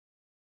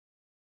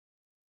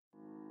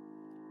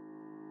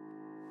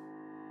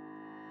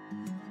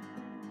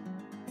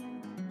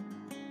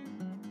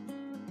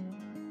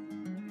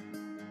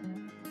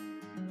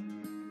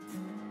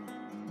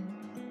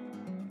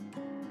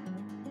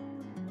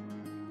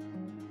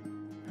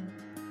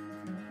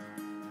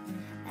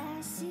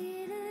I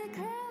see the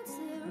clouds,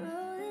 they're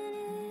rolling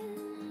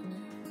in.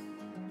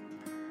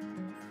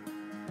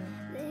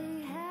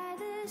 They hide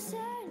the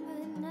sun,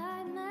 but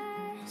not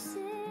my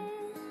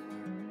sin.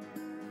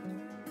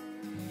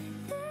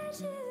 The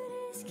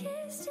Judas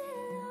kiss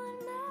still on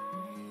my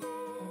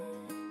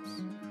lips.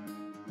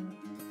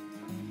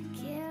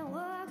 Can't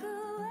walk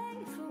away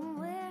from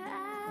where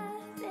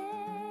I've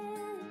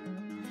been.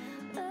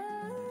 Oh,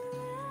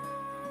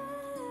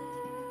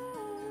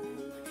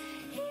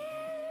 hear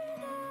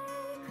the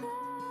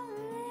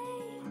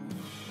calling.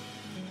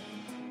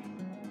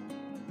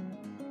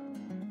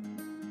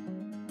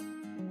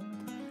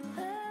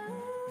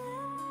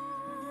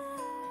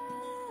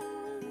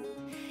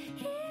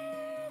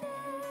 Hear the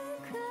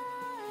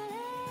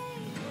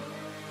crying.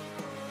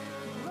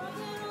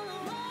 Walking on the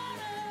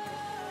water,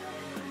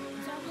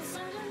 drop the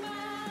sun in my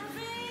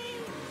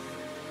feet.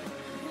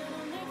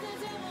 Gonna make the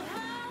devil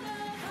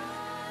holler,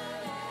 hallelujah.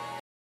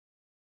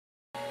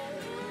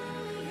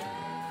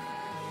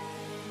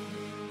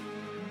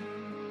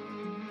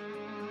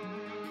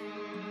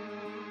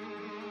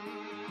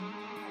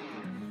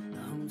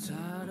 I'm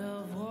tired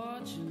of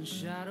watching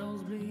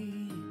shadows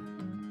bleed,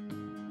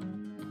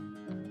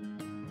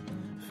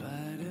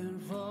 fighting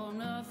for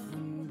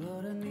nothing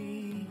but a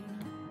need.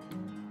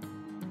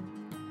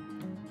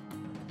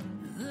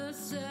 The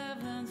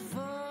seventh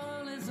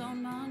fall is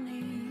on my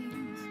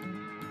knees.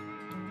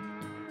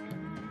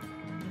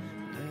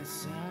 Let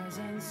sighs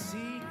and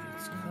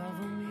secrets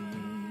cover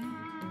me.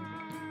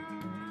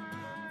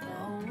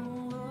 Oh,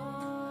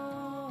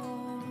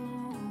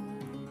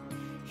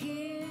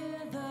 hear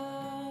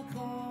the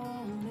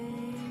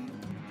calling.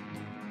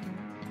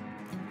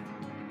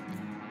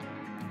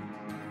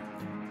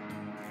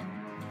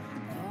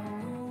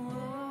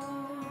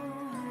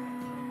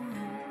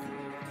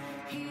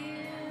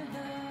 Hear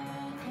the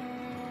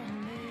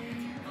calling.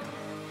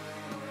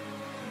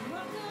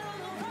 Walking on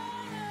the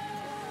water,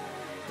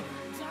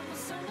 drop the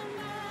sun in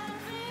my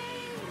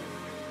feet.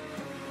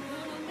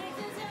 Gonna make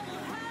the devil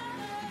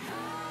holler,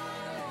 hallelujah.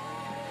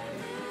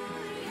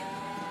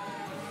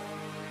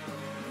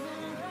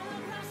 Gonna run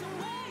across the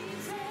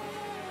waves,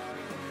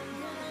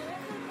 gonna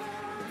let the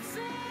birds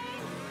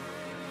sing.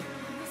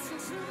 Listen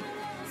to the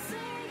Lord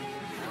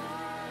singing,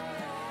 hallelujah.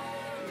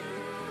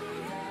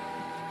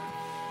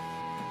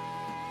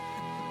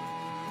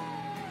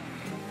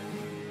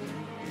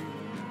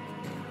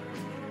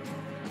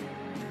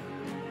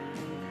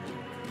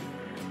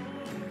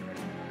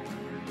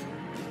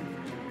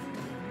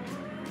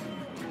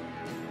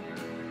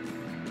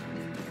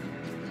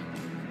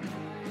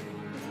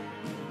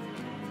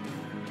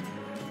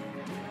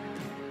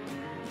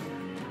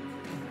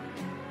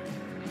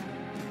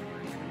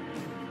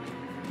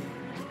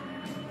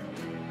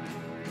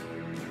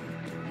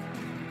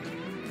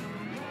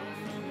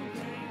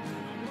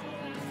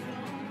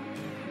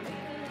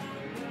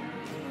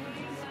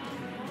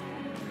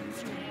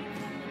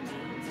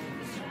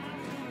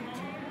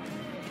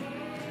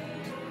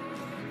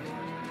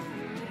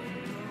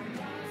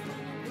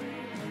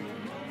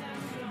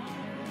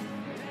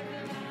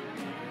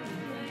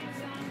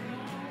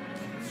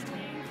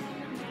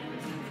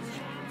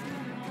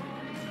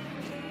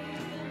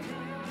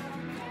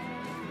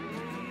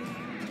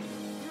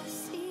 I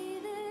see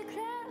the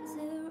clouds,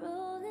 they're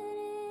rolling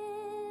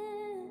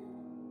in.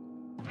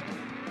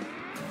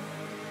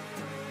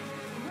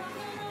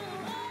 Walking on the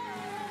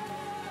water,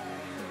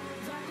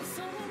 drop the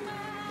sun in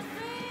my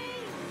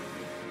feet.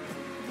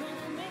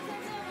 Gonna make the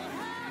devil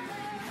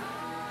holler,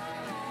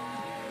 hallelujah.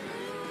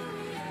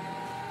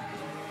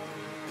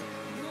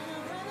 Gonna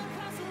run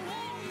across the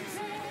waves,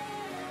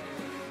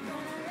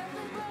 gonna let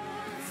the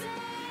birds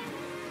sing.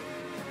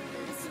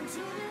 Listen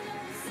to the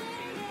Lord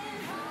singing,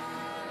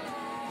 hallelujah.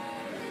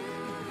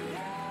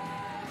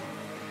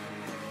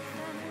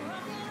 I'm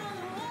walking on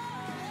the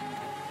water,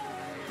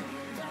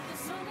 drop the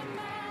sun in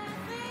my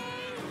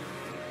feet.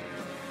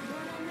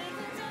 Gonna make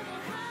the devil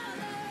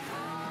holler,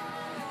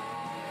 hallelujah.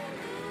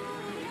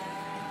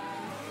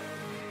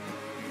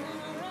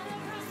 Gonna run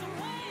across the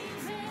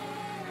waves,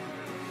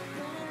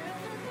 gonna let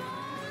the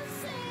birds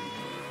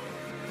sing.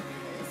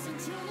 Listen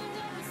to the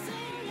Lord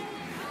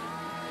singing,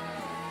 hallelujah.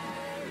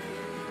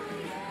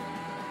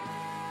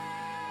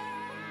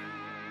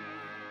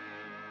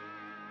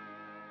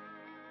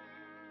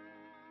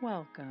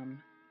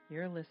 Welcome.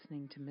 You're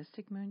listening to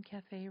Mystic Moon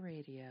Cafe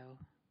Radio.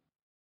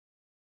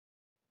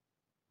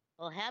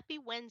 Well, happy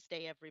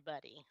Wednesday,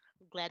 everybody.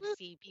 I'm glad to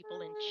see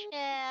people in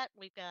chat.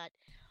 We've got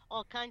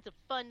all kinds of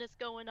funness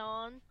going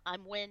on.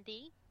 I'm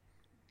Wendy.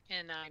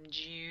 And I'm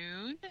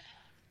June.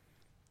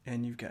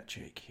 And you've got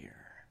Jake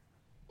here.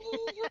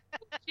 Ooh,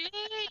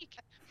 Jake!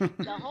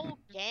 The whole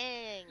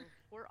gang.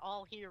 We're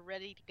all here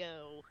ready to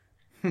go.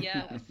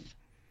 Yes.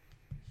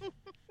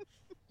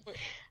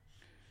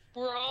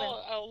 We're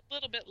all a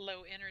little bit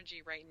low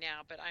energy right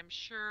now, but I'm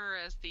sure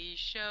as the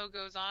show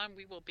goes on,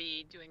 we will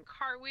be doing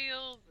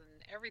cartwheels and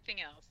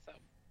everything else. So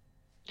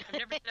I've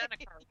never done a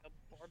cartwheel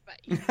before, but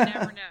you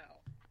never know.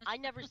 I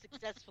never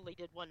successfully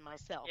did one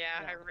myself.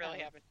 Yeah, no. I really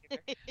haven't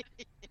either.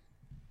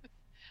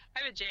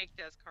 I bet Jake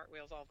does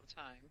cartwheels all the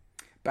time.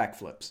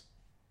 Backflips.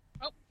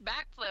 Oh,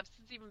 backflips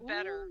is even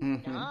better.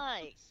 Ooh,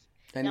 nice.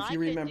 And now, if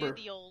you I remember, could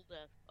do the old.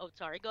 Oh,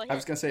 sorry. Go I ahead.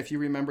 was gonna say, if you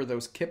remember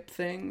those kip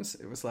things,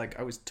 it was like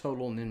I was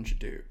total ninja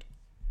dude.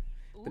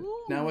 But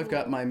now I've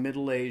got my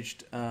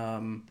middle-aged,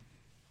 dad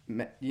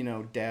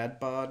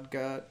bod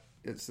gut.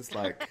 It's just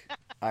like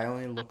I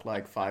only look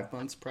like 5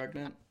 months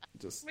pregnant.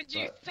 Just Would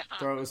you stop?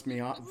 throws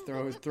me off.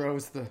 Throws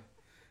the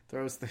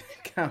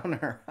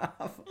counter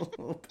off a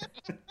little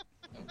bit.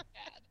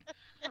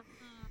 So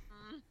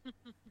bad.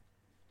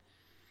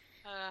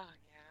 Oh,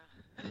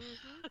 yeah.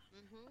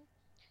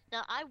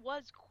 Now, I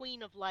was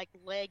queen of like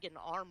leg and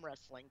arm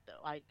wrestling,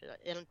 though.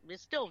 And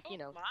it's still, my.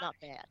 not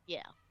bad.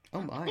 Yeah.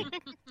 Oh my!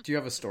 Do you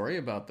have a story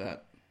about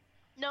that?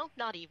 No,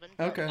 not even.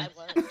 but Okay. I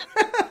was.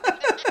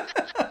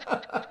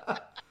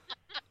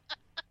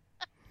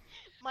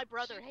 My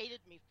brother hated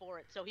me for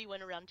it, so he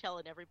went around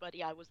telling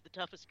everybody I was the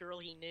toughest girl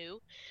he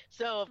knew.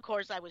 So, of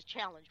course, I was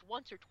challenged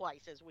once or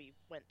twice as we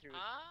went through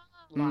life,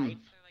 They're like,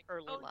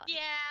 early oh, life.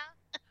 yeah,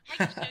 I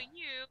can show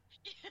you.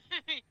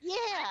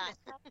 Yeah.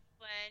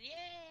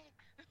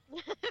 Yeah.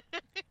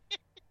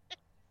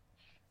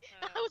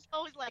 I was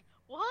always like,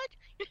 what?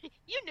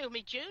 You knew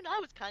me, June. I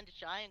was kind of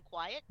shy and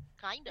quiet.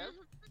 Kind of.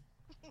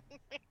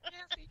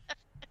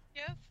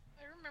 Yes,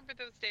 I remember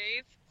those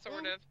days,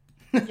 sort of.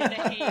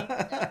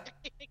 Yeah.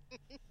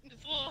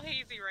 It's a little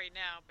hazy right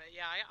now, but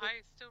yeah,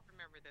 I still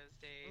remember those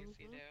days,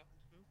 you know.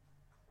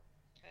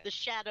 The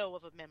shadow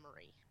of a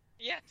memory.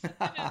 Yes. It is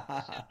the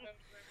shadow of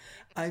memory.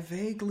 I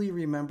vaguely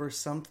remember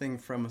something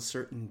from a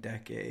certain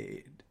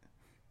decade.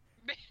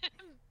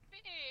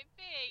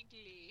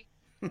 Vaguely.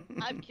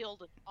 I've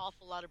killed an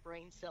awful lot of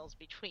brain cells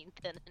between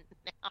then and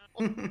now.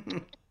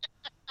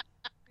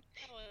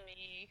 Killing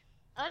me.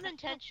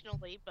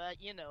 Unintentionally, but,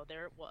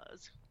 there it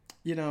was.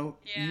 Yeah.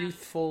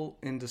 Youthful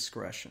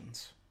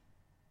indiscretions.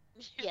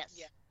 Yes.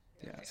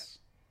 Yes.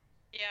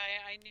 Yeah,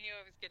 I knew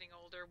I was getting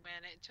older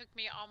when it took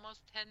me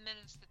almost 10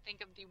 minutes to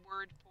think of the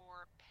word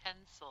for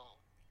pencil.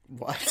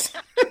 What?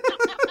 Think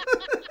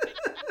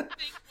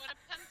what a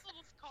pencil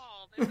was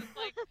called. It was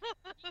like,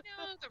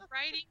 the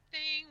writing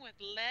thing with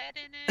lead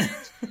in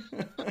it.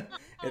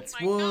 It's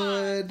my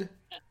wood. God.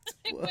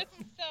 It was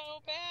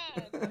so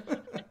bad.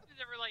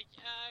 They were like,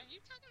 you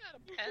talking about a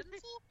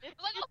pencil? I was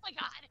like, oh my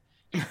God.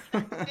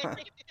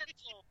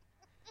 Pencil.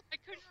 I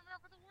couldn't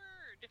remember the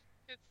word.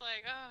 It's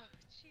like, oh,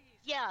 jeez.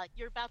 Yeah,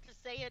 you're about to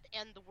say it,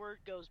 and the word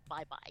goes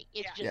bye-bye.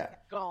 It's just Yeah.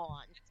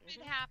 gone. It's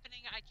been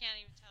happening. I can't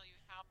even tell you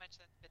how much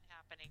that's been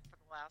happening for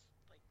the last,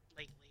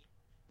 lately.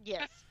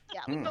 Yes.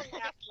 Yeah. Mm. The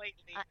last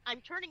lately. I'm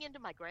turning into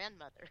my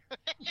grandmother.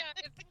 Yeah,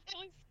 it's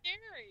really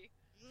scary.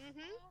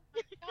 Mm-hmm.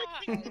 Oh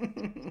my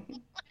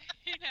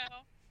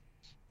God.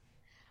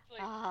 It's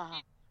like,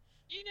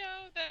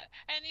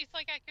 and it's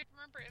like I could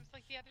remember, it was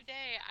like the other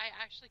day, I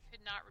actually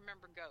could not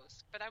remember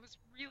ghost, but I was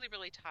really,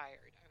 really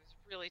tired. I was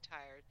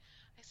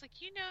like,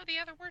 the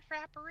other word for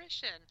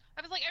apparition.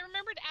 I was like, I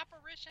remembered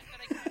apparition, but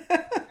I couldn't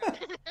remember.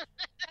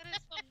 That is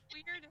the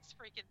weirdest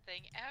freaking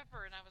thing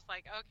ever. And I was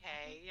like,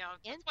 okay,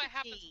 that's what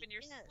happens when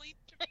you're Yes. sleep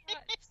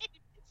deprived.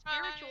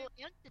 Spiritual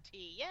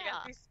entity,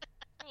 yeah.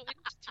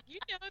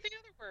 You know the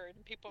other word.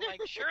 And people are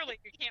like,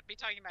 surely you can't be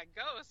talking about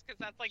ghosts because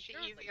that's like the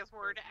easiest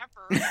word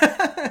ever.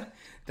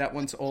 That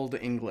one's old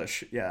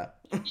English, yeah.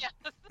 Yes.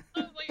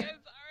 I was like,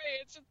 I'm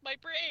sorry, it's just my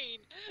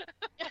brain.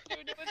 I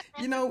don't know what's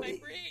wrong with my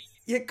brain.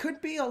 It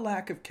could be a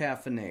lack of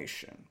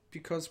caffeination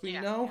because we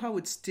know how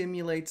it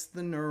stimulates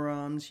the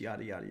neurons,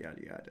 yada, yada,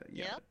 yada, yada.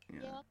 Yep. Yeah.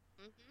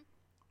 Mm-hmm.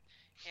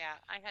 Yeah,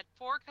 I had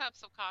 4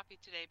 cups of coffee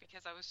today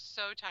because I was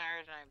so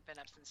tired and I've been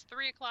up since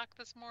 3 o'clock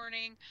this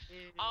morning,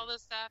 all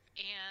this stuff,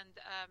 and,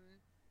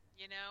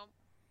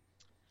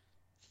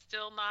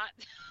 still not.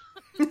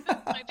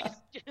 might have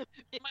kicked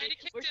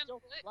We're in.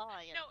 still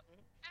flying.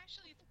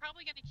 Actually, it's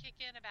probably going to kick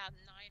in about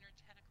 9 or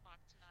 10 o'clock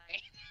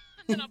tonight.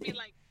 And then I'll be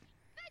like,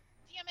 God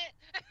damn it.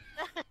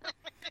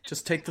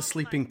 Just take the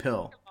sleeping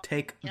pill.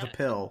 Take the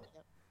pill.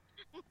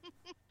 Oh,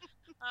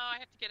 I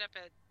have to get up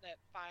at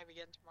 5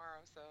 again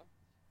tomorrow, so.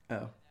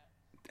 Oh.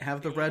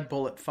 Have the Red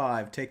Bull at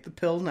 5. Take the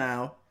pill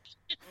now.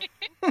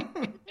 I'll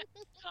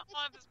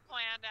have this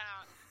planned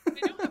out. If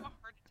I don't have a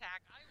heart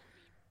attack, I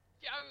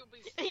will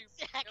be stupid.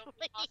 Exactly. It'll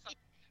be awesome.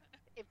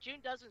 If June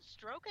doesn't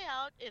stroke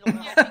out, it'll all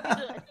be good.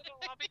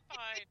 It'll all be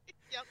fine.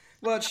 Yep.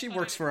 Well, she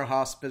works for a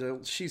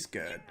hospital. She's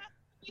good.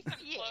 Yeah.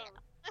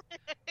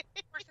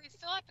 Of course, they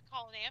still have to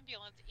call an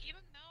ambulance.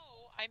 Even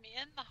though I'm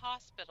in the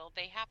hospital,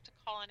 they have to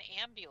call an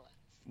ambulance.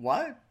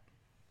 What?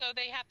 So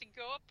they have to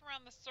go up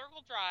around the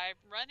circle drive,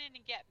 run in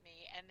and get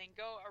me, and then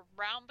go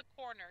around the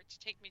corner to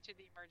take me to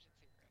the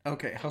emergency room.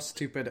 Okay, how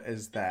stupid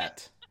is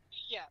that?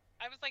 Yeah.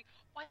 I was like,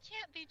 why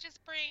can't they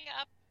just bring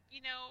up,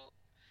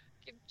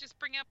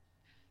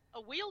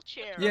 a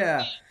wheelchair.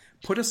 Yeah.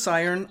 Put a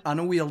siren on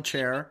a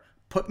wheelchair,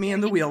 put me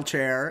in the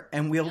wheelchair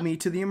and wheel me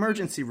to the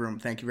emergency room.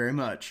 Thank you very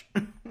much.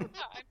 I mean,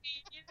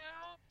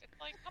 it's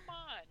like, come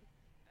on.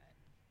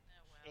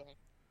 But, oh, well.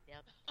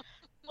 Yep.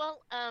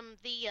 Well,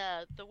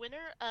 the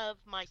winner of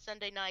my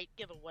Sunday night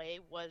giveaway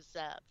was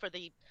for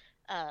the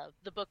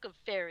book of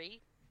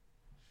fairy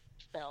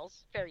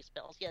spells,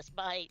 yes,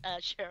 by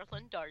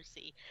Sherilyn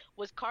Darcy,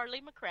 was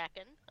Carly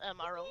McCracken,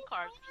 our own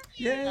Carly.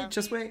 Yay!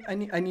 Just wait. I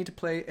need to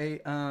play a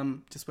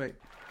Just wait.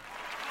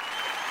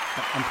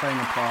 I'm playing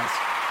a pause.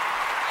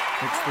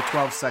 It's the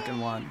 12-second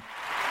one.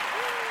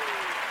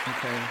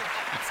 Okay,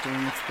 it's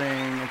doing its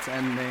thing. It's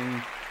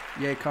ending.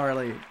 Yay,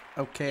 Carly.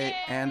 Okay, Yay!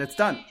 And it's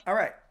done. All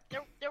right.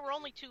 There were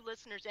only 2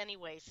 listeners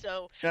anyway,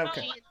 so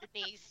Okay. me and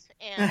Denise,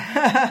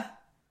 and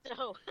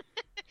so,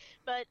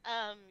 but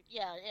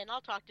yeah, and I'll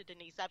talk to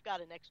Denise. I've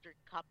got an extra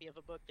copy of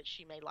a book that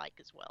she may like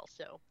as well,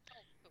 so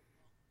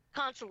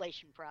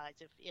consolation prize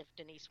if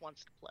Denise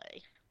wants to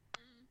play.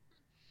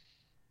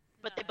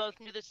 But they both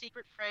knew the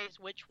secret phrase,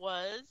 which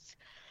was,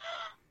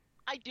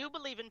 "I do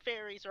believe in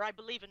fairies," or "I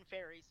believe in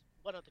fairies."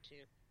 One of the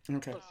two.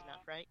 Okay. Close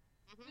enough, right?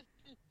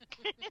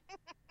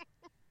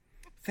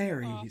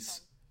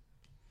 Fairies.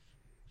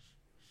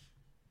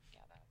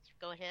 Yeah, that's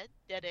Go ahead.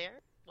 Dead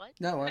air. What?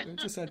 No, I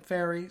just said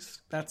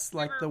fairies. That's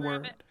like the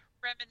word.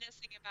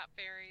 Reminiscing about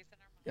fairies in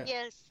our mind.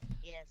 Yeah. Yes.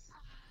 Yes.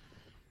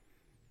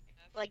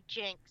 Like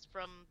Jenks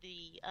from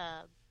the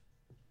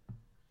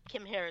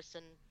Kim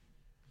Harrison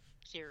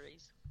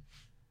series.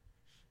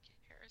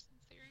 Harrison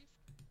series?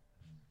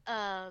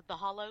 The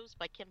Hollows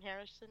by Kim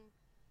Harrison.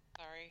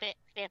 Sorry.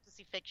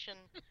 Fantasy fiction.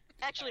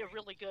 Actually, a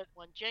really good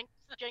one.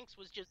 Jenks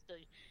was just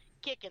a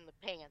kick in the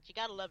pants. You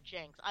gotta love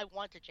Jenks. I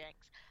want a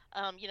Jenks.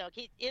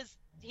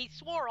 He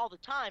swore all the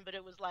time, but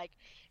it was like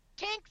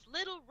Tank's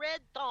little red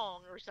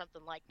thong or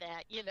something like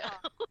that.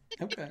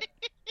 Okay.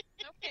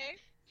 Okay.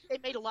 They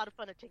made a lot of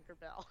fun of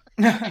Tinkerbell.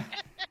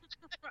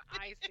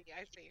 I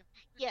see.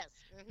 Yes.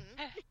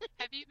 Mm-hmm.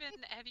 Have you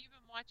been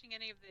watching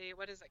any of the,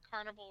 what is it,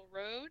 Carnival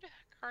Road?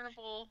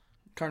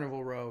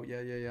 Carnival Row. Yeah,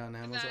 on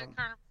Is Amazon. that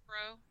Carnival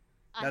Row?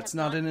 That's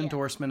not an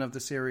endorsement of the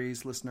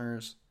series,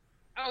 listeners.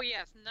 Oh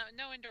yes,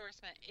 no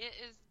endorsement. It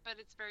is, but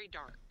it's very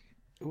dark.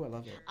 Ooh, I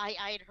love it.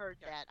 I had heard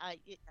that.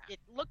 It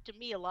looked to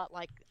me a lot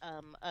like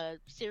a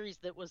series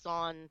that was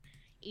on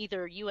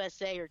either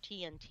USA or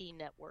TNT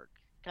network,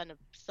 kind of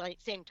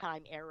same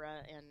time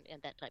era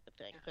and that type of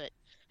thing. But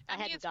I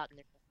hadn't gotten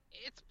there.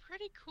 It's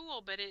pretty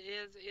cool, but it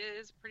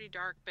is pretty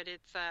dark. But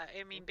it's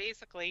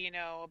basically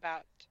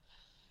about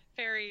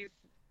fairies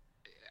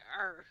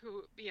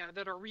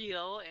that are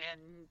real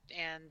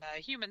and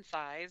human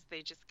sized.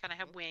 They just kind of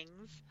have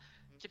wings.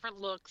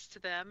 Different looks to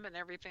them and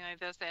everything like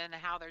this, and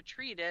how they're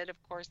treated.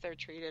 Of course, they're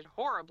treated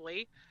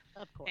horribly,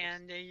 of course,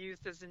 and they're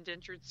used as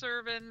indentured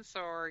servants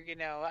or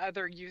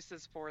other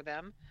uses for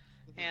them.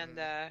 And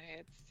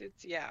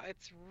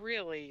it's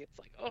really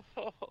like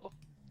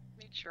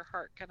makes your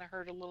heart kind of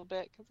hurt a little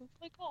bit because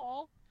it's like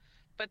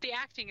but the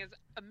acting is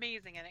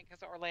amazing in it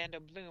because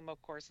Orlando Bloom,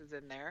 of course, is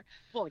in there.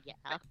 Well, yeah.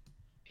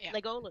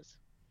 Legolas,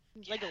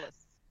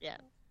 yeah.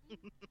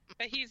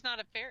 But he's not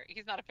a fairy.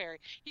 He's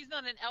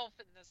not an elf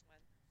in this one.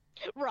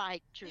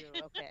 Right, true,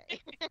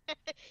 okay.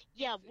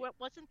 Yeah,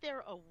 wasn't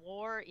there a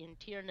war in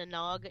Tir na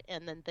Nog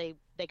and then they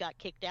got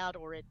kicked out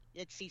or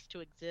it ceased to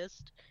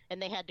exist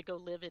and they had to go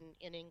live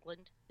in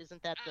England?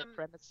 Isn't that the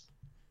premise?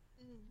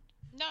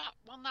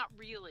 Not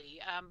really,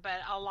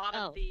 but a lot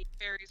of the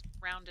fairies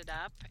were rounded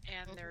up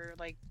and they're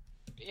like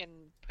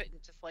put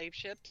into slave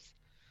ships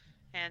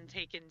and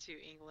taken to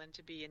England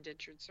to be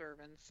indentured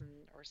servants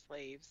or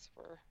slaves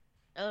for...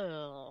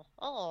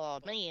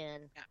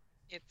 Man. Yeah.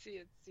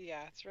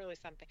 It's really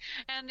something.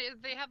 And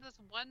they have this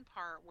one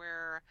part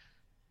where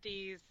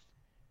these,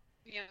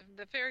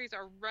 the fairies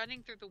are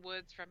running through the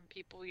woods from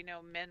people,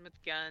 men with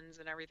guns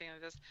and everything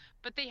like this,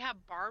 but they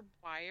have barbed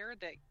wire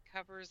that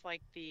covers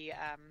like the,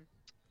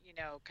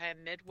 kind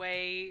of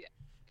midway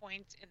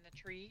point in the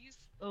trees.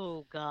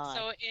 Oh, God.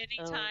 So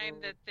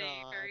anytime that the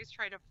fairies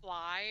try to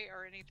fly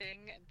or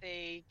anything,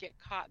 they get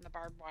caught in the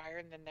barbed wire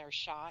and then they're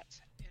shot.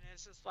 And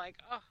it's just like,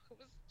 it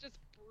was just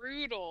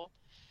brutal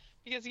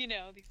because,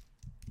 these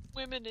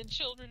women and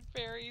children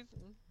fairies,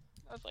 and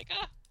I was like,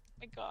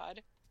 my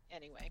God.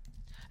 Anyway.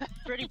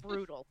 Pretty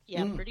brutal.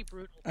 Yeah, pretty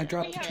brutal. I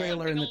dropped the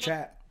trailer in the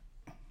chat.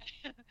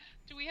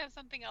 Do we have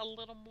something a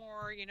little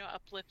more,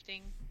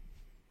 uplifting?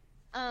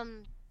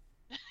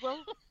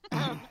 Well,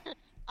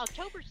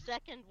 October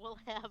 2nd we'll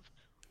have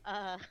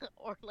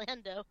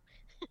Orlando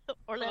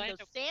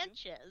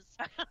Sanchez.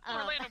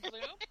 Orlando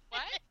Bloom?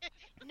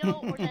 What?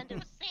 No,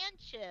 Orlando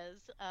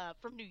Sanchez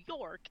from New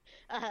York.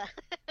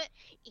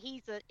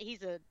 He's a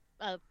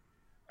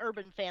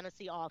urban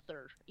fantasy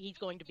author. He's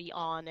going to be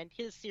on, and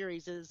his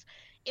series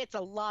it's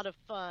a lot of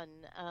fun.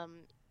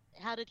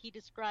 How did he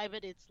describe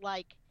it? It's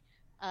like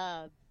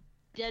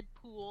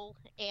Deadpool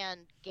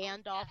and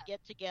Gandalf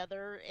get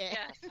together. And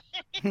Yes.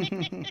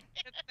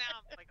 It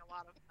sounds like a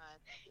lot of fun.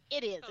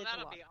 It is. So it's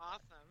that'll a lot. be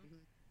awesome. Mm-hmm.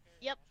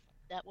 Yep.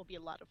 That will be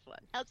a lot of fun.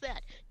 How's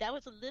that? That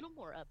was a little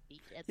more upbeat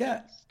at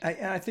Yeah,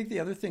 least. I think the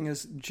other thing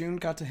is June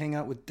got to hang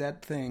out with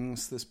Dead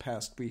Things this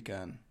past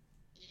weekend.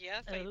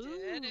 Yes, I did.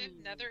 Ooh.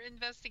 Another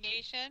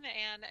investigation,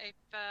 and if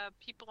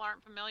people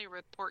aren't familiar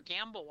with Port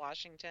Gamble,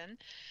 Washington,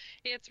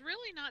 it's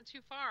really not too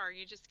far.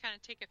 You just kind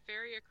of take a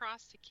ferry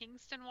across to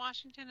Kingston,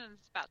 Washington, and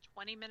it's about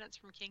 20 minutes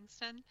from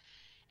Kingston.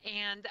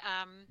 And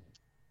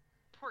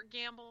Port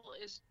Gamble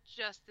is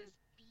just this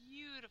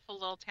beautiful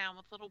little town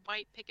with little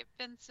white picket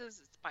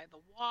fences. It's by the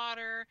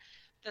water.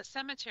 The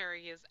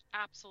cemetery is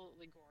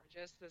absolutely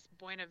gorgeous. This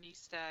Buena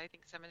Vista, I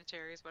think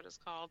cemetery is what it's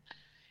called.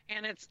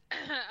 And it's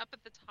up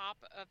at the top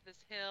of this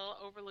hill,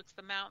 overlooks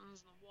the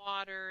mountains and the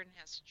water, and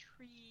has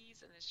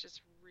trees, and it's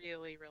just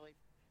really, really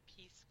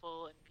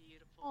peaceful and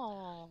beautiful.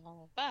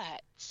 Oh.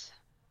 But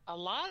a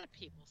lot of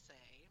people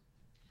say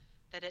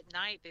that at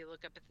night they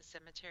look up at the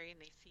cemetery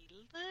and they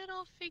see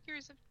little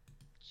figures of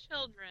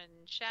children,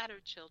 shadow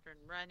children,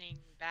 running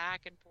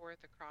back and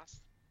forth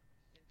across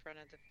in front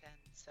of the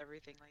fence,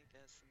 everything like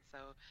this. And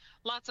so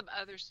lots of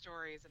other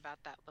stories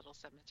about that little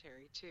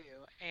cemetery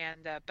too.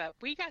 And but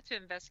we got to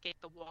investigate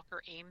the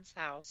Walker Ames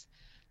house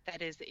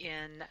that is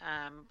in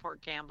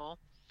Port Gamble.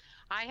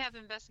 I have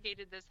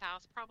investigated this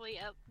house probably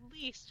at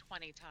least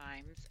 20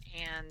 times,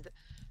 and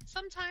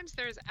sometimes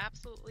there's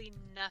absolutely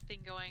nothing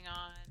going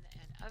on,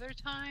 and other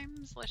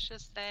times, let's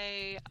just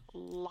say,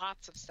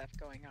 lots of stuff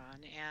going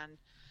on. And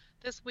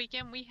this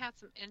weekend we had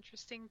some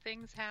interesting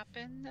things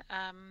happen.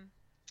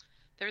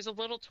 There's a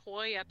little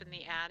toy up in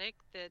the attic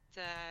that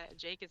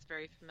Jake is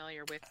very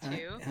familiar with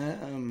too.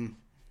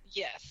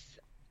 Yes,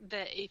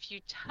 that if you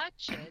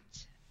touch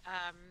it,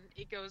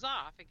 it goes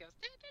off. It goes,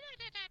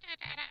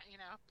 you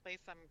know, play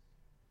some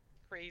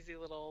crazy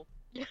little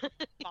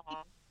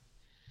song,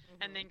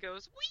 and then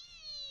goes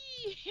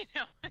wee, you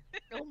know.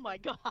 Oh my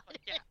God.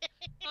 Yeah.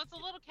 So it's a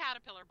little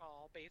caterpillar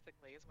ball,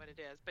 basically, is what it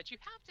is. But you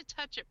have to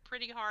touch it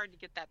pretty hard to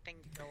get that thing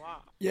to go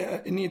off.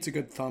 Yeah, it needs a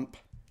good thump.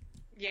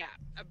 Yeah,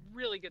 a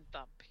really good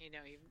thump. You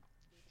know, you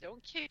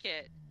don't kick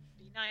it.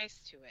 Be nice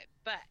to it,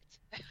 but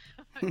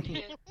it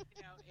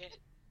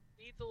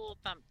needs a little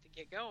thump to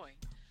get going.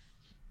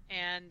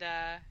 And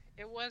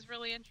it was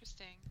really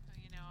interesting.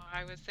 You know,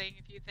 I was saying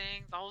a few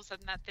things. All of a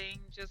sudden, that thing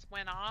just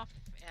went off,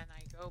 and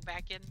I go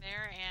back in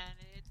there, and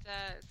it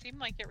seemed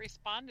like it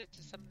responded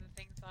to some of the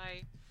things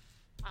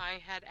I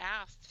had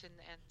asked and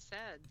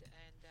said. And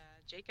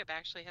Jacob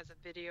actually has a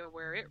video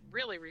where it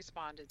really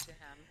responded to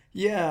him.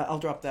 Yeah, I'll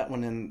drop that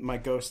one in my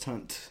ghost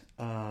hunt.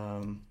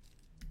 I'll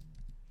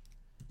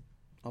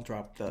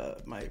drop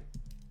my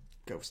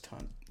ghost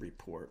hunt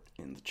report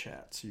in the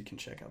chat so you can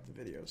check out the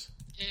videos.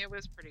 It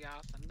was pretty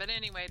awesome. But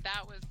anyway,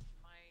 that was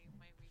my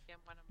weekend,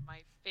 one of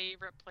my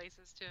favorite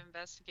places to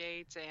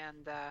investigate.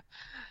 And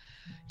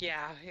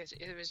yeah,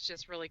 it was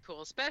just really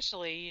cool.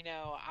 Especially, you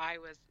know, I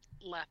was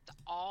left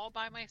all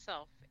by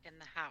myself in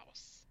the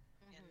house.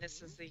 And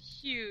this is a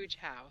huge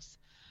house.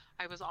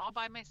 I was all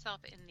by myself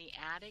in the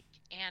attic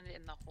and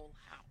in the whole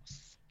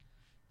house.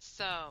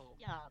 So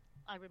Yeah,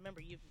 I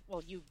remember you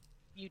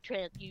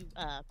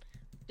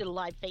did a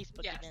live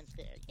Facebook Yes. event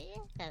there.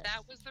 Yes.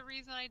 that was the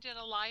reason I did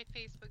a live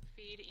Facebook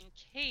feed, in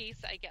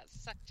case I got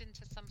sucked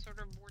into some sort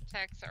of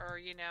vortex, or,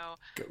 you know,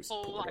 Ghost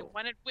I portal.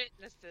 wanted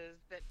witnesses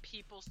that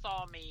people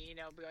saw me, you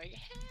know, going,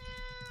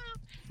 help!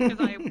 Because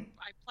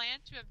I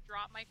planned to have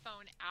dropped my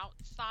phone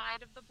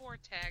outside of the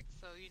vortex,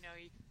 so, you know,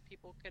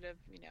 people could have,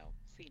 you know,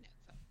 seen it.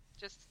 So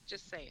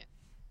just say it.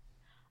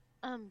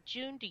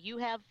 June, do you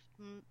have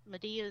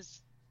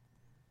Medea's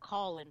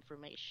call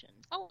information?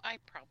 Oh, I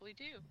probably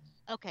do.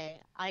 Okay,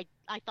 I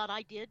thought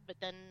I did, but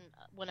then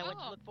when I went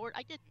to Oh. look for it,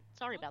 I didn't.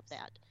 Sorry about Oops.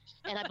 that.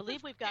 And I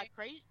believe we've got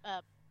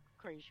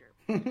Crazier.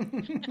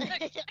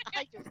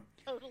 I just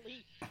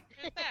totally,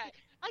 Here's that.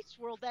 I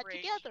swirled that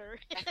Great. together.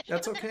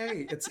 That's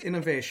okay. It's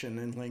innovation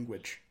in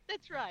language.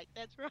 That's right.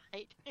 That's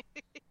right.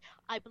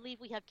 I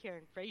believe we have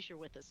Karen Frazier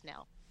with us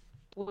now.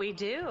 We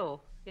do.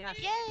 Yes.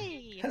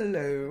 Yay!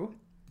 Hello.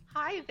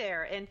 Hi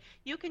there. And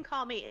you can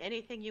call me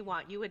anything you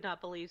want. You would not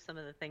believe some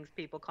of the things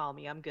people call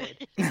me. I'm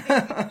good.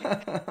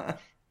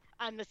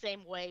 I'm the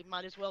same way.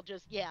 Might as well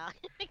just,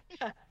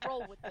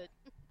 roll with it.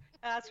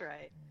 That's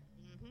right.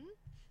 Mm-hmm.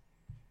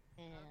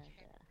 And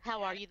Okay.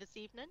 how are you this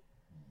evening?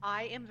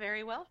 I am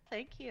very well.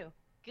 Thank you.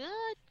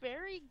 Good,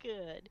 very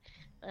good.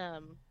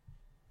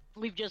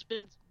 We've just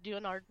been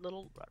doing our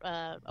little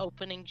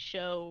opening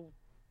show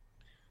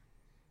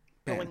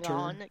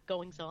Banter.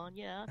 goings on,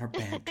 yeah. Our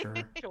banter.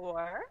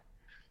 Sure.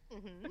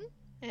 Hmm.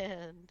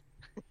 And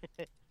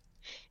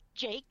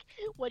Jake,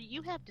 what do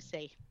you have to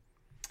say?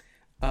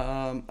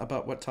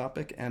 About what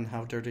topic and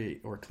how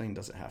dirty or clean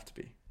does it have to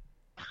be?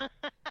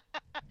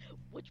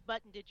 Which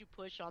button did you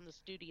push on the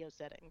studio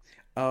settings?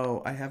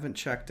 Oh, I haven't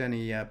checked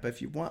any yet, but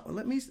if you want,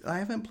 I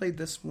haven't played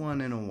this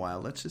one in a while.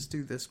 Let's just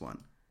do this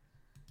one.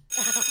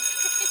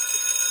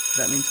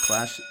 That means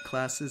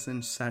class is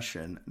in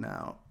session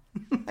now.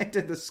 I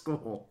did the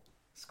school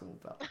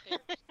bell.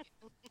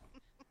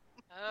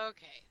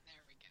 Okay,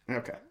 there we go.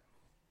 Okay.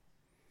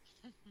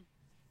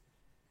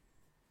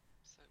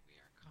 So we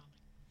are calling.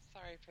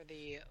 Sorry for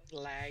the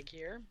lag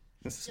here.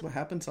 This is what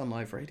happens on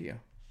live radio.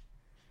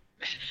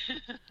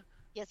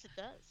 Yes, it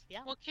does. Yeah.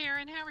 Well,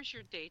 Karen, how was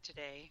your day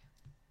today?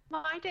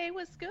 My day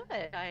was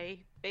good. I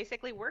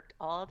basically worked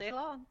all day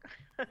long.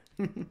 Oh,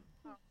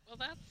 well,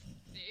 that's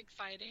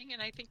exciting,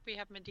 and I think we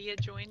have Medea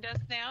joined us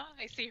now.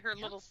 I see her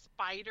little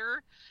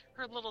spider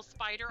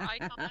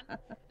icon.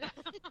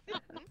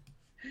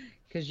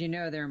 Because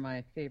they're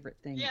my favorite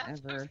thing Yes, I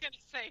was ever. going to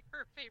say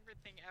her favorite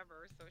thing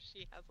ever, so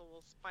she has a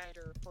little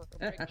spider for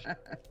her picture.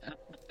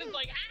 It's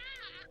like,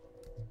 ah!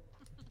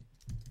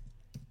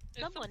 Is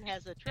Someone something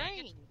has a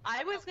train.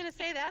 I was going to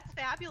say that's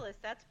fabulous.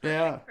 That's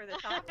Yeah. perfect for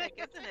the topic,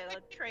 isn't it?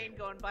 A train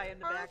going by in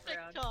the Perfect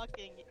background.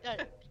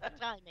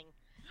 timing.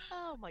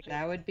 Oh my That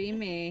goodness. would be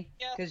me.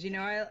 Yes. Because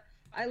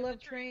I the love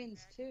train.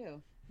 trains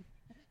too.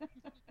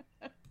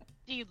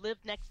 Do you live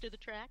next to the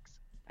tracks?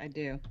 I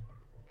do.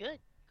 Good.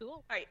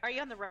 Cool. Are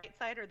you on the right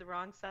side or the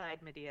wrong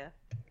side, Medea?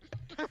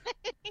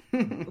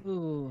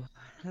 Ooh,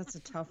 that's a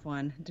tough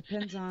one.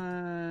 Depends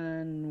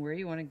on where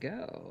you want to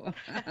go.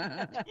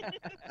 Yeah,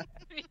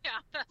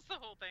 that's the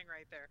whole thing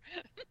right there.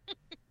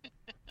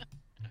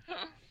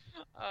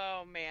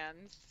 Oh man.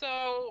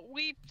 So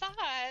we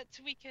thought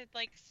we could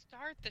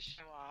start the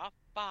show off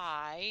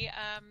by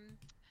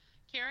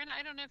Karen,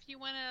 I don't know if you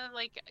want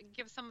to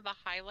give some of the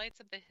highlights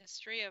of the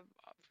history of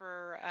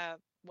for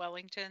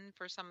Wellington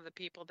for some of the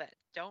people that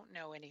don't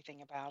know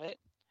anything about it.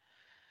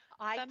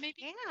 I maybe-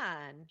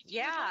 can. If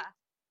you would Yeah.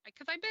 like.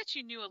 Because I bet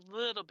you knew a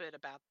little bit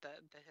about the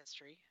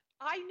history.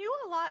 I knew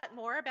a lot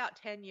more about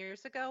 10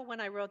 years ago when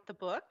I wrote the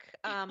book.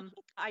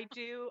 I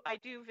do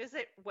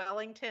visit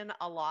Wellington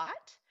a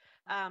lot,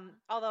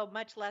 although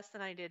much less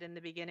than I did in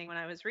the beginning when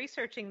I was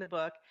researching the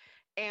book.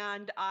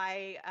 And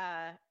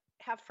I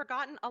have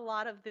forgotten a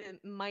lot of the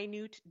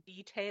minute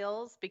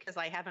details because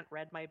I haven't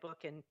read my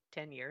book in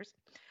 10 years.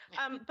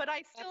 But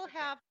I still okay.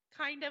 have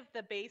kind of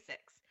the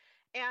basics.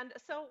 And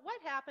so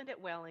what happened at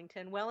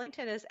Wellington?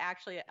 Wellington is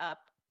actually up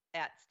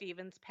at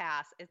Stevens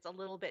Pass. It's a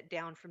little bit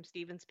down from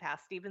Stevens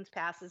Pass. Stevens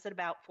Pass is at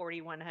about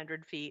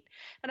 4,100 feet,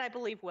 and I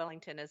believe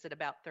Wellington is at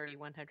about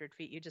 3,100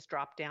 feet. You just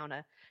drop down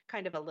a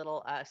kind of a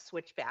little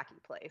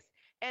switchbacky place.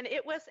 And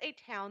it was a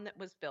town that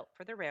was built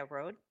for the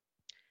railroad.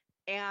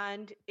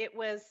 And it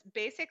was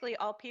basically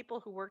all people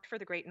who worked for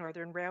the Great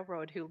Northern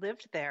Railroad who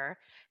lived there.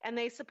 And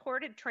they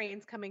supported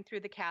trains coming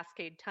through the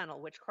Cascade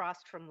Tunnel, which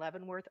crossed from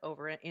Leavenworth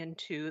over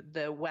into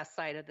the west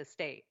side of the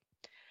state.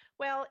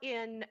 Well,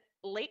 in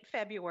late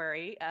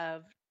February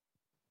of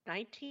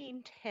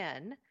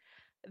 1910,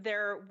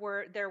 there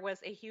was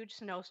a huge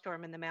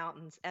snowstorm in the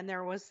mountains, and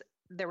there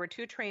were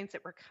two trains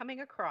that were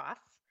coming across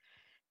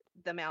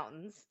the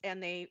mountains,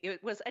 and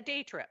it was a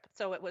day trip.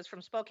 So it was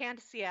from Spokane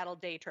to Seattle,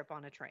 day trip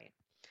on a train.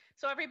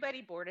 So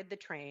everybody boarded the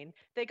train.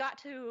 They got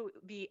to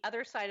the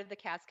other side of the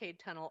Cascade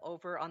Tunnel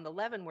over on the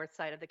Leavenworth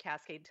side of the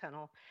Cascade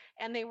Tunnel,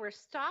 and they were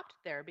stopped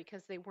there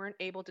because they weren't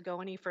able to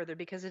go any further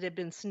because it had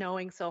been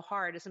snowing so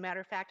hard. As a matter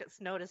of fact, it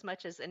snowed as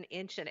much as an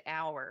inch an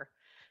hour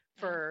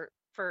for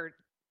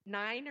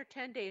 9 or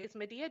 10 days.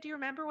 Medea, do you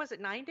remember? Was it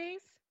 9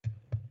 days?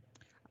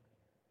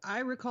 I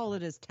recall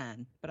it as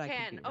 10, but I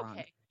could be wrong.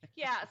 Okay.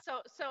 Yeah,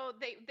 so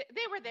they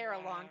were there a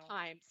long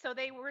time. So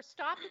they were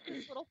stopped at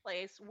this little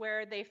place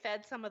where they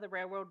fed some of the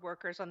railroad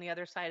workers on the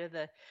other side of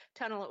the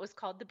tunnel. It was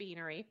called the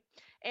Beanery,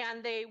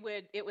 and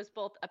it was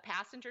both a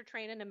passenger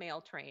train and a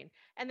mail train,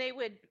 and they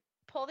would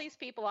pull these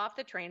people off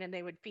the train and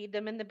they would feed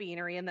them in the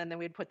Beanery, and then they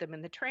would put them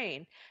in the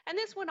train. And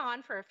this went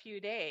on for a few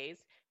days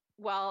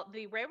while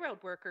the railroad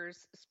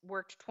workers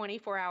worked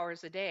 24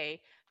 hours a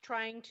day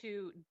trying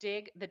to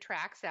dig the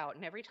tracks out.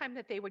 And every time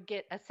that they would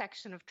get a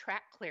section of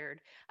track cleared,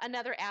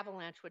 another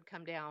avalanche would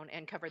come down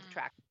and cover the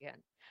track again.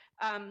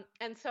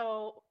 And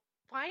so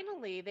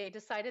finally, they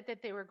decided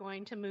that they were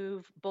going to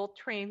move both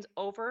trains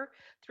over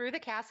through the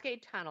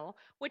Cascade Tunnel,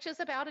 which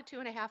is about a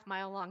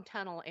 2.5-mile long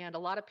tunnel. And a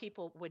lot of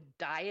people would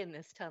die in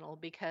this tunnel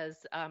because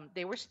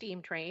they were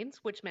steam trains,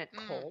 which meant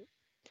coal.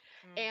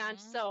 And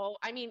so,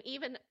 I mean,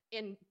 even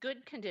in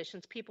good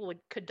conditions, people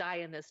could die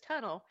in this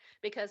tunnel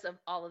because of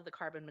all of the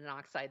carbon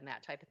monoxide and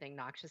that type of thing,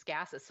 noxious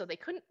gases. So they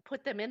couldn't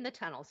put them in the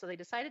tunnel. So they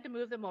decided to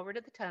move them over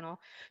to the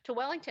tunnel to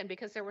Wellington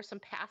because there were some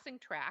passing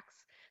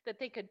tracks that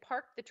they could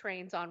park the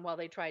trains on while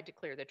they tried to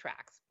clear the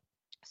tracks.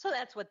 So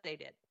that's what they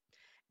did.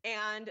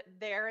 And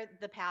there,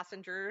 the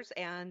passengers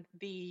and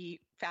the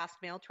fast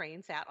mail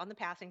train sat on the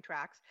passing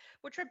tracks,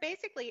 which are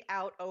basically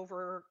out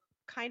over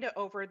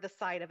the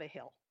side of a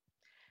hill.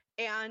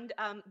 And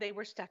they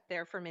were stuck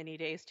there for many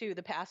days, too.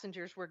 The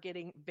passengers were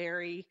getting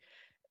very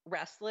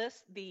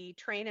restless. The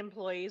train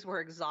employees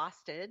were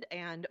exhausted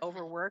and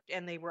overworked,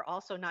 and they were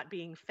also not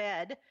being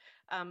fed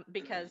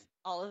because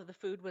all of the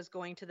food was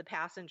going to the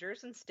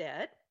passengers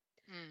instead.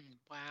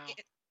 Wow.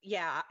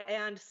 Yeah.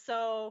 And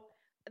so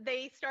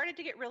they started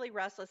to get really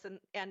restless,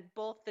 and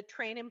both the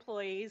train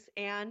employees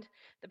and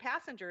the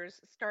passengers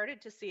started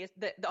to see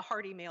the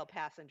hardy male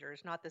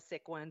passengers, not the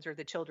sick ones or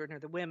the children or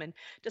the women,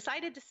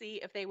 decided to see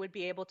if they would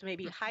be able to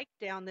maybe hike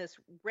down this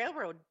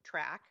railroad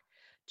track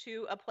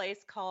to a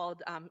place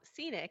called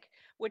Scenic,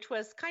 which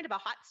was kind of a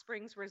hot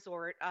springs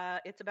resort.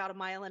 It's about 1.5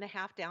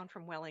 miles down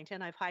from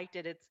Wellington. I've hiked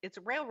it. It's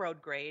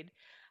railroad grade,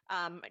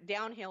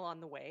 downhill on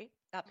the way.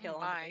 uphill Oh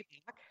on the my. way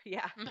back.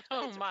 Yeah.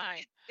 Oh It's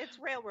my. it's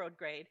railroad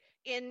grade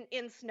in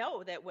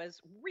snow that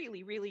was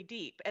really, really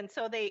deep. And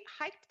so they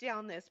hiked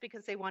down this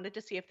because they wanted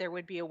to see if there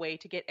would be a way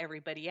to get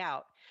everybody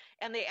out.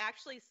 And they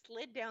actually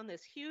slid down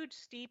this huge,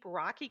 steep,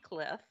 rocky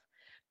cliff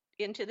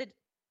into the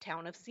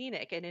town of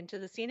Scenic and into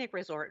the Scenic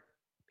Resort.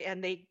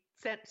 And they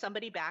sent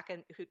somebody back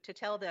to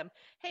tell them,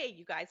 "Hey,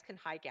 you guys can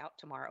hike out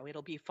tomorrow.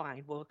 It'll be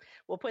fine. We'll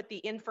put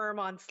the infirm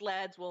on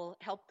sleds. We'll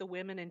help the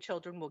women and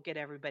children. We'll get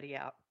everybody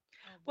out."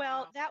 Oh Well,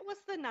 wow. that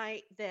was the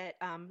night that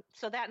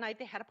so that night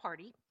they had a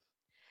party.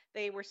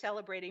 They were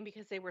celebrating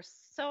because they were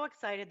so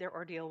excited their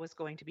ordeal was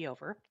going to be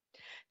over.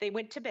 They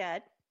went to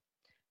bed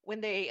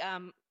when they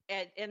and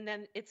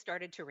then it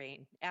started to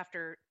rain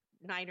after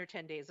 9 or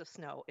 10 days of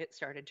snow. It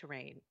started to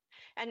rain,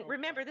 and Oh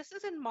remember, boy. this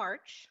is in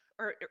March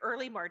or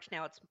early March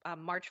now. It's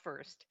March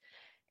 1st,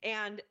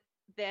 and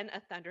then a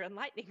thunder and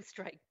lightning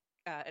storm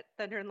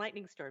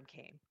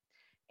came,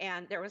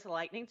 and there was a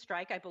lightning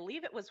strike. I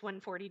believe it was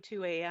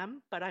 1:42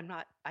 a.m., but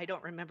I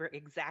don't remember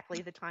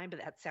exactly the time, but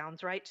that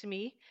sounds right to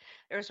me.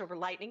 There was a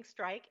lightning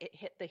strike. It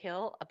hit the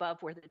hill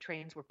above where the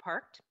trains were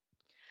parked.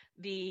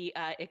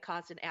 It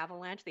caused an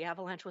avalanche. The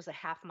avalanche was a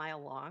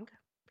half-mile long.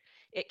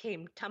 It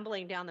came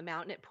tumbling down the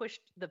mountain. It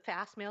pushed the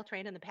fast mail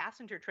train and the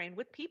passenger train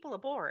with people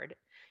aboard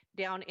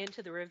down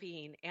into the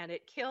ravine, and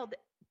it killed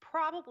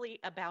probably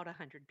about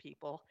 100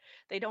 people.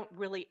 They don't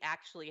really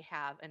actually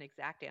have an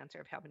exact answer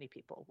of how many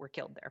people were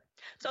killed there.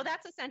 So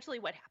that's essentially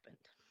what happened.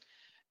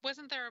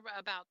 Wasn't there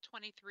about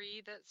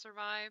 23 that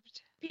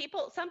survived?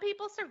 Some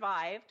people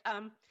survived.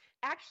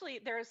 Actually,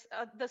 there's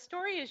the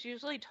story is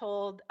usually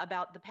told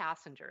about the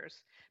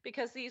passengers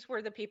because these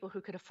were the people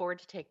who could afford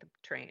to take the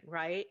train,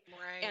 right?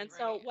 Right, And so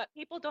right. what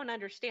people don't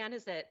understand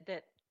is that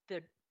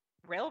the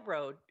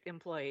railroad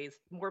employees,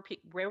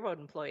 railroad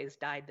employees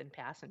died than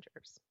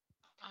passengers.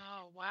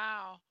 Oh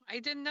wow. I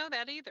didn't know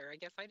that either. I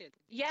guess I didn't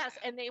know Yes,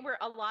 that. and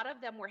a lot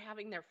of them were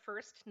having their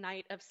first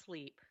night of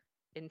sleep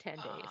in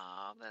 10 days.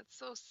 Oh, that's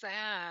so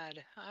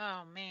sad.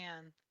 Oh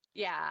man.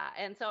 Yeah,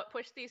 and so it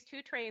pushed these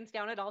two trains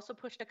down. It also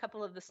pushed a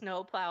couple of the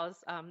snow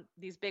plows,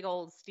 these big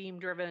old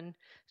steam-driven,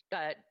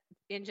 uh,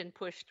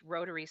 engine-pushed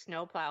rotary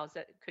snow plows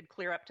that could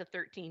clear up to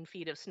 13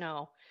 feet of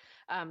snow,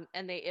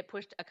 and it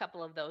pushed a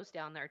couple of those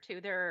down there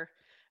too.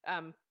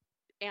 Um,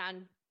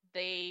 and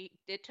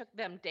it took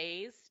them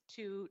days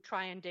to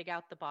try and dig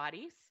out the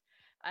bodies.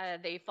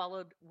 They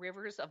followed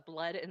rivers of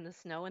blood in the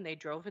snow, and they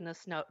dove in the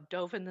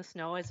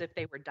snow as if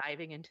they were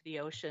diving into the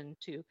ocean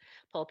to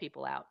pull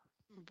people out.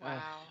 Ugh.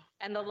 Wow.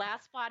 And the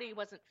last body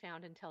wasn't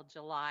found until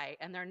July,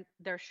 and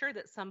they're sure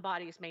that some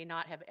bodies may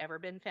not have ever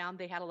been found.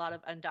 They had a lot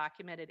of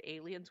undocumented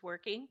aliens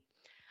working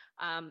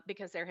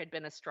because there had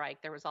been a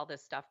strike. There was all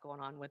this stuff going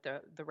on with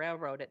the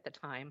railroad at the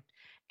time,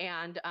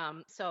 and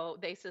so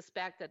they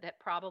suspect that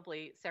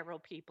probably several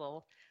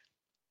people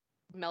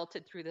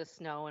melted through the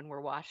snow and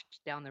were washed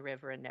down the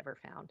river and never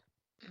found.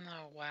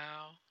 Oh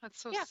wow.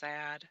 That's so Yeah,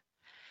 sad.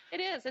 it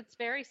is. It's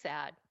very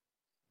sad.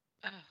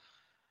 Ugh.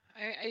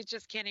 I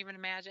just can't even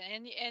imagine.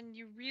 And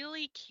you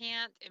really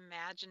can't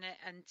imagine it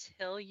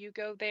until you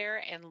go there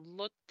and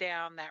look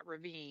down that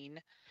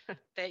ravine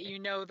that you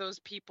know those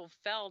people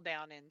fell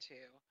down into.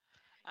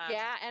 Um,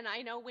 Yeah, and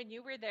I know when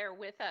you were there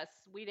with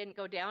us, we didn't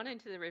go down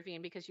into the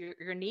ravine because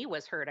your knee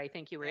was hurt. I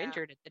think you were yeah,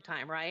 injured at the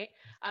time, right?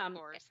 of Um,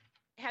 course.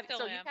 so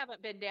Still you am.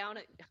 haven't been down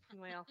at,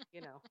 well,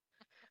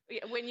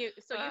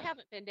 you Ugh.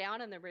 haven't been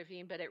down in the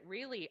ravine, but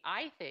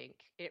I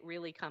think it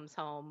really comes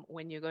home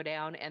when you go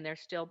down and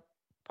there's still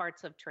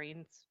parts of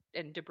trains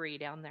and debris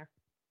down there.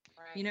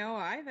 You Right. know,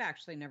 I've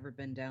actually never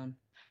been down.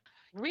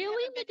 You Really,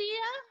 haven't been.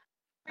 Medea?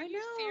 Are I you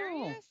know.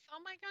 serious? Oh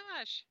my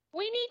gosh.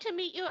 We need to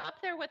meet you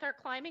up there with our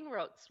climbing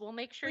ropes. We'll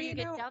make sure Well, you you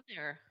get know, down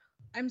there.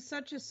 I'm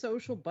such a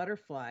social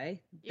butterfly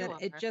You that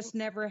it are. just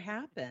never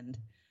happened.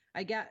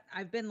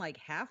 I've been like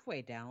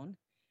halfway down,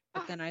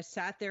 but Ah, then I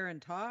sat there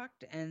and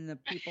talked, and the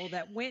people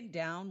that went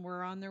down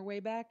were on their way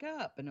back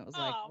up. And it was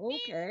like, Oh man.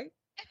 okay.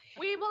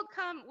 we will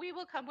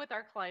come with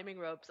our climbing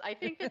ropes. I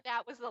think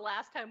that was the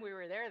last time we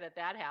were there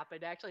that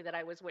happened. Actually, that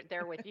I was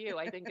there with you.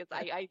 I think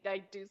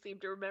I do seem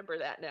to remember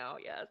that now.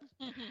 Yes.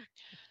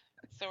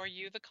 So are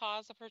you the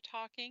cause of her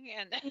talking?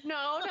 And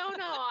No, no,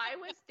 no. I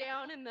was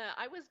down in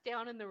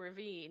the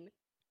ravine.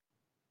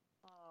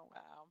 oh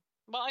wow.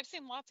 Well, I've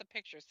seen lots of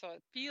pictures, so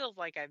it feels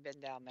like I've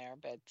been down there,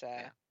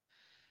 Yeah.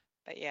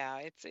 but yeah,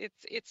 it's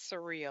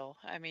surreal.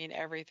 I mean,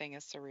 everything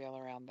is surreal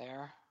around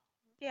there.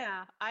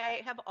 Yeah,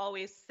 I have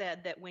always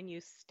said that when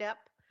you step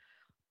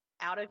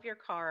out of your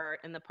car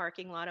in the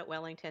parking lot at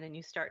Wellington and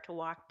you start to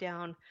walk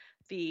down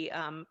the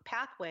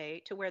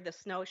pathway to where the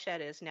snow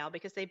shed is now,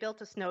 because they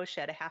built a snow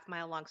shed, a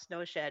half-mile long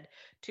snow shed,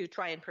 to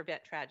try and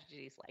prevent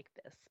tragedies like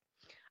this.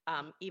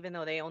 Even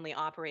though they only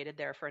operated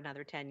there for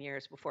another 10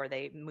 years before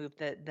they moved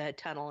the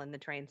tunnel and the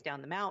trains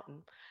down the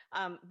mountain.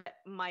 But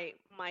my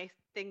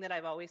thing that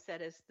I've always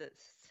said is the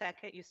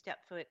second you step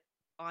foot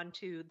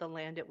onto the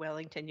land at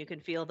Wellington, you can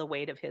feel the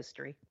weight of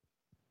history.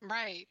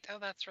 Right. Oh,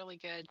 that's really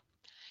good.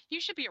 You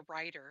should be a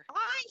writer.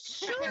 I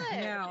should.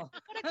 No.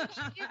 What a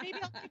good idea. Maybe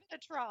I'll give it a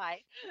try.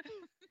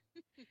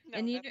 No,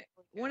 And that's really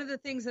one of good. the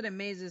things that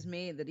amazes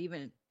me that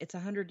even it's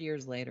 100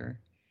 years later,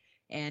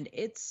 and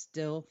it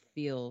still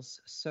feels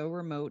so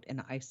remote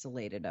and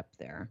isolated up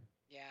there.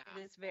 Yeah.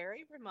 It is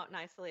very remote and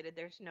isolated.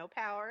 There's no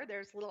power.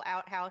 There's little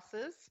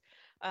outhouses.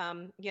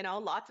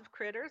 Lots of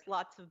critters,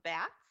 lots of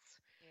bats,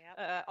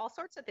 Yep. all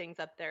sorts of things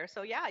up there.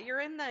 So yeah, you're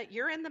in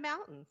the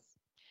mountains.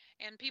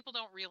 And people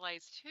don't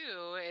realize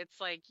too,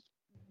 it's like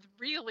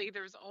really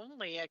there's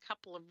only a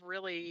couple of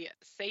really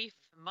safe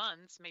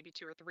months, maybe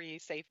 2 or 3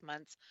 safe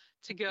months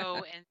to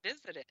go and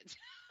visit it.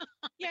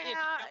 Yeah,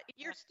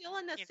 you're still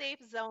in the you know. safe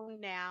zone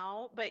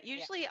now, but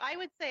usually I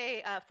would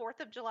say 4th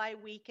of July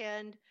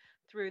weekend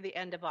through the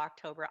end of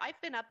October. I've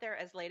been up there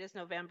as late as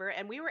November,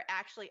 and we were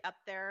actually up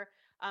there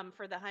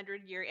for the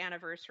 100-year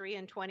anniversary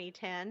in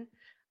 2010.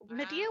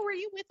 Medea, Wow. were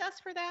you with us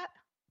for that?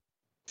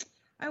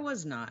 I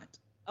was not.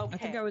 Okay. I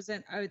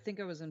think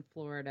I was in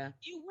Florida.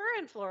 You were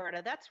in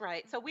Florida, that's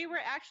right. So we were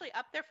actually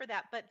up there for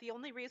that, but the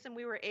only reason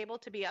we were able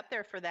to be up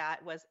there for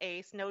that was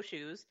A,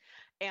 snowshoes,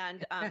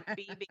 and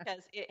B,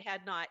 because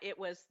it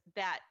was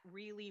that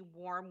really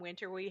warm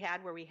winter we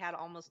had where we had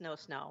almost no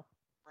snow.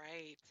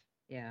 Right.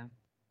 Yeah.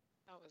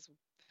 That was wild.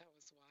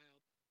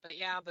 But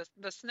yeah,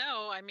 the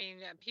snow, I mean,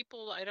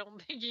 people I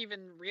don't think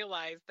even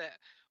realize that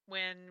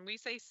when we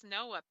say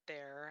snow up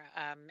there,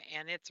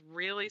 and it's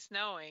really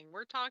snowing,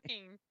 we're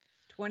talking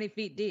 20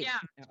 feet deep. yeah,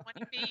 No.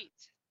 20 feet.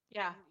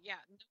 Yeah. And, yeah,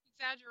 no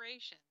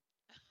exaggeration.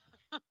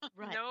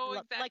 Right. No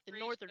Like the exaggeration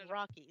Northern at all.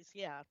 Rockies.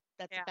 Yeah.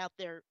 That's Yeah. about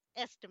their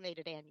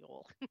estimated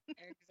annual.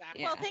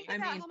 Exactly. Well, Yeah, think I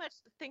about mean-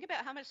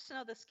 how much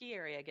snow the ski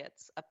area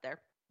gets up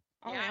there.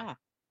 Oh, Yeah.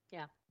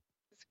 yeah.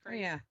 It's Oh,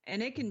 crazy. yeah.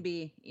 And it can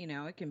be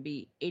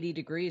 80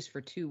 degrees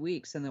for 2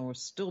 weeks and there will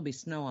still be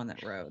snow on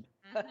that road.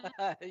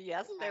 Mhm.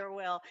 Yes, there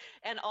will.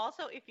 And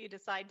also, if you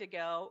decide to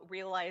go,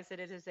 realize that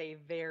it is a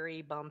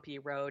very bumpy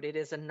road. It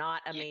is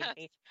not a Yes.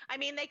 maintain. I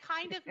mean, they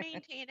kind of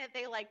maintain it.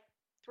 They like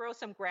throw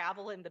some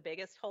gravel in the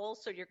biggest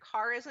holes so your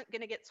car isn't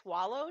going to get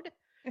swallowed,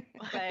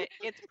 but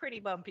it's pretty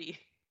bumpy.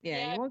 Yeah,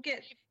 Yeah, you won't get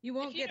if- you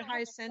won't if you get don't high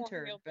have a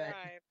centered, four-wheel but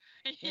drive.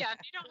 Yeah, if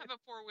you don't have a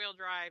 4-wheel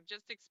drive,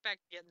 just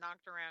expect to get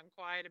knocked around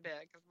quite a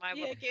bit because my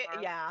Yeah, little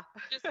car, yeah.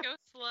 just go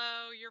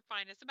slow. You're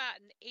fine. It's about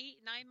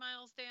 9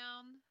 miles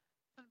down.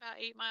 About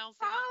 8 miles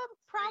down.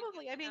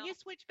 Probably. I mean, down. you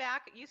switch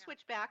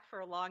back for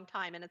a long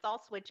time, and it's all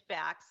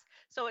switchbacks.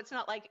 So it's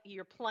not like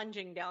you're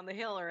plunging down the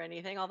hill or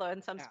anything, although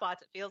in some Yeah.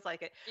 spots it feels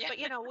like it. Yeah.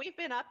 But we've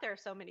been up there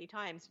so many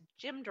times.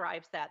 Jim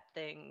drives that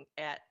thing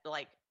at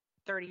like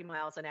 30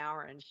 miles an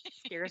hour and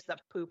scares the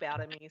poop out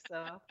of me.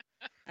 So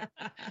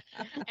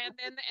and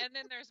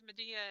then there's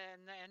Medea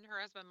and her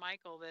husband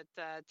Michael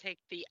that take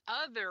the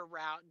other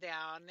route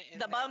down in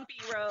the bumpy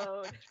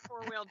road.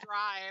 4-wheel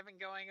drive and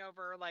going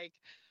over like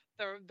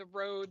the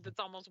road that's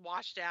almost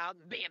washed out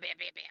and bam bam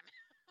bam bam.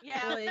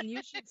 Yeah. well, and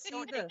you should see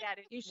Don't take that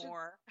you should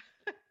anymore.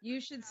 you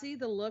should see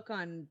the look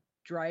on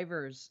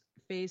drivers'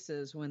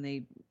 faces when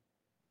they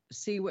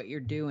see what you're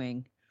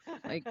doing.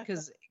 Like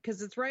cuz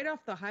it's right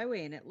off the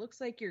highway and it looks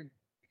like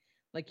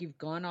you've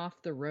gone off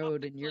the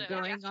road the and you're cliff.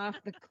 going off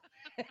the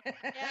cliff.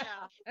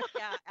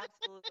 Yeah,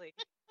 absolutely.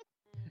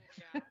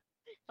 Yeah.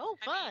 Oh,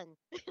 I fun.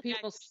 People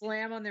Yeah,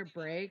 slam on their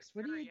brakes.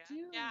 What are you area.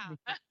 doing?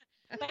 Yeah.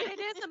 But it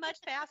is a much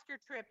faster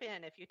trip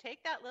in. If you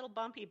take that little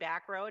bumpy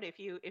back road, if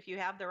you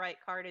have the right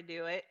car to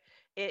do it,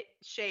 it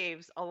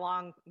shaves a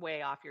long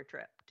way off your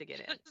trip to get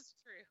in. That's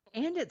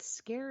true. And it's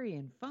scary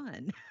and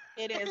fun.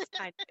 It is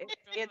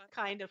it's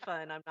kind of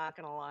fun, I'm not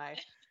gonna lie.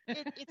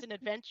 It's an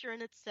adventure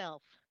in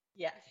itself.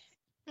 Yes.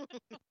 Yeah,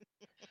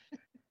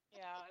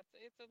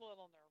 it's a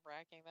little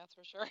nerve-wracking, that's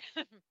for sure.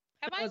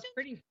 Have Well, I it's been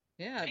pretty.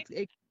 Yeah,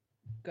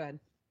 good.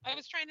 I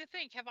was trying to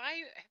think, have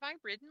I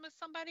ridden with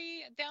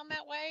somebody down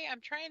that way? I'm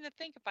trying to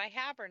think if I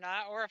have or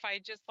not, or if I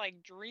just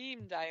like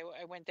dreamed I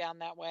went down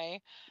that way.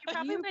 You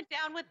probably You- went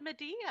down with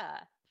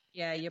Medea.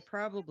 Yeah, you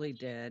probably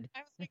did. I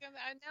was thinking,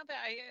 now that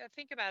I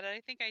think about it,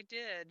 I think I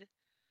did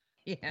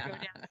go Yeah. down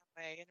that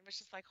way, and it was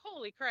just like,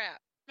 holy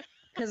crap.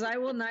 Because I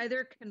will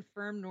neither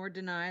confirm nor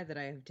deny that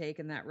I have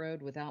taken that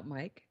road without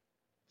Mike.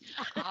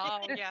 Oh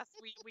yes,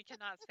 we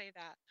cannot say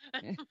that.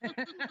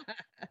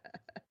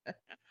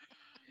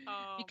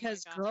 Oh, my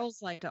Because gosh.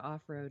 girls like to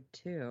off road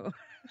too.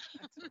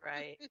 That's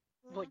right.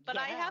 Well, But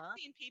I have yeah.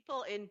 seen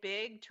people in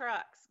big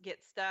trucks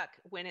get stuck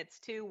when it's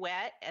too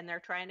wet and they're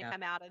trying to Yeah.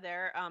 come out of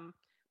there.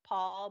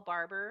 Paul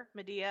Barber,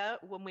 Medea,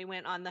 when we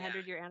went on the Yeah.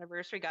 100-year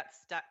anniversary, got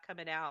stuck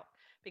coming out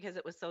because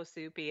it was so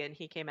soupy and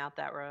he came out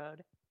that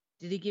road.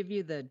 Did he give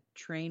you the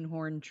train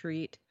horn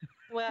treat?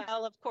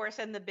 Well, of course,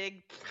 and the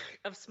big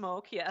of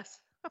smoke, yes.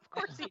 Of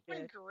course he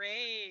did.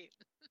 Great.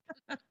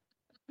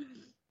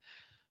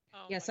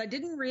 Oh, Yes, my I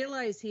didn't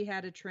realize he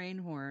had a train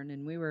horn,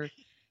 and we were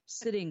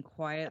sitting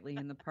quietly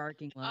in the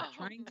parking lot Oh,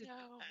 trying to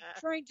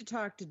no.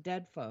 talk to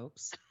dead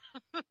folks.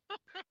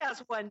 As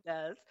one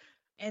does.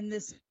 And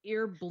this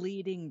ear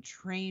bleeding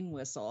train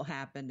whistle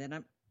happened,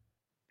 and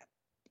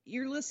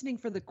you're listening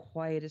for the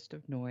quietest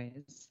of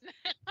noise.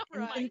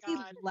 And Oh, my when the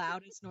God.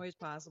 loudest noise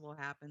possible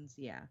happens,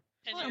 yeah.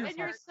 And Well, your and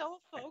you're heart so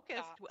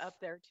focused stops. up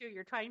there too.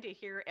 You're trying to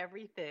hear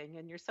everything,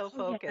 and you're so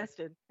Oh, yeah. focused.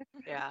 And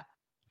yeah,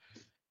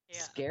 Yeah.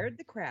 Scared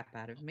the crap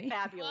out of me. Well,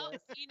 fabulous.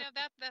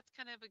 that's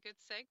kind of a good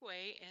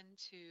segue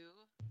into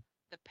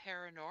the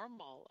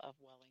paranormal of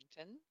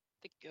Wellington,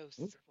 the ghosts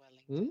of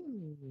Wellington.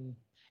 Ooh.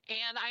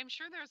 And I'm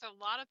sure there's a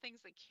lot of things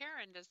that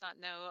Karen does not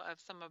know of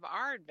some of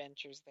our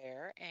adventures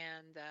there,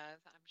 and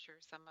I'm sure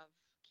some of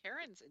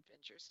Karen's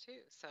adventures too.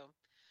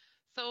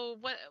 So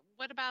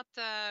what about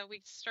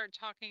we start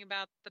talking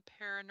about the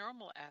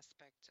paranormal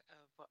aspect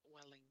of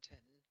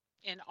Wellington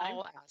in I'm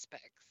all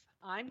aspects?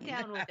 I'm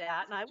down with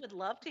that, and I would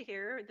love to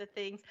hear the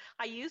things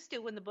I used to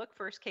when the book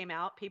first came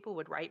out. People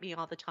would write me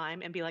all the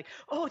time and be like,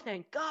 "Oh,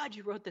 thank God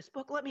you wrote this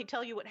book. Let me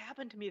tell you what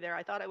happened to me there.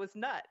 I thought I was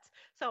nuts."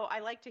 So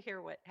I like to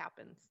hear what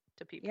happens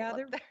to people Yeah, up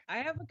there. I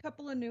have a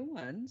couple of new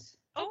ones.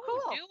 Oh,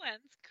 Oh, cool. new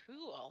ones,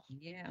 cool.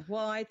 Yeah.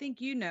 Well, I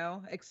think you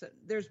know, except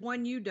there's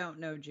one you don't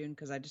know, June,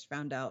 because I just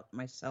found out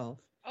myself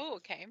Oh,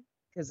 okay.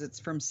 because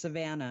it's from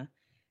Savannah.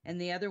 And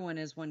the other one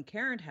is one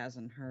Karen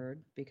hasn't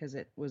heard because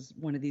it was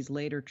one of these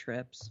later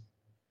trips.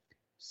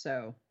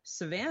 So,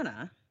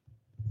 Savannah,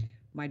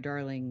 my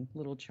darling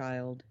little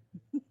child,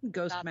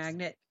 ghost Not,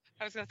 magnet,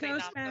 I was gonna say ghost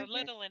not so magnet.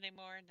 little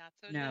anymore, not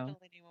so No,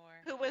 little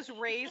anymore. Who was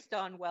raised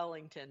on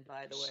Wellington,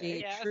 by the way.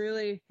 Yes.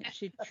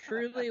 she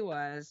truly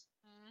was.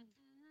 Mhm.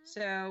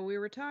 So we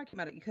were talking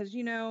about it because,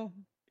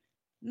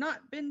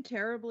 not been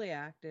terribly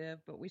active,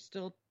 but we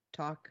still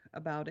talk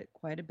about it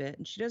quite a bit.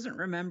 And she doesn't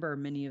remember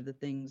many of the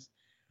things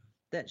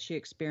that she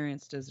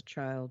experienced as a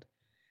child.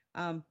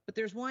 But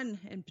there's one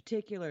in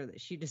particular that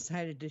she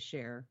decided to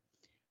share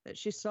that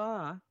she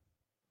saw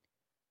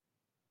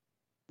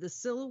the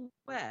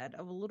silhouette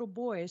of a little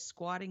boy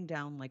squatting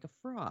down like a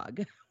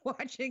frog,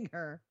 watching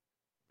her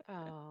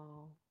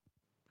Oh,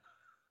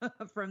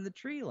 from the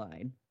tree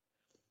line.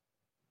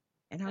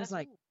 And I was that's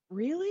like,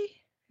 really?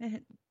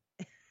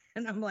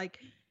 And I'm like,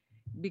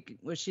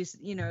 well, she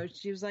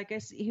was like,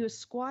 he was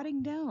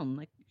squatting down,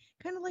 like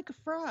kind of like a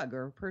frog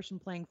or a person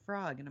playing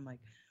frog. And I'm like,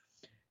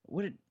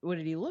 what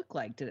did he look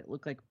like? Did it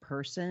look like a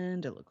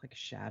person? Did it look like a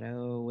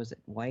shadow? Was it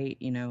white?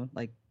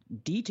 Like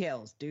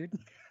details, dude.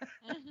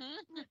 Mhm.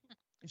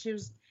 And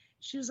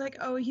she was like,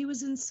 oh, he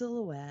was in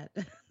silhouette.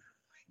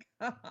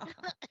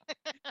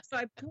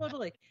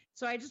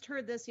 So I just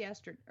heard this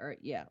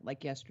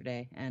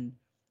yesterday, and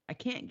I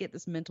can't get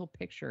this mental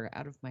picture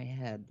out of my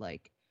head.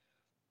 Like,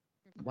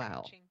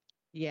 wow. Crouching.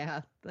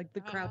 Yeah, like the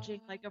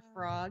crouching like a Ah.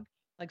 frog,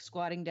 like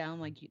squatting down,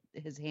 like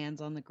his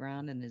hands on the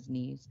ground and his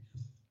knees.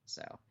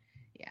 So,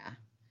 yeah.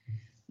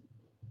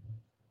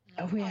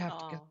 Oh, we have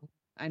to go. oh.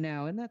 I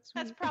know, and that's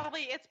That's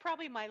sweet. it's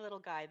probably my little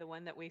guy, the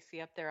one that we see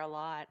up there a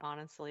lot,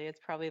 honestly. It's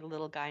probably the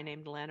little guy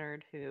named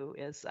Leonard who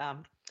is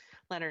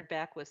Leonard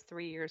Beck was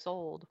 3 years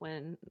old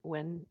when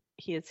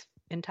his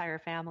entire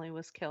family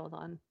was killed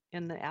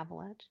in the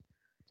avalanche.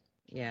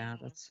 Yeah,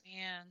 Oh, that's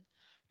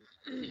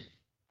man.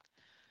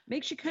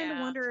 makes you kind of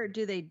Yeah. wonder,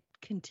 do they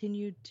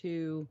continue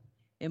to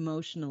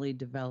emotionally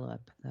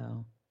develop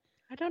though?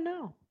 I don't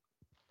know.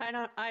 I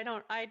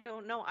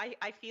don't know.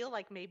 I feel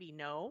like maybe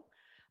no.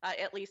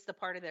 At least the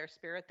part of their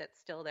spirit that's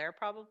still there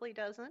probably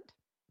doesn't.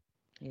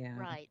 Yeah.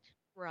 Right,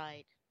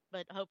 right.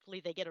 But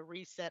hopefully they get a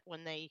reset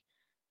when they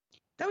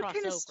That would cross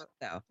kind of over. suck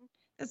though.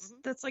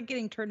 Mhm. That's like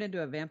getting turned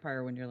into a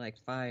vampire when you're like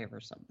 5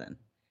 or something.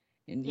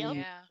 And Yep.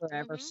 you Yeah.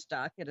 forever Mhm.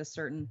 stuck at a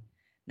certain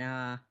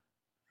nah.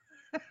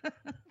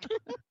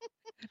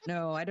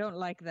 No, I don't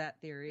like that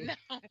theory. No,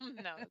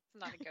 no, it's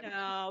not a good one.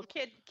 No,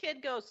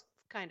 kid ghosts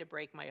kind of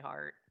break my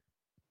heart.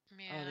 Oh,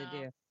 they Yeah.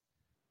 do.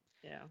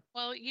 Yeah.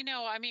 Well,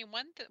 I mean,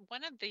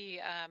 one of the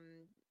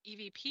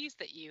EVPs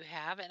that you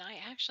have, and I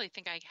actually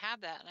think I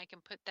have that, and I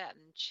can put that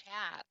in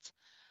chat.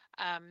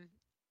 Um,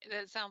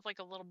 that sounds like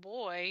a little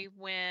boy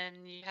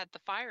when you had the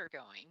fire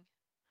going.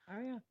 Oh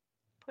yeah.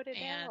 Put it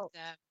And out.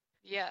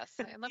 yes,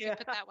 and let me Yeah.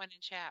 put that one in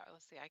chat.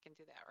 Let's see, I can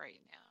do that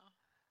right now.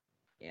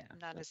 Yeah. I'm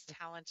not as that's-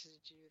 talented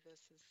to do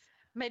this as.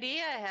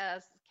 Medea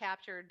has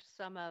captured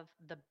some of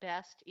the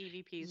best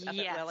EVPs up at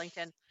Yes.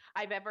 Wellington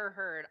I've ever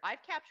heard.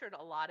 I've captured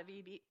a lot of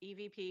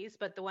EVPs,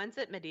 but the ones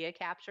that Medea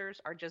captures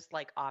are just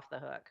like off the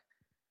hook.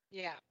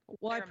 Yeah,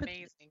 Well, they're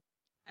amazing.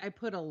 I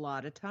put a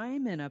lot of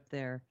time in up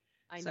there.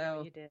 I know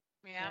So you did.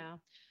 Yeah. Yeah.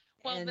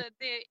 Well, and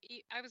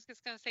I was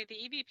just going to say the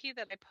EVP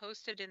that I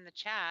posted in the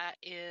chat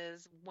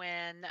is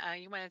when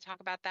you want to talk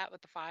about that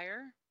with the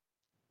fire.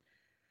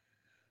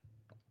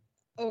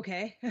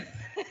 okay.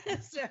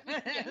 So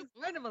it's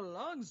kind of a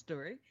long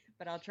story,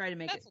 but I'll try to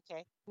make That's it.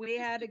 okay.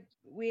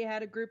 We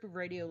had a group of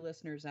radio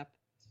listeners up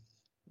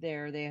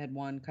there. They had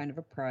won kind of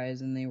a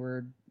prize and they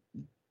were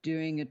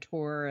doing a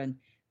tour and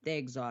they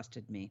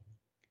exhausted me.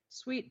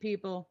 Sweet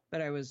people,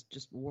 but I was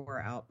just wore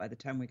out by the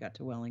time we got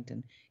to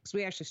Wellington because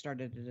we actually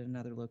started at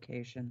another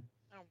location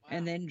Oh wow.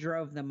 and then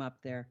drove them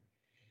up there.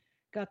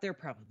 Got there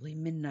probably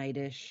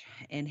midnight-ish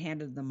and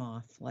handed them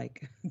off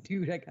like,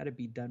 dude, I got to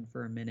be done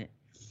for a minute.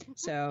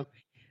 So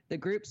the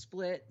group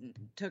split and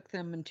took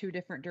them in 2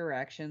 different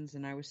directions,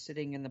 and I was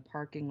sitting in the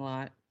parking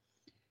lot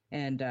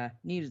and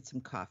needed some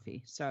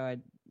coffee. So I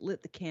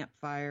lit the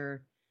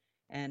campfire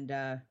and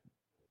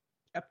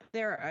Up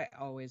there,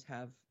 I always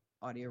have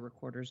audio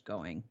recorders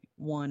going,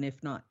 one,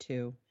 if not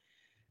two.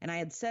 And I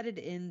had set it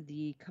in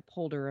the cup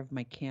holder of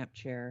my camp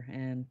chair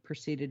and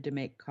proceeded to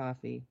make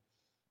coffee.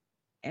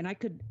 And I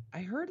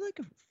heard like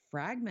a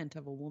fragment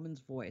of a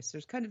woman's voice.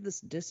 There's kind of this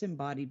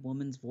disembodied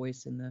woman's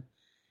voice in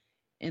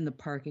the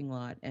parking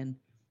lot. And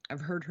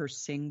I've heard her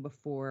sing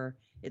before.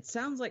 It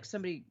sounds like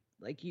somebody,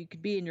 like you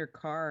could be in your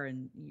car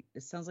and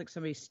it sounds like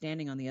somebody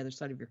standing on the other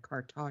side of your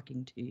car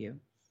talking to you.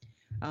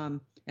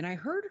 And I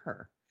heard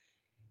her.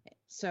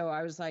 So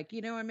I was like,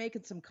 I'm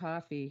making some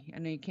coffee. I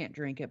know you can't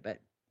drink it, but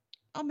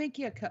I'll make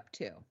you a cup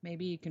too.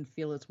 Maybe you can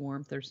feel its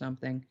warmth or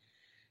something.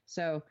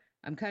 So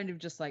I'm kind of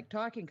just like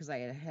talking because I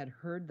had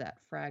heard that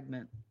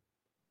fragment.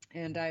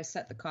 And I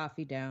set the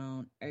coffee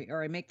down,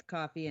 or I make the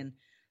coffee and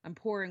I'm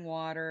pouring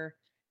water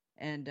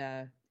and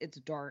it's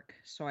dark.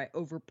 So I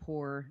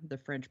overpour the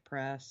French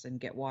press and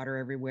get water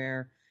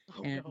everywhere.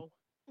 Oh and no.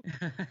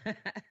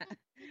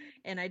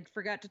 and I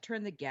forgot to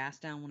turn the gas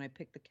down when I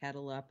picked the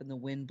kettle up and the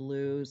wind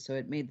blew. So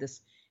it made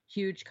this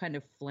huge kind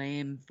of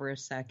flame for a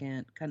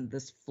second, kind of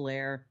this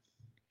flare.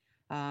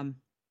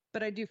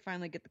 But I do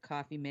finally get the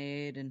coffee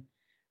made and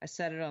I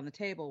set it on the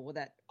table. Well,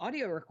 that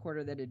audio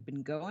recorder that had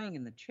been going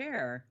in the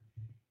chair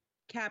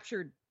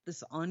captured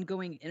this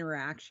ongoing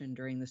interaction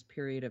during this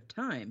period of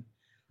time.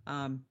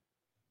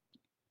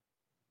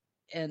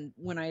 And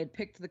when I had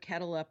picked the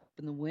kettle up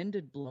and the wind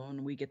had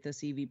blown, we get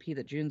this EVP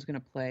that June's going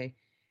to play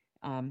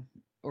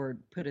or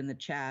put in the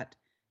chat.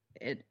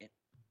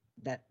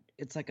 That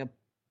it's like a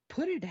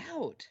put it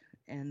out.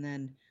 And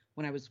then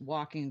when I was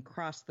walking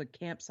across the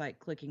campsite,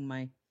 clicking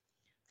my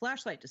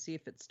flashlight to see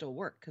if it still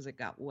worked because it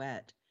got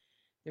wet.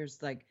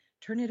 There's like,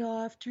 turn it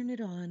off, turn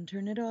it on,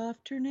 turn it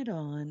off, turn it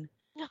on.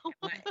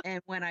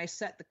 And when I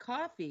set the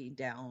coffee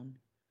down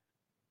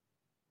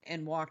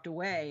and walked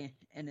away,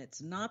 and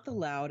it's not the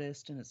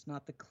loudest and it's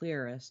not the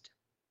clearest,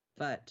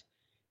 but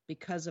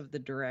because of the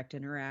direct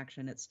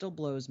interaction, it still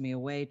blows me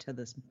away to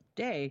this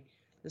day.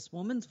 This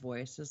woman's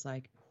voice is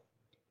like,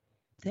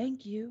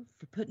 thank you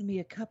for putting me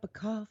a cup of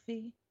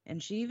coffee.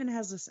 And she even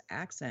has this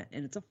accent,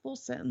 and it's a full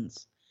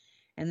sentence.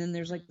 And then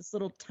there's like this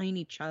little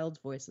tiny child's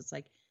voice. It's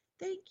like,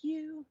 thank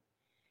you.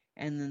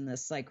 And then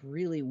this like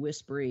really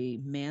whispery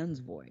man's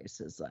voice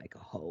is like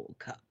a whole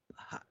cup of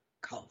hot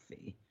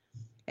coffee.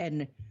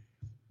 And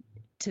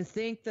to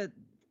think that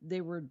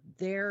they were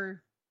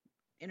there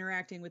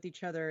interacting with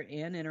each other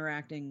and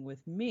interacting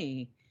with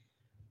me.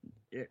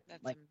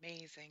 That's like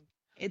amazing.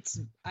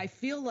 I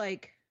feel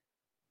like,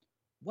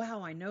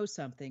 wow, I know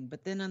something.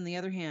 But then on the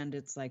other hand,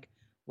 it's like,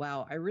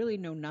 wow, I really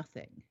know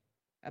nothing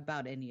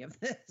about any of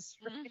this.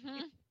 Right.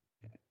 Mm-hmm.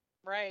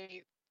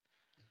 Right.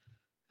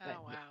 Oh,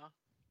 But wow.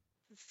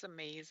 It's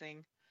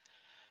amazing.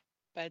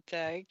 But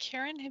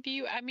Karen, have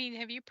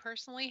you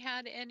personally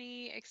had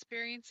any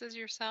experiences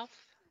yourself?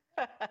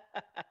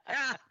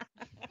 yeah.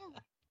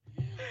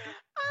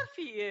 A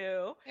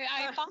few.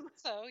 I thought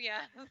so, yeah.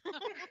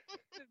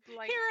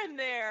 Like, Here and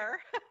there.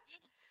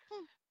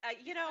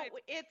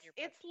 Besides your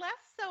It's less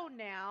so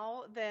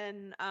now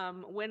than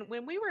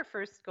when we were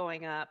first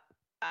going up.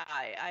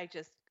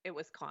 It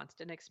was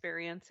constant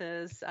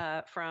experiences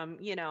from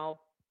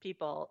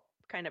people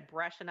kind of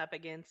brushing up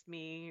against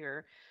me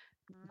or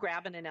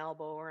grabbing an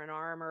elbow or an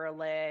arm or a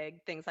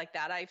leg, things like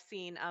that. I've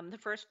seen the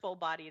first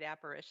full-bodied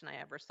apparition I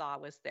ever saw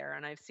was there,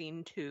 and I've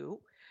seen two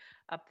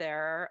up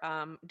there.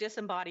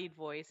 Disembodied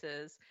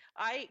voices.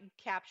 I've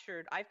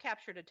captured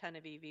a ton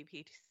of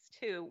EVPs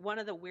too. One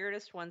of the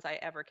weirdest ones I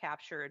ever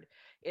captured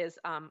is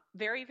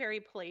very, very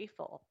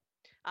playful.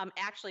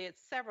 Actually,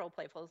 it's several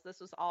playfuls. This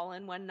was all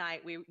in one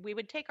night. We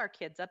would take our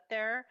kids up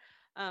there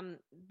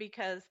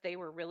because they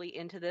were really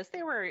into this.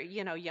 They were,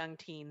 young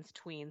teens,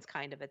 tweens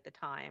kind of at the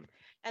time.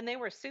 And they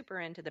were super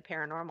into the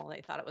paranormal.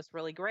 They thought it was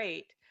really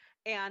great.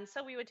 And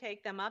so we would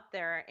take them up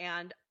there.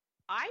 And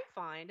I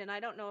find, and I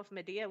don't know if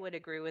Medea would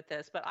agree with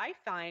this, but I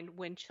find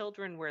when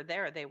children were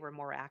there, they were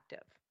more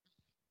active.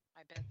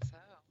 I bet so.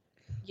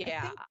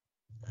 Yeah.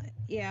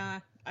 Yeah,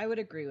 I would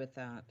agree with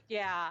that.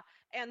 Yeah.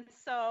 And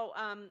so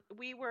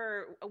we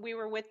were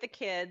with the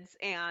kids,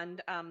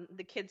 and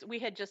the kids, we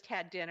had just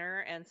had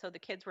dinner, and so the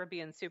kids were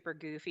being super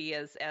goofy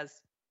as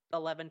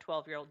 11,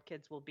 12-year-old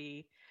kids will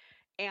be.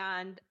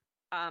 And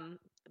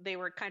they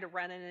were kind of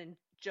running and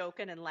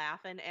joking and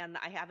laughing, and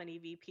I have an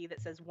EVP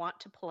that says want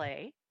to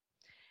play.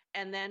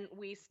 And then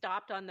we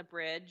stopped on the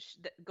bridge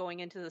going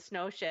into the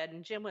snow shed,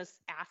 and Jim was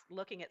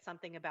looking at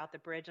something about the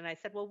bridge. And I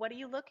said, well, what are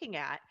you looking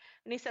at?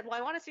 And he said, well,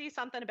 I want to see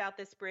something about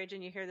this bridge.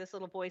 And you hear this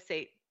little voice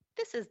say,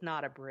 this is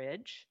not a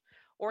bridge,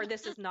 or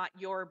this is not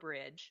your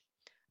bridge.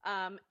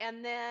 And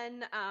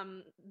then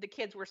the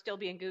kids were still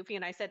being goofy.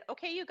 And I said,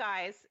 okay, you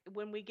guys,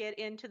 when we get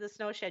into the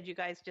snow shed, you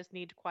guys just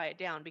need to quiet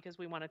down because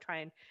we want to try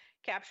and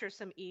capture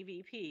some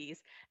EVPs.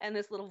 And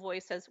this little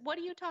voice says, what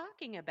are you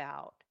talking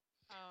about?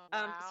 Oh,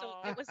 wow.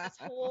 So it was this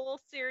whole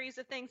series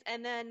of things.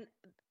 And then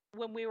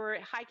when we were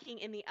hiking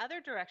in the other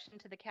direction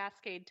to the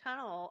Cascade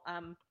Tunnel,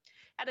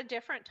 at a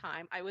different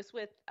time, I was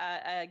with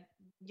a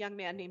young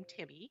man named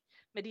Timmy.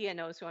 Medea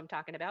knows who I'm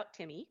talking about,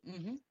 Timmy.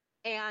 Mm-hmm.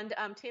 And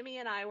Timmy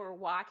and I were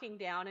walking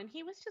down, and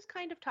he was just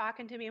kind of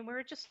talking to me, and we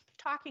were just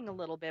talking a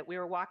little bit. We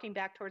were walking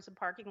back towards the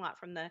parking lot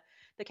from the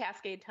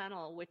Cascade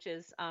Tunnel, which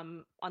is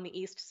on the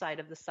east side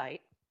of the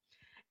site.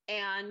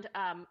 And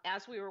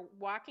as we were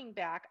walking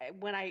back,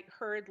 when I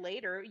heard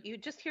later, you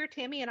just hear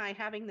Timmy and I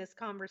having this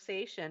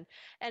conversation.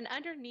 And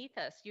underneath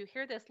us, you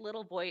hear this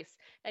little voice.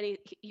 And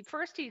he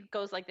first he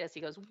goes like this.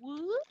 He goes,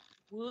 whoop,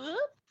 whoop,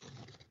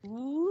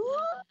 whoop.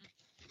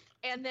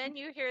 And then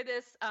you hear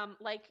this,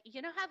 like,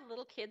 you know how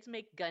little kids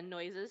make gun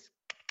noises?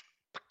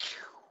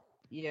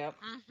 Yep.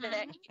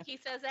 That he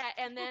says that.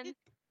 And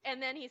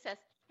then he says,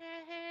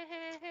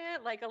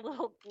 like a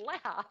little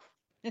laugh.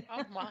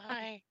 Oh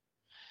my.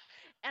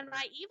 And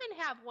I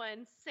even have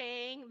one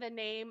saying the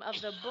name of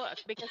the book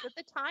because at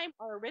the time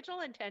our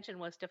original intention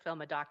was to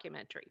film a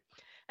documentary.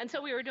 And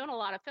so we were doing a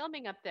lot of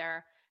filming up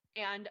there,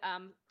 and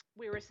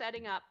we were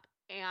setting up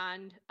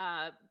and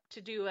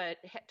to do a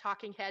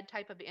talking head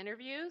type of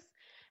interviews.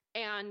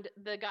 And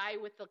the guy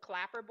with the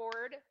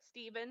clapperboard,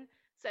 Stephen,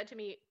 said to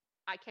me,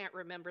 I can't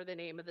remember the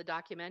name of the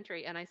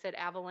documentary. And I said,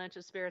 Avalanche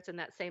of Spirits. And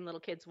that same little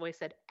kid's voice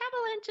said,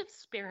 Avalanche of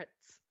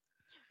Spirits.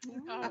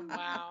 Oh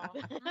wow.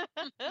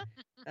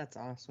 That's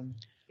awesome.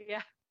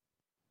 Yeah.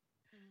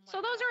 Oh my So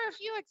those are a gosh.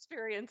 few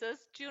experiences.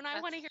 June, I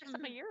want to hear That's-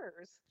 some of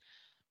yours.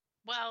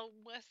 Well,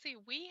 let's see.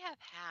 We have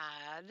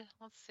had,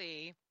 let's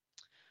see.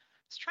 I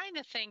was trying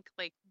to think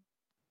like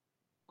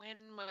when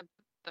would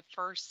the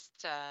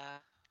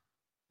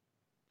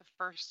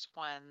first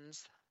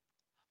ones.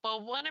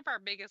 Well, one of our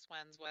biggest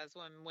ones was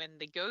when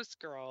the Ghost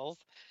Girls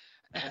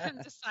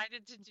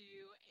decided to do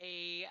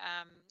a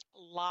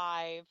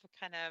live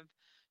kind of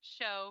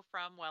show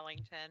from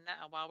Wellington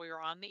while we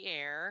were on the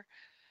air,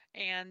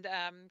 and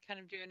kind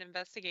of do an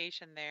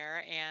investigation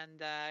there.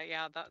 And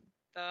yeah,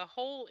 the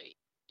whole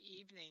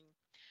evening.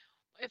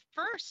 It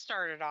first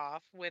started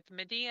off with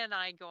Medea and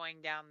I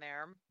going down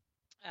there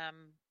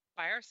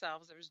by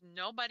ourselves. There was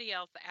nobody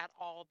else at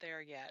all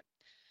there yet.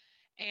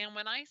 And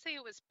when I say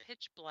it was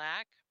pitch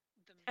black,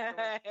 there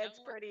was It's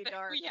pretty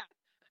dark. yeah,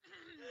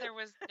 there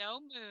was no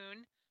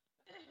moon.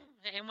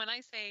 And when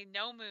I say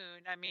no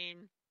moon, I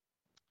mean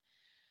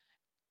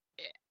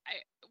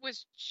it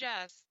was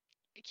just,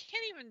 I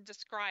can't even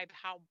describe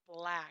how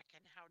black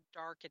and how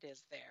dark it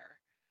is there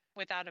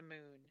without a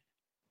moon.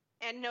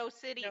 And no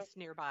cities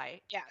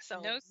nearby. Yeah, So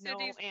no no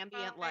cities ambient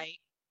nearby, light.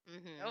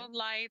 no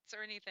lights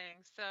or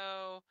anything.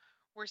 So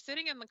we're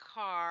sitting in the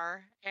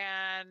car,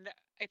 and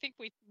I think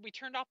we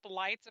turned off the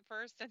lights at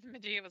first, and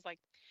Medea was like,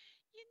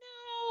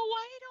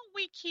 why don't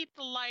we keep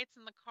the lights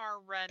in the car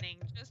running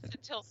just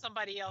until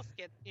somebody else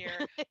gets here?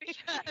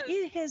 Because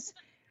It has.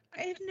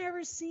 I've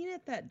never seen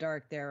it that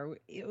dark there.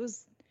 It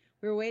was.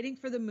 We were waiting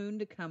for the moon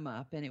to come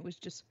up, and it was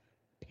just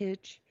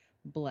pitch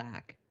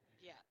black.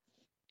 yes,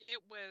 it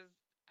was.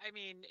 I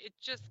mean, it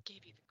just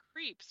gave you the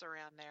creeps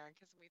around there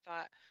because we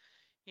thought,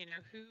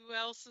 who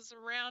else is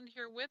around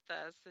here with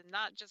us, and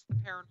not just the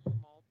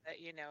paranormal, but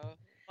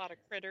a lot of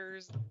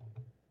critters,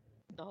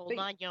 The whole But-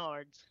 9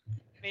 yards.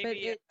 But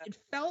maybe it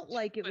felt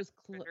like it was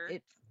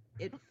critter.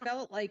 it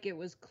felt like it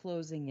was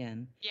closing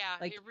in. Yeah,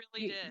 Like it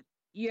really did.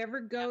 You ever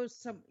go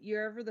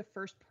you're ever the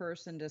first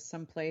person to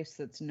some place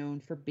that's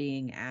known for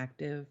being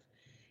active,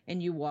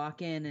 and you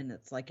walk in and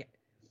it's like,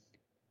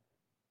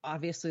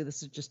 obviously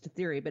this is just a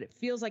theory, but it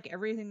feels like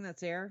everything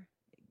that's there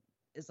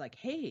is like,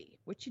 hey,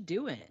 what you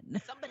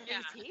doing? Somebody's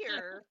Yeah.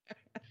 here.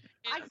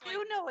 I It's do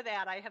like, know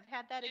that. I have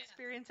had that Yeah.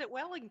 experience at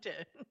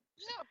Wellington.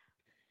 yeah,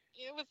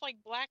 it was like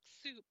black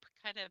soup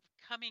kind of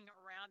coming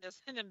around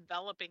us and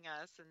enveloping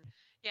us, and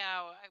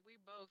yeah, we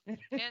both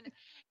and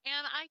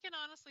I can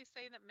honestly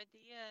say that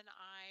Medea and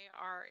I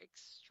are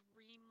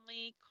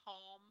extremely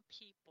calm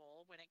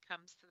people when it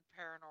comes to the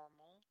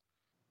paranormal.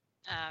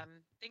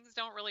 Things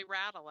don't really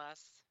rattle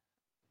us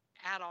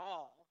at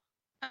all.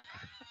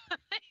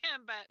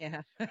 But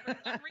Yeah. for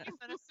some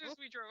reason, as soon as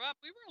we drove up,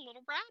 we were a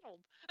little rattled.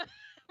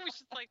 It was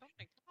just like, oh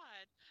my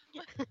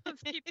God,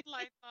 let's keep the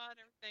lights on and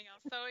everything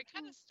else. So it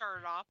kind of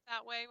started off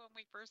that way when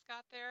we first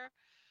got there.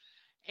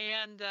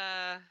 And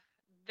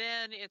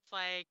then it's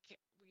like,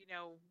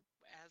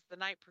 as the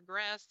night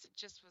progressed, it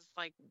just was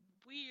like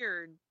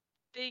weird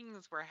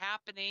things were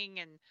happening.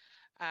 And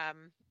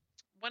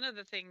one of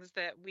the things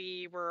that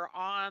we were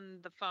on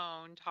the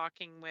phone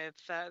talking with,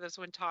 this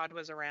when Todd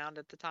was around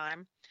at the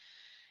time,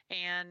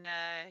 and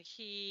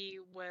he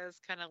was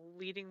kind of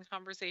leading the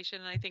conversation.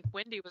 And I think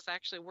Wendy was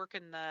actually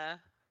working the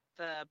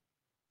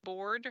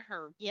board,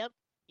 or Yep.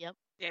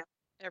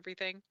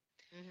 everything.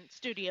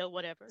 Studio,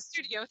 whatever.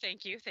 Studio,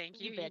 thank you. You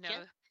You know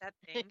betcha. that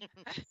thing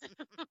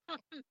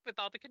with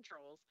all the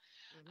controls.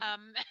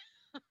 Mhm.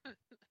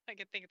 I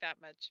can think that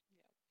much.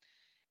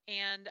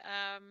 Yeah. And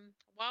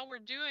while we're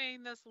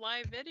doing this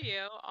live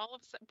video, all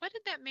of a sudden, what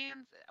did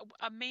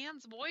a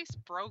man's voice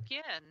broke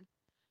in?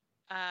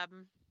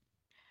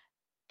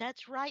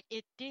 That's right,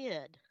 it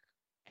did.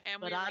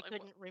 And But we were I like,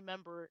 couldn't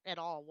remember at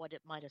all what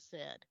it might have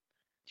said.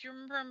 do you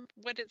remember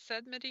what it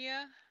said,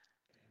 Medea?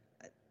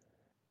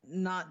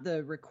 not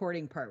the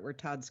recording part where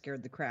Todd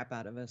scared the crap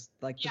out of us.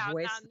 Like the Yeah,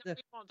 voice, we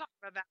won't talk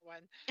about that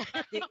one.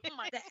 the, Oh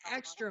my the God.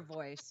 extra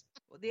voice.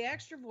 The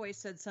extra voice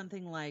said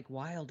something like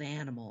wild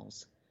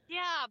animals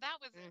Yeah, that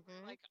was it.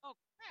 Mhm. Like, oh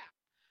crap.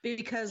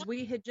 because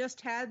we had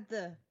just had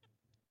the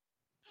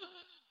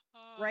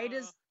Oh,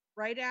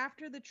 right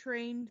after the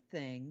train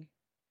thing,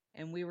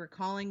 and we were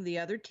calling the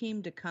other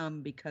team to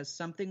come because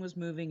something was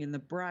moving in the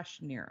brush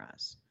near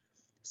us.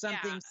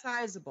 Something Yeah.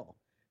 sizable.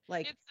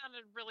 Like it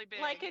sounded really big.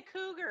 Like a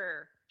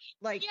cougar.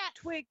 Yes.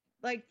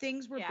 like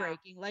things were Yeah.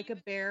 breaking, like a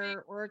Even bear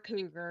big or a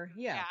cougar.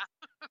 Yeah.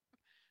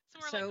 So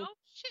we're like, So oh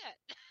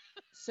shit.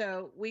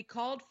 so we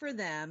called for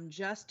them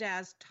just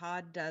as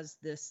Todd does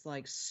this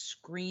like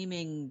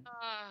screaming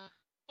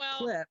Well,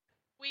 clip.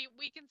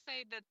 we can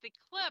say that the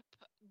clip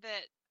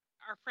that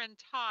our friend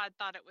Todd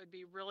thought it would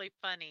be really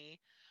funny.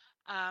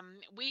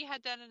 We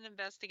had done an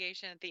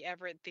investigation at the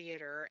Everett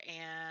Theater,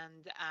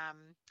 and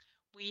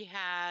we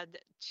had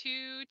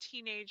two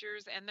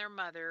teenagers and their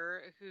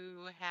mother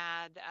who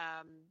had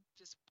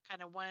just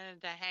kind of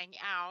wanted to hang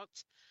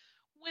out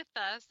with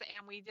us,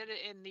 and we did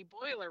it in the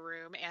boiler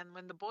room. And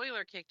when the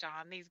boiler kicked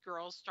on, these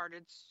girls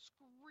started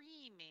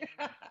screaming.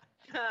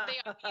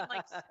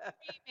 Like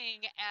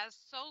screaming as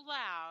so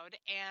loud.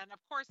 And of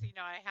course,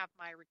 I have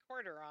my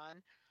recorder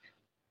on.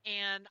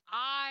 And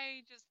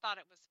I just thought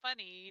it was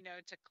funny,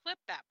 to clip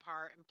that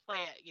part and play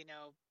it,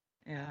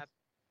 Yeah.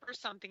 for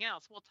something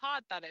else. Well,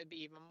 Todd thought it would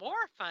be even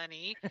more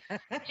funny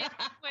if he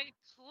would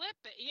clip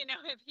it,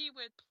 if he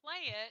would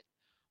play it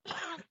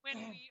when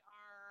we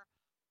are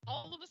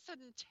all of a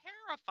sudden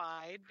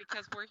terrified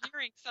because we're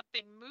hearing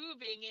something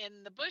moving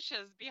in the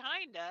bushes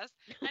behind us.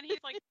 And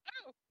he's like,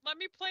 oh, let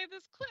me play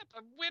this clip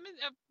of women,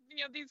 of,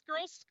 these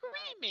girls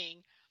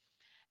screaming.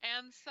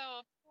 And so,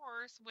 of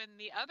course, when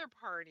the other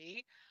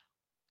party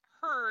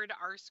heard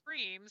our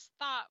screams,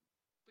 thought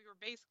we were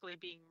basically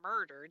being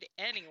murdered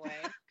anyway.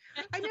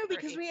 I know,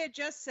 because we had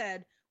just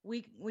said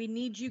we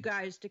need you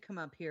guys to come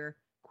up here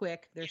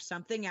quick. There's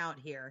something out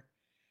here.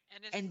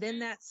 And then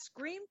that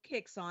scream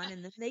kicks on,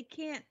 and then they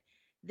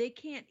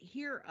can't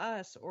hear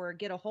us or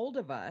get a hold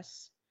of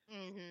us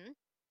Mhm.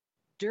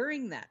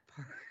 during that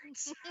part.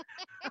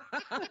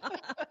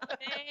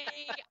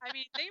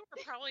 They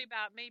were probably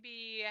about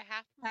maybe a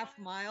half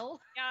mile.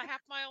 Yeah, a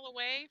half mile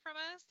away from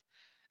us.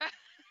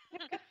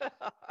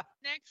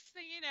 Next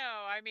thing you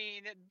know,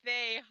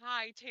 they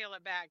hightail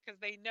it back because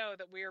they know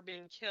that we are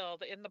being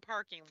killed in the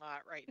parking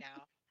lot right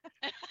now.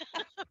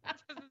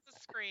 Because it's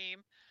a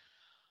scream.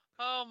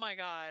 Oh my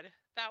God,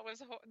 that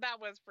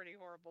was pretty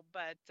horrible.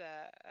 But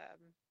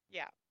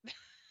yeah.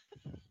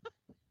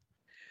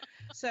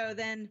 So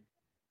then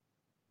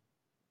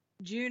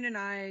June and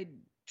I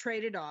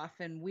traded off,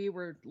 and we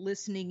were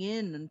listening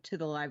in to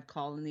the live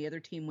call, and the other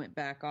team went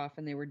back off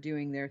and they were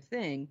doing their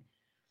thing.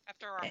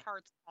 After our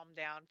hearts calmed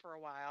down for a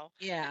while.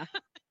 Yeah.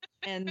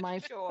 And my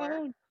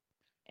Sure.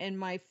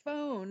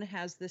 phone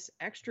has this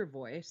extra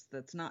voice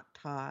that's not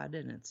Todd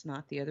and it's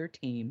not the other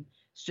team.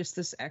 It's just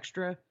this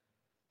extra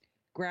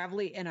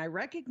gravelly, and I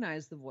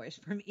recognize the voice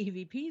from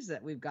EVPs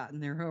that we've gotten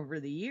there over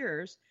the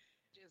years.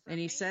 And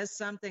he says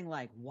something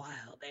like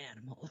wild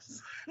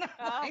animals.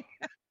 Oh.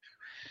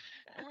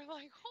 And we're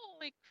like,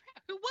 holy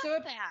crap, who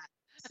was that?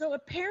 So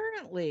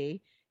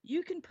apparently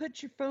you can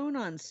put your phone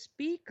on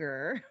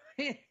speaker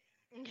and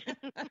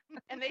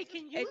they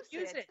can use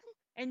it.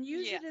 And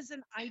use it as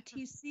an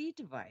ITC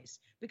device,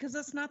 because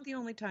that's not the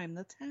only time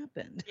that's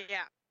happened.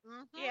 Yeah.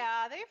 Mm-hmm.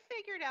 Yeah, they've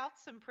figured out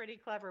some pretty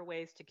clever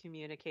ways to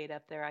communicate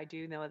up there. I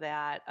do know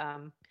that.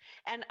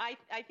 And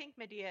I think,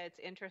 Medea, it's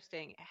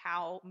interesting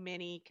how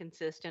many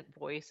consistent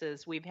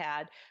voices we've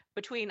had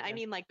between,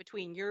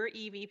 between your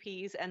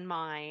EVPs and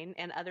mine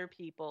and other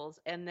people's.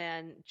 And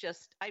then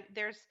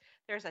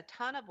there's a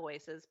ton of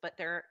voices, but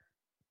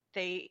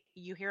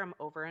you hear them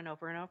over and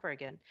over and over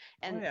again,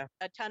 and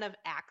a ton of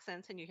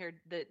accents, and you hear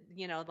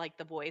like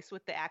the voice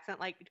with the accent.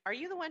 Like, are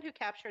you the one who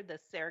captured the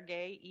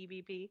Sergey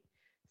EVP?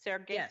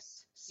 Sergey?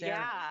 Yes. Sergey.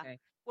 Yeah.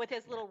 With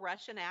his little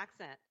Russian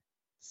accent.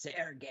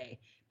 Sergey.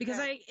 Because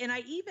I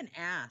even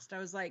asked, I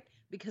was like,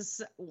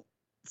 because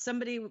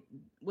somebody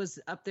was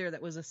up there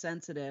that was a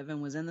sensitive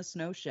and was in the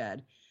snow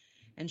shed.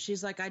 And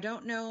she's like, I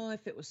don't know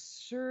if it was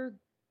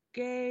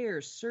Sergey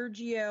or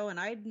Sergio. And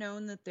I'd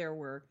known that there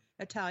were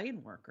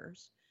Italian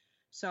workers.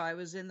 So I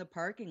was in the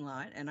parking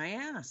lot and I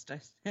asked,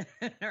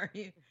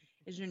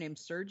 is your name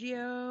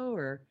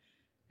Sergio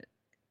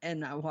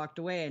and I walked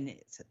away and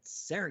it said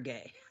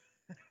Sergey.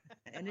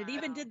 And it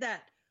even did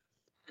that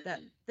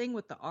thing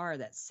with the R,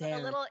 that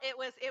Sergey.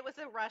 It was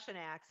a Russian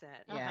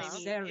accent. Yeah,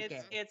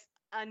 Sergey. It's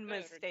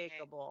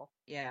unmistakable.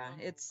 Yeah,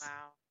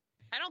 wow.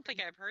 I don't think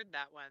I've heard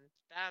that one.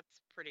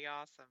 That's pretty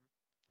awesome.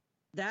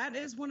 That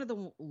is one of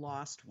the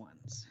lost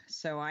ones.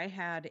 So I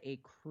had a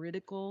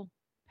critical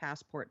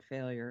passport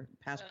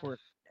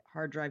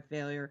hard drive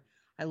failure.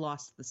 I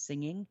lost the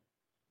singing.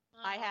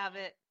 I have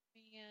it.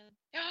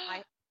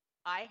 Man.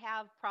 I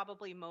have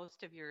probably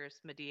most of yours,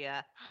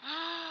 Medea.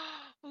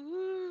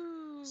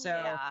 Ooh.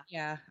 So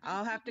yeah,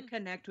 I'll have to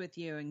connect with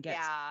you and get.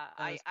 Yeah,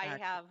 I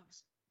have.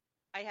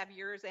 I have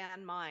yours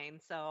and mine,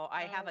 so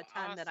I have a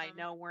ton that I awesome.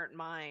 know weren't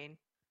mine.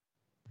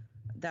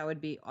 That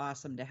would be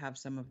awesome to have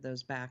some of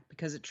those back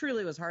because it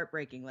truly was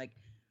heartbreaking. Like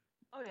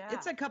Oh yeah.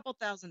 it's a couple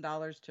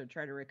 $1,000s to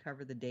try to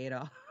recover the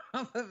data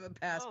off of a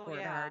passport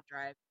yeah. hard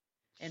drive.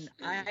 And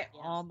I Yeah.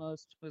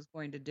 almost was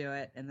going to do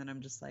it. And then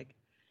I'm just like,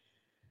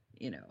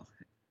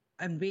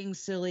 I'm being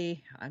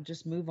silly. I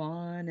just move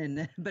on.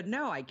 And, but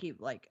no,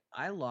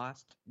 I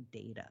lost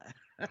data.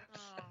 Oh, Ugh.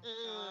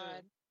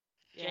 God.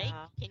 Jake,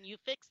 Yeah. can you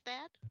fix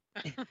that?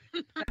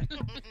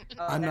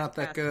 Oh, I'm that's not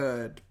that fast.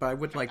 good, but I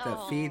would like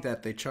that fee Oh.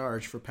 that they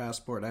charge for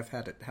passport. I've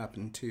had it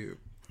happen too.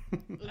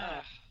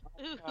 Ugh,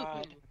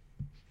 God.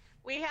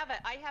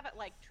 I have it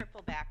like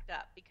triple backed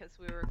up because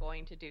we were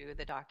going to do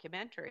the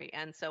documentary.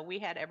 And so we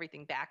had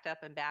everything backed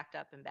up and backed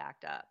up and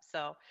backed up.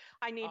 So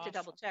I need to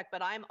double Awesome. check,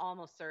 but I'm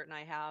almost certain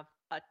I have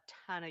a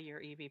ton of your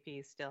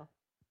EVPs still.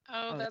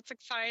 Oh, Oh, that's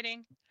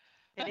exciting.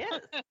 It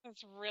is.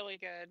 That's really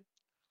good.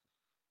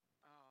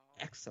 Oh.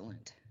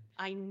 Excellent.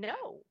 I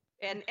know.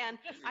 And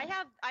I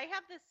have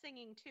this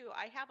singing too.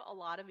 I have a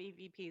lot of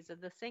EVPs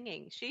of the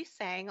singing. She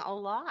sang a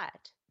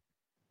lot.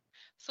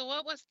 So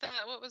what was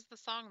the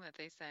song that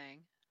they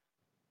sang?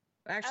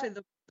 Actually,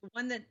 the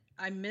one that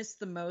I missed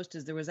the most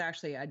is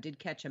I did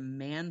catch a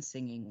man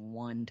singing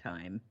one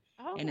time.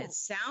 Oh. And it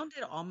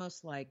sounded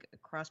almost like a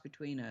cross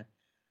between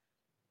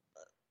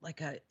like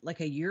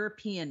a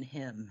European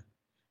hymn,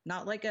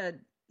 not like a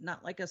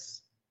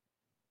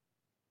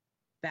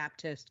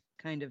Baptist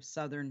kind of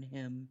Southern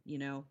hymn.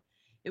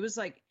 It was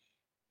like,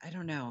 I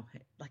don't know,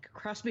 like a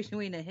cross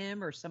between a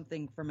hymn or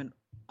something from an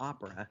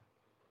opera.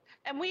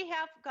 And we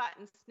have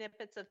gotten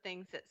snippets of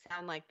things that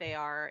sound like they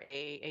are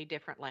a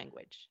different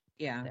language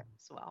Yeah, there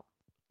as well.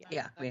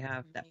 yeah, we That's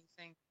have that.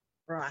 amazing.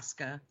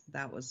 Braska,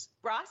 that was.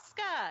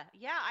 Braska.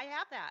 Yeah, I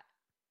have that.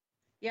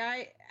 Yeah,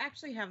 I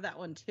actually have that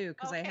one too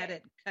because I had Okay.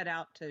 it cut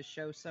out to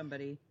show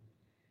somebody.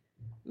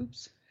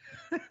 Oops.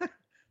 My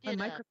Did,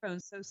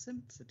 microphone's so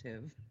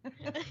sensitive.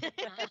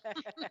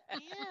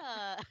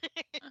 yeah.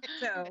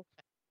 So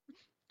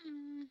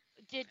Mm.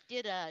 Did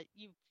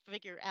you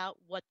figure out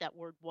what that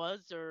word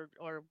was or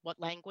what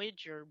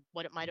language or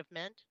what it might have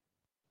meant?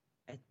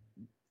 I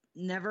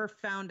never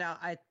found out.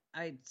 I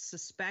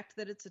suspect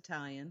that it's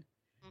Italian.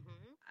 Mm-hmm.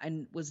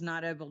 I was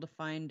not able to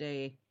find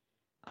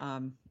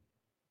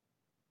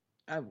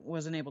I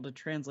wasn't able to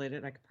translate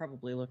it. I could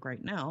probably look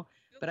right now,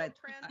 but Google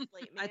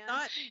Translate, I man.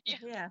 thought, Yeah.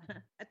 yeah,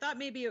 I thought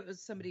maybe it was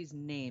somebody's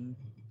name,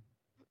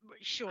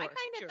 Sure. I kind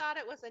of sure. thought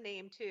it was a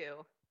name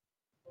too.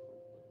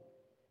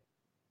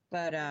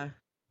 but I'm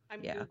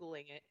yeah.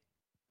 Googling it.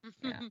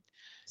 Yeah.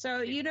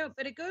 So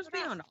but it goes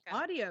beyond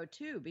Braska. audio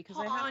too because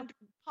I have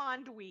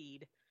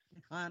Pondweed.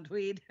 a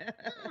pondweed.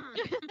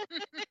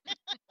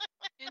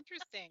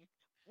 Interesting.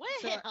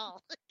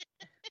 Well,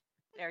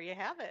 There you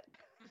have it.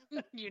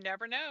 You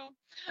never know.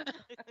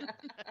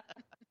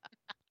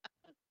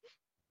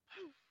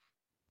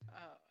 Oh, wow.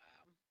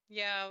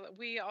 Yeah,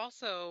 we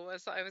also,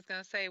 as I was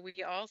going to say, we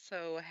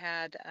also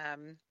had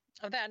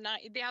that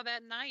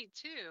night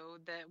too,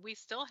 that we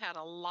still had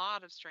a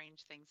lot of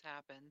strange things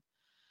happen.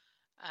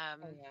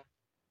 Oh yeah.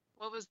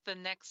 What was the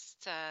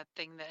next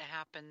thing that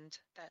happened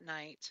that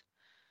night?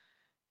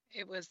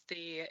 It was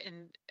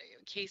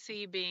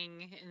Casey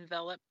being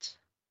enveloped.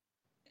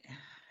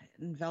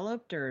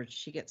 Enveloped or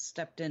she gets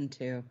stepped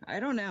into. I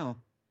don't know.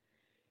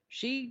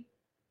 She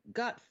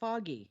got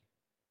foggy.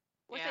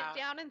 Was Yeah. it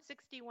down in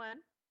 61?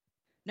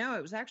 No,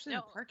 it was actually in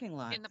No, the parking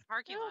lot. in the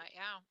parking Oh. lot,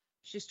 yeah.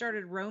 She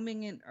started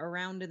roaming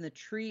around in the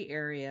tree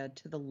area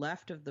to the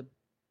left of the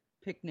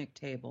picnic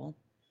table.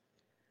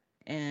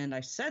 And I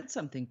said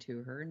something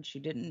to her and she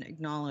didn't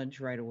acknowledge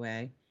right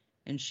away.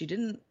 And she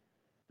didn't,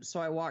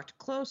 so I walked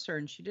closer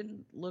and she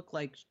didn't look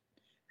like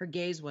her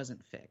gaze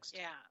wasn't fixed.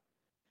 Yeah.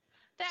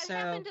 That So-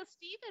 happened to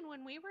Stephen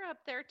when we were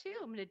up there too,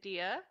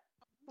 Nadia.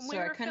 When we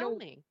So I were kinda-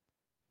 filming.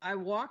 I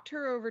walked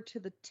her over to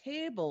the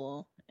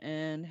table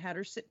and had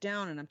her sit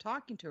down and I'm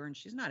talking to her and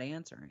she's not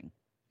answering.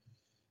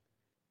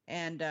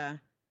 And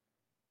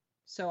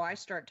so I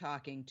start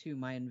talking to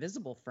my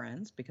invisible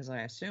friends because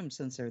I assume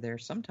since they're there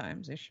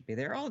sometimes, they should be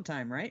there all the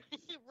time, right?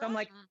 So I'm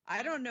like,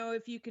 I don't know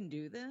if you can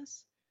do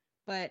this,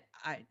 but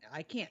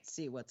I can't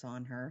see what's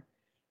on her.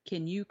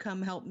 Can you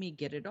come help me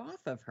get it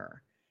off of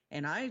her?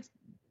 And I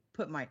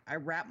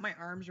wrap my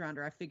arms around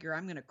her. I figure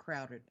I'm going to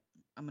crowd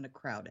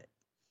it.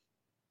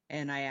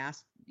 And I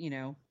asked,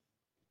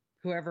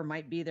 whoever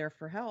might be there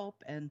for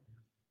help. And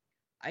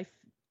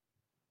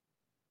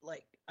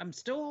I'm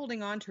still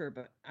holding on to her,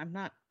 but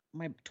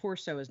my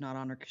torso is not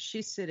on her because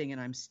she's sitting and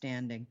I'm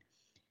standing.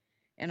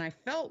 And I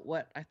felt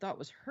what I thought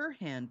was her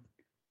hand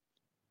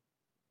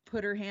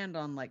put her hand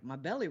on like my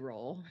belly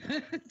roll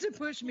to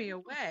push me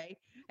away.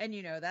 And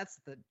that's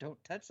the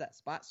don't touch that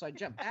spot. So I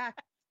jumped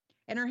back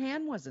and her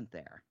hand wasn't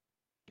there.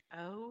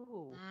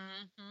 Oh.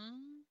 Mm-hmm.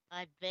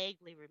 I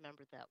vaguely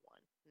remember that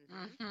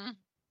one. Mhm.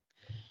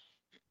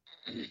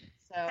 Mm-hmm.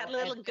 So Had a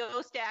little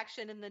ghost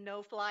action in the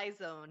no-fly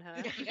zone,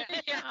 huh?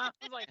 Yeah. I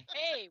was like,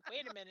 hey,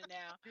 wait a minute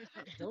now.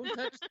 don't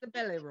touch the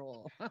belly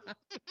roll.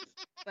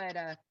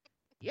 But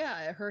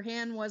Yeah, her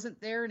hand wasn't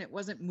there and it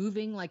wasn't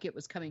moving like it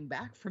was coming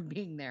back from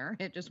being there.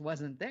 It just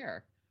wasn't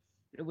there.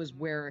 It was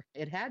where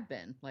it had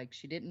been. Like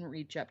she didn't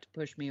reach up to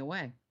push me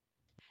away.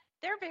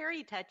 They're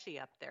very touchy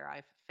up there,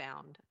 I've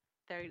found.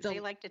 They The-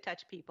 like to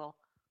touch people.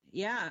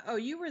 Yeah. Oh,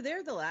 you were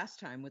there the last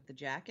time with the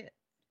jacket.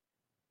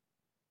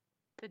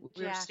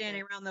 We were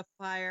standing around the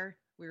fire.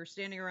 We were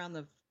standing around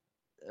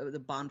the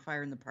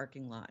bonfire in the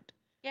parking lot.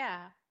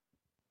 Yeah.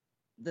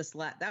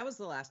 That was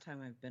the last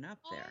time I've been up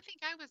Oh, there. I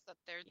think I was up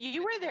there.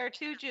 You were there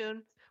too,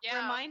 June.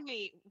 Yeah. Remind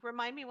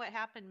me what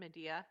happened,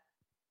 Medea.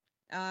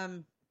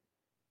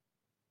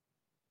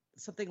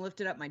 Something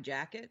lifted up my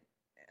jacket.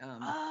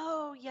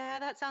 Oh, yeah,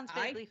 that sounds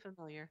vaguely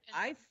familiar.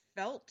 I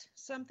felt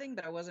something,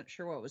 but I wasn't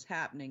sure what was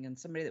happening. And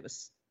somebody that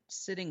was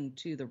sitting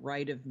to the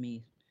right of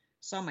me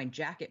saw my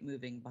jacket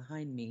moving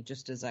behind me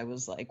just as I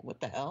was like, what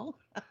the hell?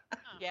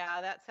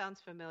 Yeah, that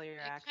sounds familiar,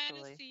 It actually.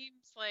 kind of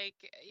seems like,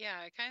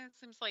 it kind of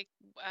seems like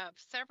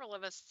several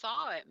of us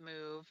saw it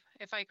move,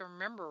 if I can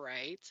remember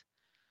right.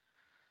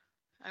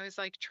 I was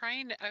like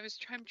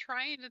I'm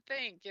trying to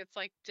think. It's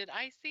like, did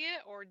I see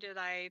it or did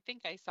I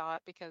think I saw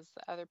it because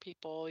other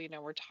people,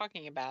 were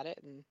talking about it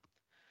and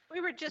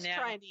We were just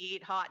trying to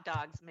eat hot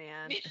dogs,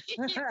 man.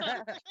 yeah,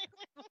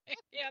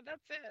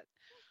 that's it.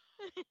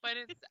 But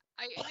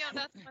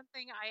that's one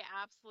thing I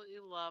absolutely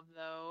love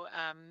though.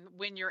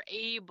 When you're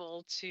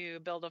able to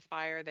build a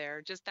fire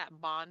there, just that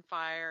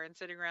bonfire and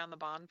sitting around the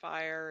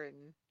bonfire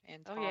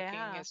and Oh, talking,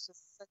 yeah. it's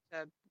just such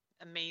an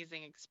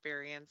amazing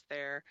experience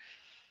there.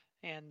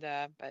 And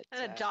but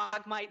And a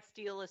dog might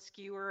steal a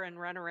skewer and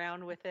run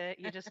around with it.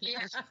 You just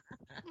exactly.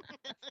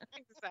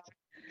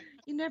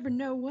 You never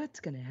know what's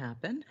going to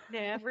happen.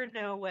 never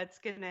know what's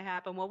going to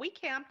happen. Well, we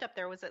camped up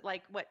there. Was it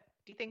like, what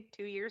do you think,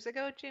 2 years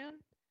ago, June?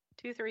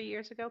 3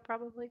 years ago,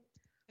 probably?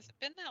 Has it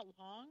been that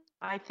long?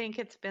 I think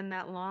it's been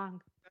that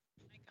long.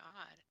 Oh my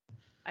God.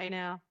 I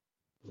know.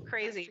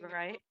 Crazy,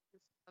 right?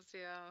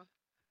 Yeah.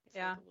 It's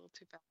Yeah. like a little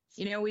too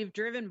fast. We've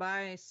driven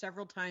by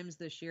several times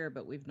this year,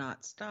 but we've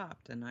not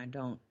stopped. And I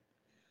don't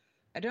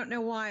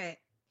know why.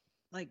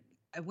 Like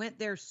I went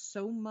there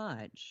so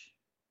much.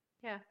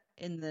 Yeah.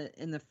 In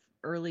the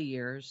early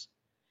years,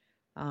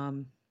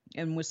 and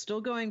was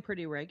still going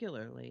pretty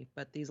regularly.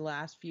 But these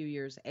last few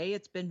years,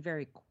 it's been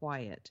very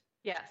quiet.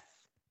 Yes.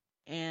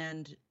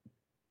 And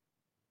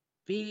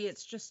B,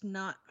 it's just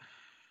not.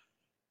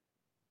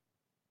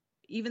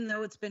 Even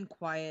though it's been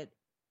quiet,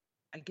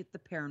 I get the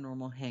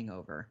paranormal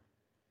hangover.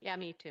 Yeah,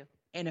 me too.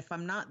 And if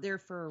I'm not there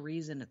for a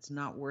reason, it's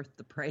not worth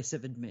the price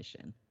of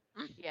admission.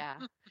 Yeah.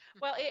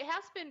 Well, it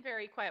has been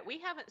very quiet. We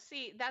haven't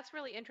that's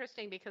really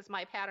interesting because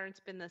my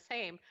pattern's been the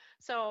same.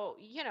 So,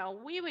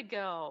 we would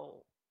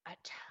go a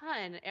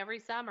ton every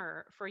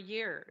summer for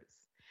years.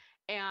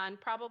 And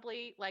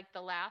probably like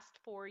the last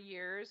 4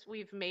 years,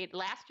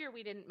 last year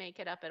we didn't make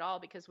it up at all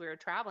because we were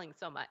traveling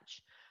so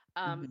much.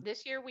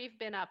 This year we've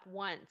been up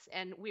once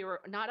and we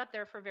were not up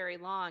there for very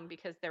long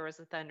because there was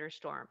a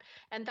thunderstorm.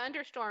 And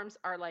thunderstorms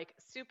are like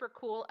super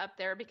cool up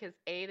there because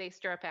A, they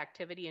stir up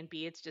activity and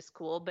B, it's just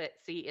cool. But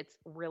C, it's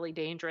really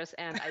dangerous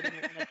and I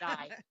didn't want to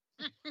die.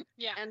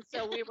 Yeah. And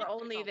so we were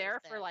only always there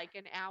for that. like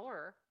an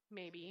hour,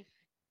 maybe.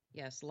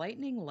 Yes,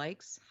 lightning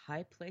likes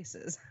high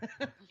places.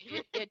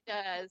 It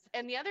does.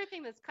 And the other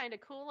thing that's kind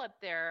of cool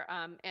up there,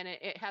 and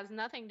it has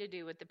nothing to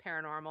do with the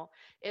paranormal,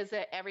 is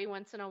that every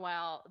once in a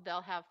while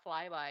they'll have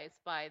flybys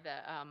by the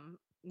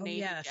Navy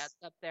yes. jets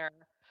up there,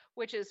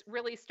 which is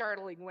really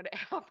startling when it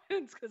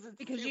happens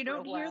because you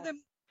don't hear them.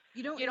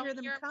 You don't hear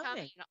them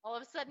coming. All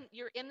of a sudden,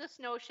 you're in the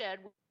snow shed.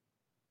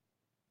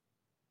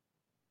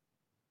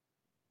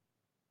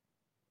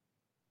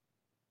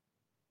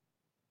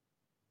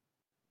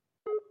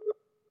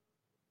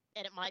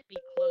 And it might be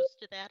close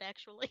to that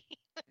actually.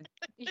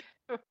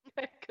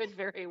 It could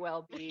very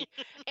well be.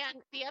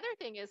 And the other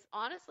thing is,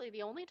 honestly,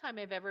 the only time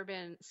I've ever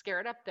been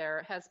scared up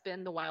there has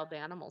been the wild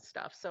animal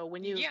stuff. So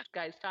when you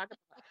guys talk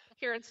about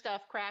hearing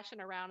stuff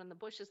crashing around in the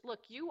bushes, look,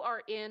 you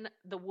are in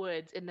the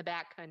woods in the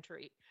back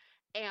country.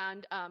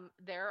 And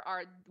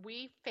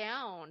we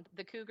found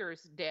the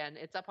cougar's den.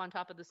 It's up on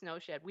top of the snow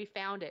shed. We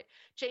found it.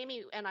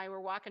 Jamie and I were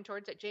walking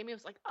towards it. Jamie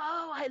was like,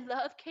 "Oh, I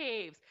love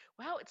caves.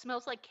 Wow, it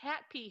smells like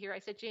cat pee here." I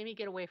said, "Jamie,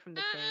 get away from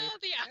the cave."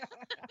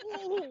 Yeah.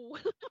 Ooh.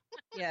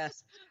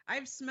 Yes,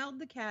 I've smelled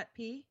the cat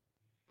pee.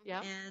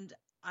 Yeah. And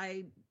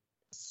I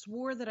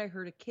swore that I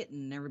heard a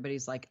kitten. And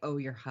everybody's like, "Oh,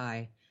 you're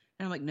high."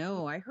 And I'm like,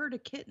 "No, I heard a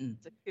kitten."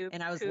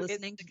 And I was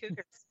listening to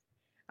cougars.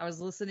 I was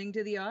listening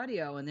to the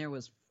audio, and there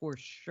was for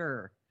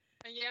sure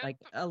Yeah. like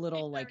a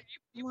little like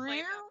you played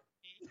that meow.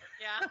 with me.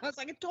 Yeah. I was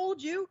like, I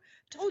told you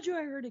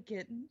I heard a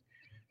kitten.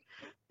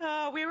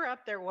 We were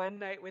up there one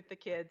night with the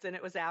kids, and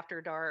it was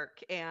after dark,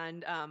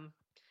 and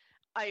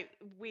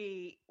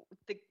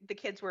the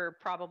kids were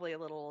probably a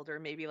little older,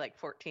 maybe like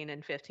 14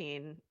 and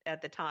 15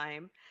 at the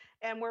time,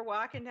 and we're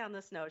walking down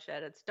the snow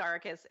shed. It's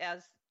dark, as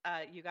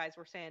you guys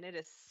were saying. It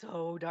is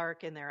so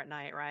dark in there at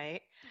night,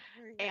 right?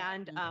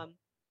 And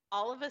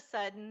all of a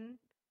sudden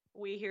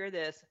we hear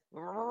this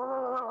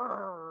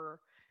roar,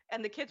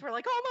 And the kids were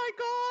like, "Oh my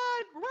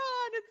God,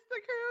 run, it's the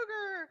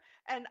cougar."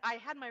 And I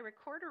had my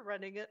recorder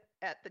running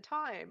at the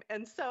time.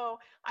 And so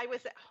I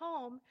was at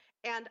home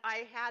and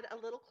I had a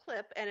little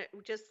clip and it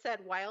just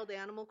said wild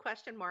animal ?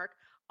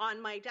 On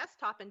my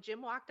desktop. And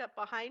Jim walked up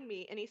behind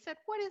me and he said,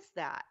 "What is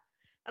that?"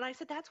 And I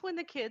said, "That's when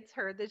the kids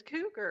heard the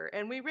cougar."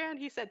 And we ran.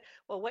 He said,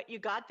 "Well, what you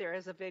got there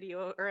is a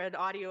video or an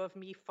audio of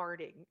me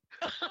farting."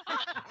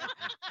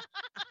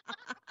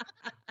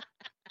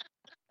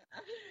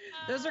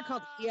 Those are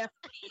called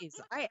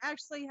EFPs. I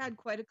actually had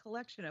quite a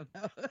collection of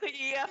those. The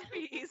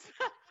EFPs.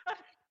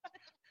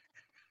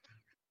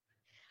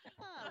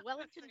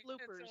 Wellington It's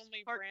bloopers,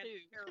 only part brand 2.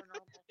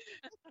 paranormal.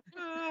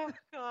 Oh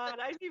God!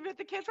 I even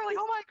the kids were like,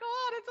 "Oh my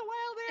God, it's a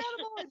wild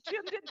animal!" And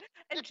Jim didn't.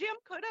 And Jim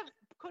could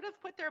have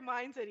put their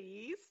minds at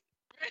ease.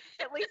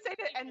 At least they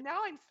did. And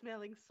now I'm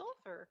smelling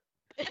sulfur.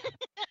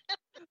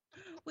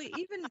 Wait,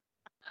 even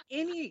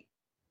any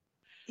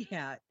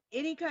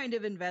kind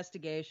of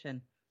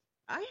investigation,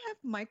 I have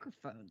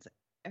microphones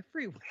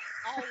everywhere.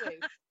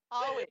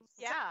 Always,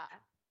 yeah.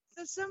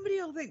 So somebody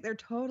will think they're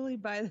totally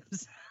by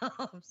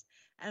themselves.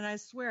 And I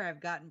swear I've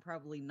gotten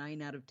probably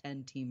 9 out of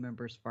 10 team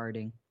members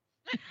farting.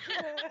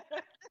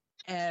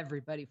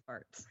 Everybody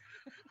farts.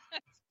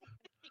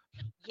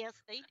 Yes,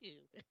 they do.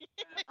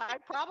 I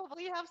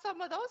probably have some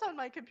of those on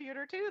my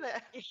computer too.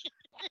 That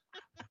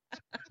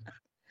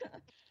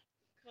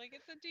Like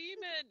it's a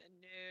demon.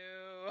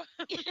 No.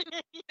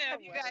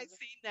 have you guys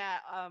seen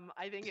that?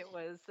 I think it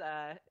was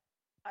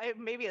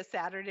maybe a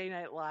Saturday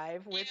Night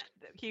Live with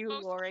Hugh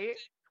Most Laurie.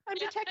 I'm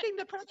Yeah. detecting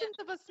the presence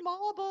of a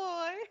small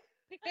boy.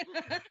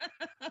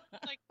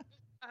 Like,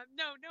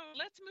 no,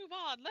 let's move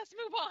on. Let's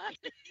move on.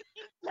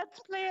 Let's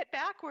play it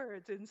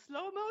backwards in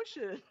slow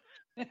motion.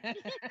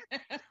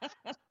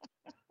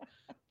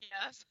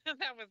 Yes,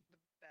 that was the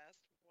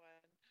best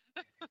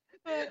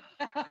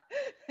one.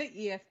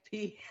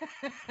 EFP.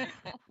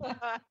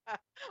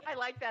 I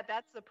like that.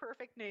 That's the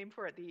perfect name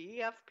for it,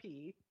 the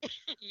EFP.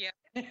 Yeah.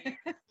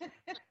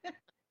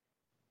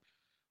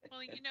 Well,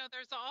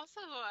 there's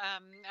also,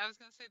 I was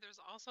going to say, there's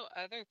also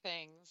other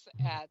things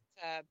that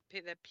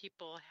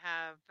people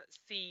have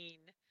seen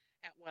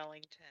at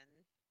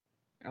Wellington.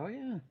 Oh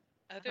yeah.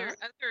 Other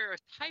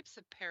types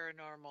of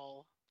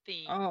paranormal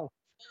themes. Oh.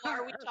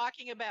 Are we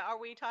talking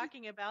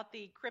about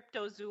the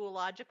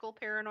cryptozoological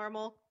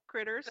paranormal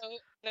critters? So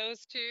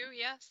those two,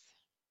 yes.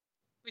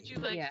 Would you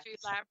like Yes. to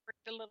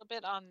elaborate a little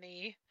bit on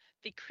the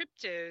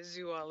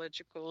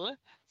cryptozoological?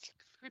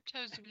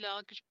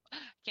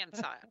 Can't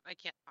say it. I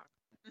can't talk.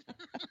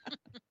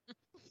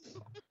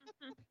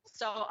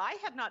 So I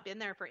have not been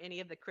there for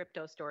any of the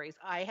crypto stories.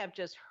 I have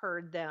just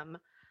heard them.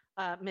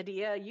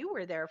 Medea, you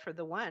were there for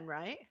the one,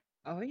 right?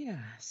 Oh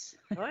yes.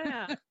 Oh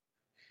yeah.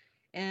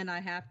 And I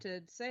have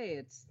to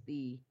say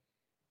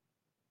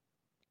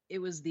it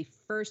was the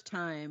first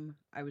time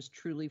I was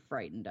truly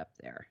frightened up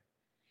there.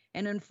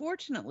 And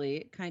unfortunately,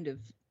 it kind of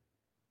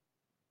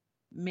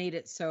made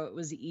it so it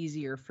was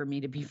easier for me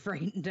to be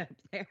frightened up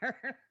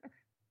there.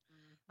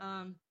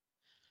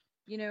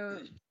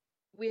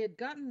 We had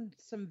gotten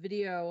some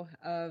video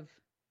of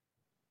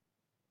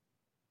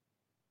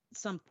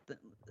something.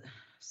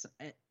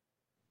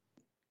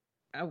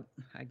 I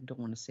don't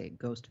want to say a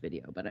ghost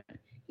video, but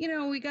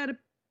we got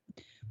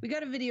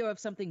a video of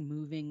something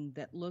moving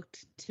that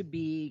looked to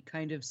be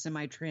kind of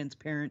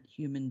semi-transparent,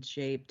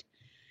 human-shaped,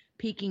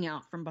 peeking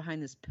out from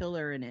behind this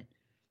pillar, and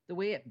the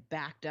way it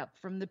backed up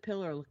from the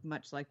pillar looked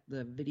much like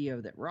the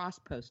video that Ross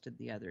posted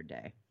the other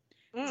day.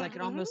 It's like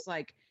it almost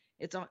like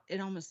it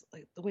almost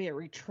like the way it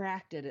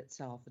retracted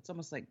itself. It's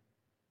almost like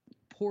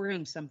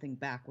pouring something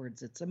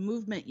backwards. It's a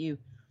movement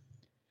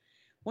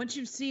once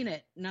you've seen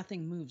it,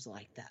 nothing moves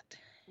like that.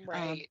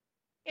 Right.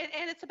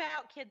 And it's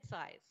about kid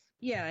size.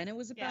 Yeah, and it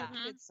was about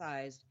kid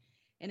sized,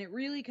 and it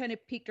really kind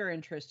of piqued our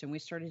interest, and we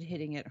started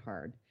hitting it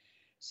hard.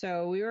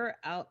 So we were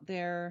out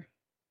there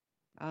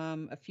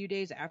a few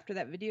days after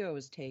that video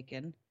was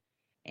taken,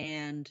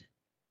 and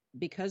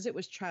because it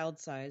was child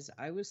size,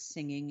 I was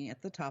singing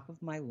at the top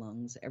of my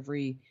lungs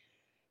every,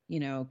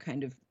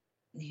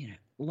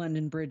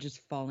 London Bridge is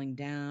falling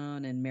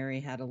down, and Mary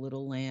Had a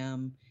Little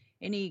Lamb,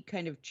 any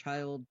kind of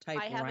child type.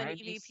 I have an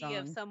rhymey EVP song.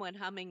 of someone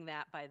humming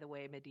that, by the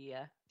way,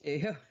 Medea.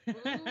 Yeah. A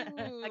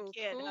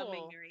kid cool.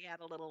 humming Mary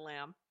Had a Little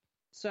Lamb.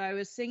 So I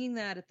was singing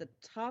that at the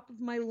top of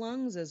my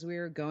lungs as we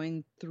were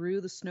going through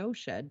the snow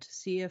shed to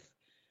see if,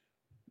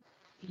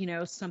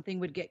 something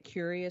would get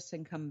curious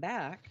and come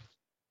back.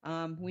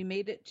 We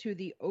made it to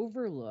the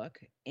overlook,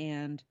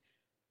 and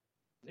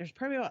there's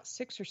probably about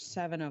 6 or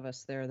 7 of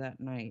us there that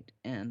night.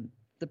 And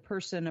the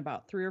person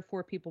about 3 or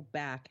 4 people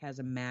back has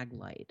a mag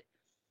light,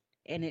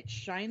 and it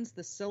shines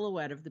the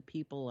silhouette of the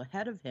people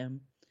ahead of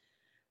him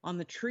on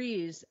the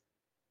trees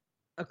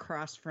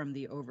across from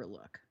the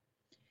overlook.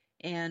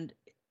 And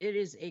it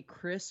is a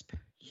crisp,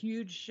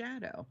 huge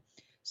shadow.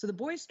 So the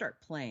boys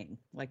start playing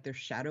like they're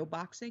shadow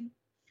boxing,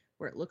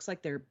 where it looks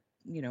like they're,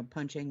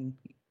 punching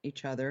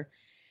each other.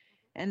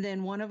 And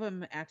then one of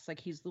them acts like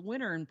he's the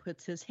winner and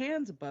puts his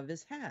hands above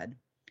his head.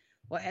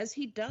 Well, as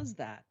he does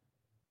that,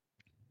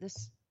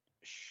 this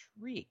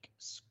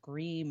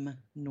scream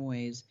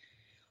noise,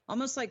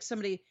 almost like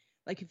somebody,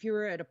 like if you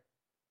were at a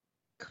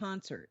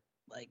concert,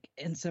 like,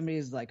 and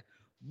somebody's like,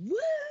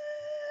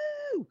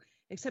 woo,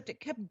 except it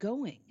kept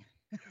going.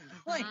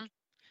 Like,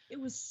 it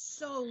was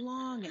so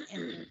long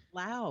and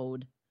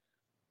loud.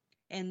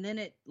 And then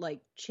it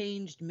like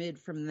changed mid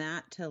from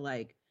that to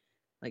like,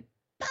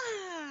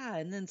 bah,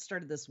 and then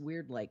started this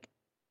weird, like,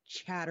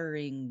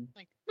 chattering.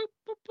 Like boop,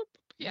 boop, boop, boop.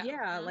 Yeah.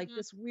 Yeah, like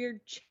this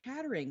weird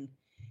chattering.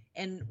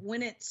 And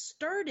when it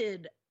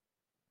started,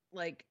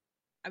 like,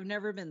 I've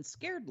never been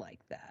scared like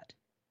that.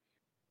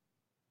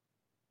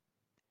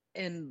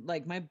 And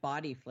like my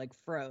body like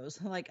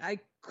froze. Like I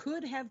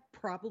could have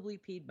probably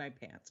peed my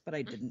pants, but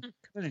I didn't.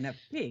 Couldn't have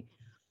pee.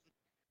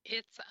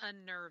 It's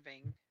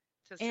unnerving,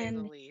 to say the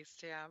And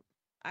least. Yeah.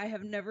 I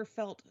have never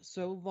felt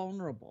so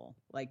vulnerable.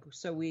 Like,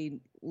 so we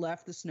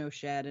left the snow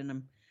shed,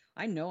 and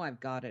I know I've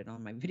got it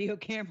on my video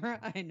camera.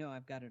 I know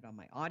I've got it on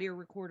my audio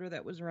recorder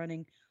that was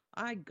running.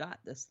 I got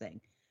this thing.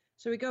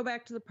 So we go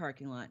back to the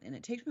parking lot, and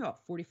it takes me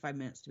about 45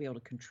 minutes to be able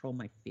to control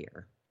my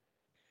fear.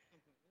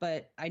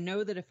 But I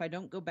know that if I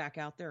don't go back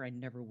out there, I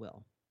never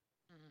will.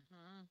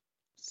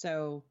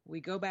 So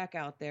we go back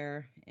out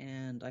there,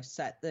 and I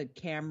set the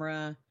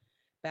camera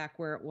back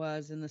where it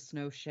was in the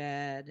snow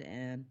shed,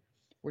 and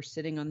we're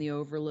sitting on the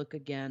overlook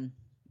again.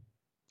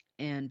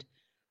 And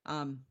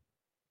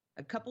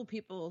a couple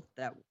people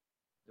that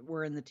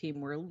were in the team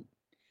were,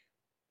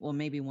 well,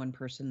 maybe one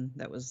person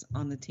that was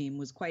on the team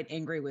was quite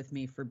angry with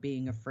me for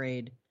being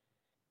afraid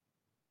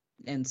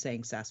and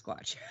saying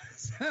Sasquatch.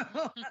 So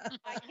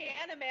I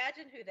can't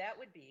imagine who that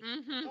would be.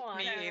 Go on.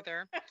 Me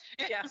either.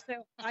 Yeah.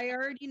 So I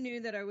already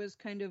knew that I was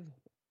kind of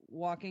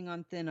walking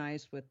on thin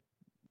ice with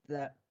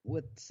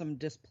some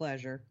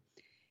displeasure.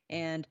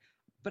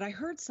 But I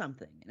heard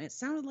something, and it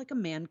sounded like a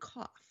man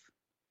cough.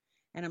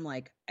 And I'm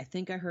like, I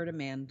think I heard a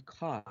man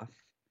cough.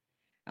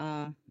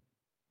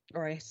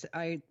 Or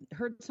I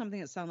heard something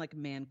that sounded like a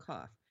man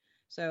cough.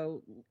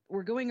 So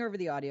we're going over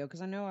the audio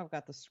because I know I've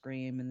got the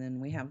scream, and then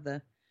we have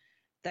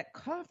that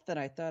cough that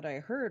I thought I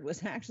heard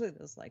was actually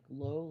this like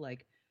low,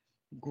 like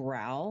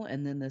growl,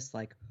 and then this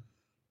like,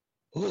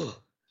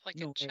 Like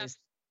noise.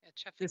 a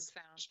chuffing This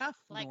sound. chuff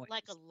like noise.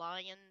 like a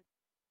lion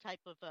type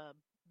of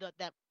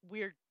that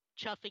weird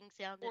chuffing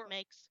sound Or- it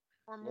makes.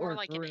 Or more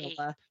like an ape.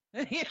 gorilla.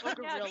 Yeah. Oh,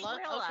 gorilla.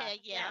 gorilla. Okay,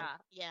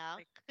 yeah.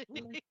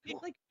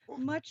 Like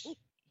much,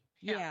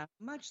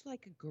 much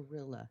like a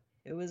gorilla.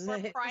 It was Or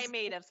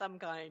primate of some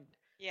kind.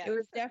 Yeah. It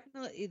was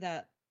definitely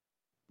that.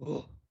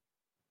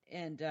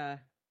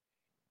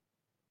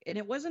 And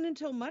it wasn't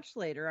until much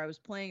later I was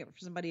playing it for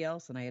somebody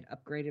else, and I had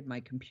upgraded my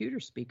computer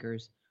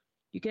speakers.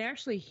 You can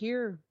actually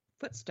hear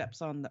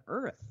footsteps on the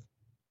earth,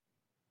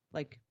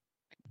 like,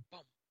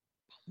 boom,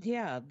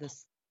 yeah,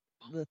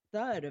 the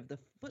thud of the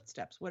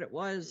footsteps. What it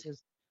was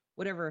is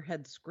whatever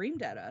had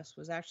screamed at us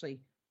was actually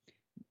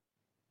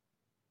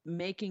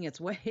making its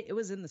way. It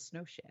was in the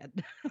snow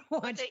shed.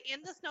 Was it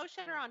in the snow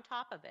shed or on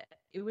top of it?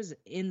 It was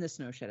in the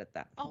snow shed at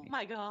that point. Oh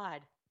my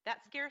God. That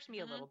scares me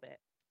a little bit.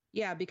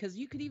 Yeah, because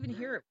you could even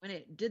hear it when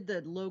it did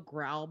the low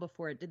growl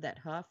before it did that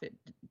huff. It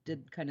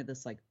did kind of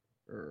this like,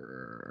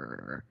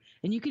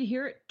 and you could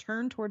hear it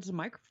turn towards the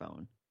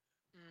microphone.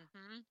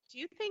 Do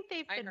you think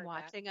they've I been heard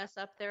watching us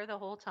up there the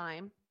whole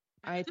time?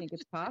 I think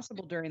it's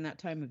possible during that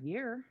time of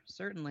year.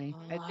 Certainly,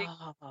 I think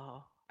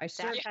Oh, I that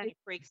certainly, kind of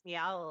freaks me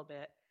out a little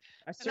bit.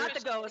 I Not the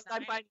certainly, ghost.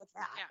 I'm night. fine with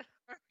that.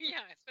 Yeah. Yeah,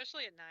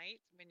 especially at night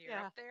when you're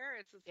Yeah. up there.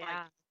 It's just Yeah.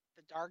 like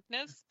the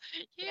darkness.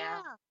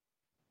 Yeah.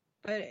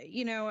 but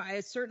I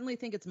certainly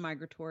think it's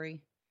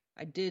migratory.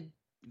 I did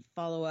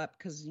follow up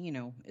because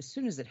as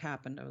soon as it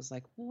happened, I was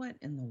like, what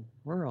in the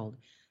world?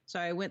 So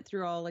I went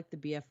through all like the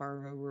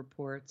BFRO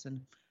reports,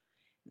 and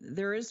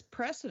there is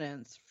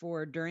precedence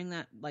for during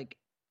that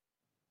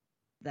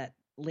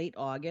late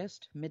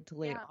August, mid to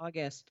late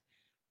August,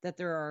 that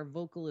there are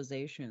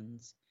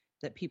vocalizations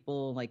that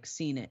people like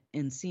seen it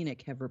and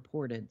scenic have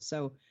reported.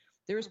 So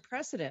there's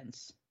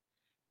precedence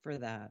for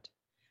that.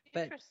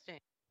 But Interesting.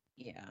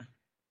 yeah,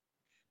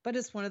 but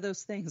it's one of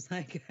those things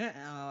like, oh,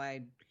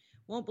 I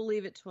won't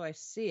believe it till I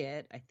see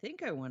it. I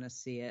think I want to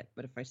see it,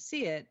 but if I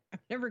see it, I'm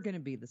never going to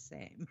be the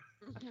same.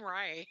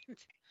 Right.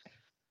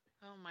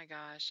 Oh my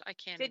gosh. I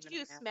can't Did even you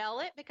imagine. smell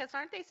it? Because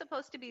aren't they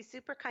supposed to be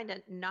super kind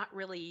of not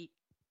really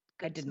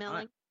good I did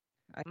smelling?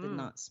 not. I did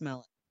not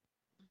smell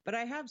it, but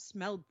I have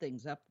smelled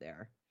things up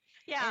there.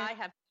 Yeah, And- I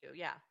have too.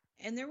 Yeah.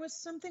 And there was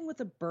something with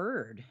a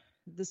bird.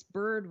 This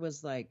bird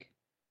was like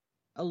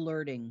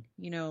alerting,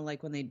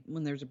 like when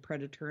there's a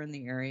predator in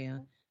the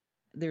area,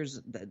 there's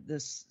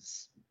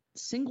this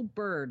single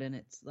bird, and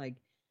it's like,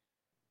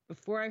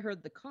 before I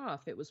heard the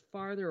cough, it was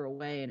farther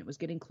away, and it was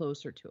getting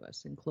closer to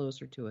us and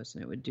closer to us,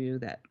 and it would do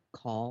that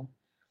call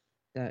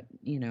that,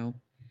 I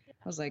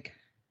was like,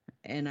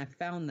 and I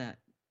found that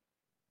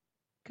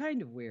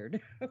kind of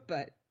weird,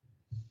 but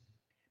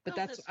Still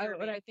that's what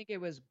disturbing. I think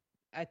it was.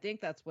 I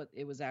think that's what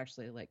it was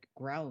actually like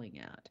growling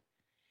at,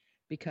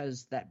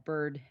 because that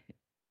bird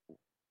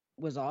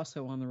was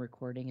also on the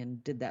recording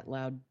and did that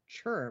loud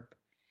chirp,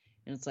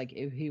 And it's like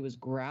if he was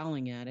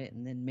growling at it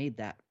and then made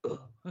that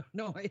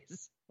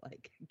noise,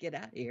 like, get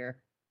out of here.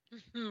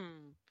 Hmm.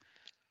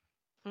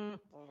 Hmm.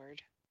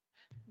 Lord.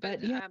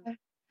 But yeah,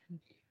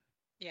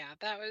 Yeah,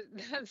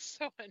 that's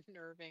so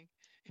unnerving.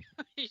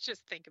 You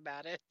just think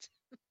about it.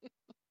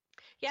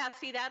 Yeah,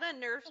 see, that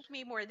unnerves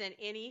me more than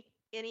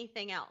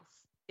anything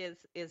else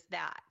is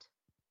that.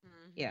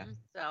 yeah. Mhm.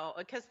 So,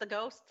 because the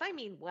ghosts, I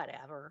mean,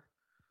 whatever.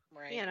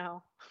 Right. You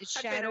know, It's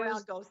I've been shadows.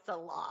 around ghosts a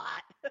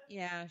lot.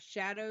 Yeah,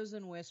 shadows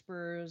and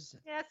whispers.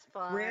 That's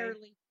fine.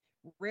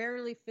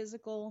 Rarely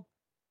physical.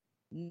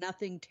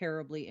 Nothing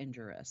terribly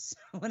injurious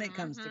when it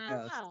comes to Mhm.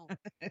 ghosts.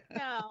 No,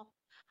 no.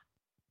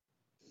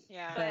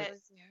 Yeah, But-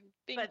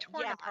 being but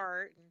torn yeah.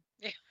 apart.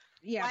 And,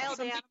 Yeah, Wild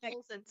something that-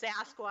 animals and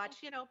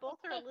Sasquatch, both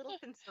are a little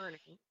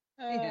concerning.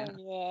 Yeah.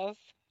 yes.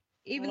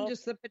 even Well,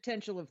 just the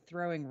potential of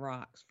throwing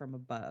rocks from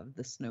above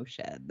the snow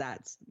shed.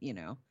 That's,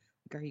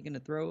 like, are you going to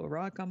throw a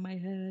rock on my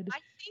head? I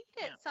think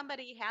that Yeah.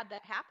 somebody had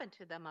that happen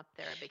to them up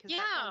there because that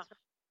Yeah. sounds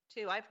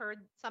too. I've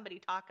heard somebody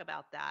talk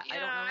about that. Yeah, I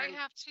don't know.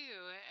 I have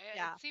too.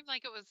 Yeah. It seemed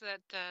like it was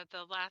at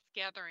the last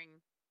gathering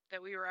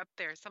that we were up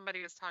there.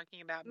 Somebody was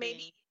talking about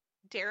Maybe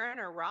Darren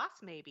or Ross,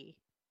 maybe.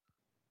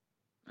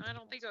 I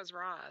don't think it was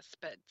Ross,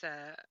 but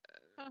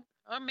Huh.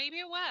 or maybe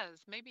it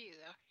was. Maybe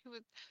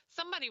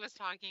somebody was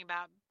talking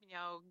about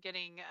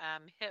getting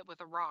hit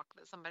with a rock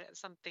that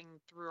something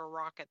threw a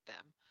rock at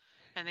them,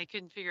 and they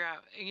couldn't figure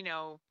out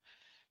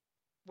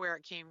where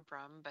it came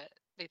from, but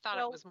they thought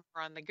it Well- was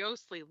more on the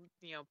ghostly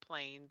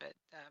plane. But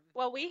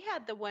Well, we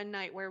had the one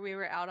night where we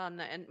were out on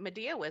and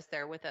Medea was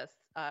there with us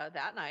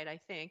that night, I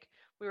think.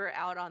 We were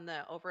out on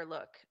the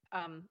overlook,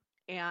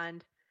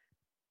 and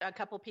a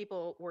couple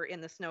people were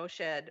in the snow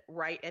shed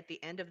right at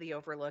the end of the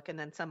overlook, and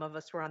then some of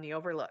us were on the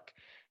overlook.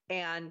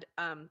 And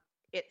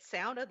it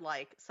sounded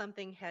like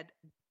something had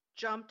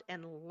jumped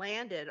and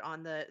landed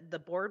on the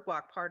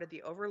boardwalk part of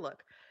the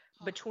overlook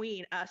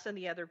between us and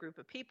the other group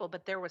of people,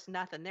 but there was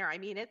nothing there. I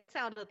mean, it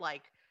sounded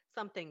like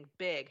something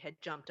big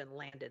had jumped and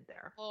landed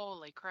there.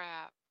 holy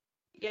crap,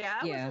 Yeah,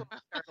 it was a Yeah. little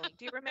startling.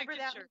 Do you remember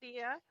that, Sure.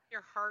 Medea?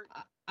 your heart.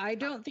 I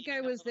don't think beating I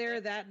a was little there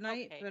bit. that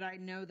night, Okay. but I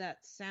know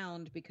that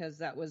sound because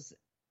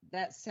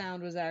that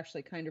sound was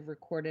actually kind of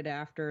recorded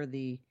after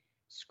the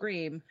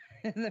scream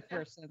in the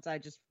first sense. I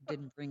just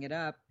didn't bring it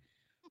up.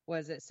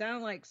 Was it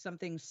sounded like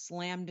something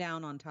slammed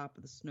down on top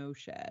of the snow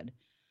shed,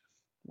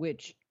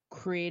 which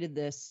created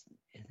this.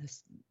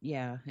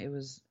 Yeah, it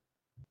was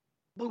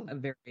Boom. a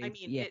very I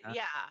mean, yeah.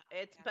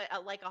 it's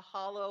but like a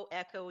hollow,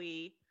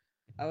 echoey,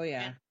 Oh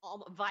yeah.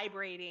 and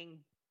vibrating,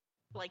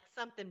 like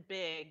something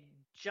big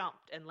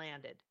jumped and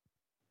landed.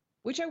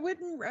 Which I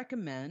wouldn't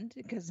recommend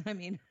because I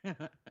mean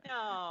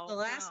No,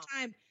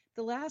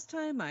 the last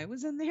time I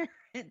was in there,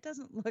 it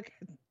doesn't look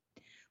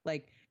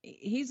like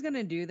he's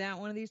gonna do that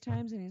one of these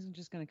times and he's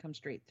just gonna come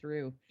straight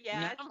through. Yeah,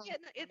 And it's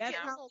that's getting a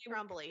how little they would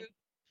crumbly.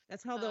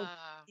 that's how they'll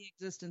the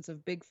existence of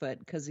Bigfoot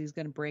because he's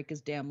gonna break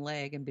his damn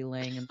leg and be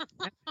laying in,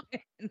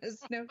 in the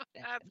snow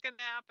shed. That's gonna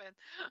happen.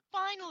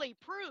 Finally,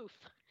 proof.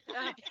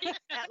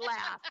 At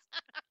last.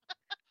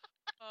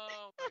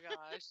 Oh my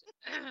gosh.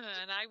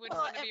 And I wouldn't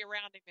Well, want to be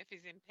around him if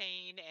he's in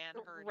pain and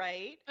hurting.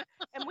 Right.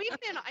 And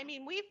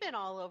we've been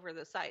all over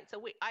the site.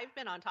 So I've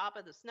been on top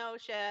of the snow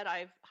shed.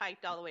 I've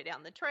hiked all the way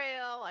down the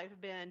trail. I've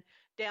been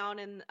down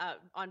in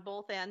on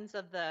both ends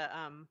of the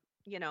on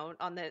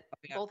the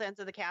yeah. both ends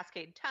of the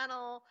Cascade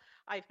Tunnel.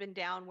 I've been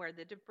down where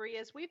the debris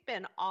is. We've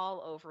been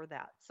all over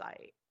that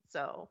site.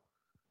 So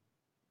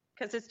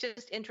because it's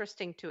just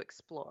interesting to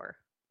explore.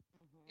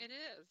 It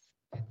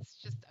is. It's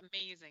just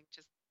amazing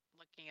just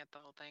looking at the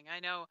whole thing. I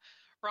know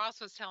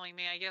Ross was telling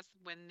me, I guess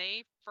when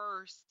they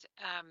first,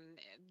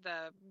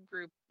 the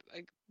group,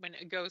 when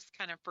Ghost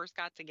kind of first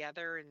got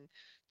together in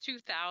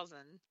 2000,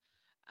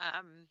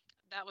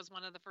 that was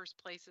one of the first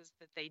places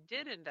that they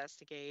did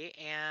investigate.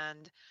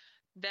 And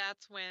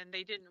that's when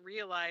they didn't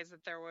realize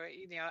that there were,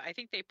 I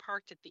think they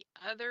parked at the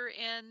other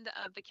end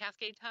of the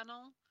Cascade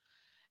Tunnel.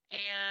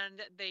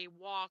 And they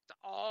walked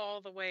all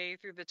the way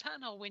through the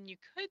tunnel when you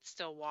could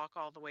still walk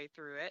all the way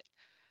through it.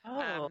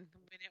 Oh,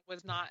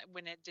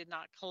 When it did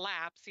not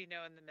collapse, in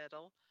the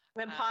middle.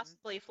 and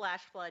possibly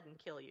flash flood and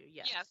kill you.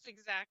 Yes. Yes,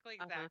 exactly.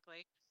 Uh-huh.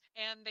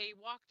 And they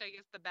walked, I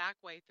guess, the back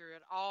way through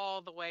it,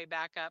 all the way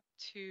back up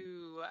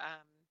to,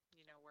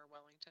 where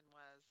Wellington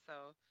was.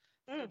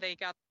 So they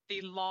got the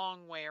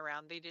long way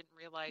around. They didn't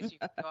realize you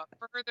could go up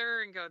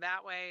further and go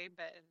that way,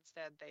 but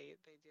instead they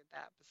did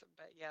that.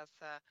 But yes,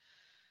 but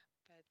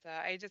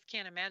I just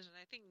can't imagine.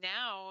 I think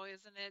now,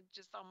 isn't it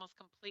just almost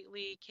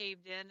completely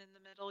caved in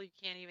the middle? You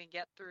can't even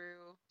get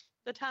through.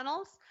 The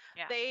tunnels,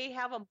 Yeah. they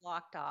have them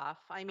blocked off.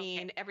 I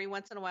mean, every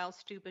once in a while,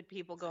 stupid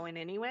people go in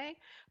anyway.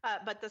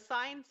 But the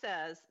sign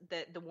says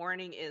that the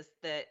warning is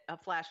that a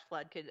flash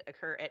flood could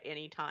occur at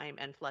any time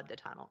and flood the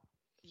tunnel.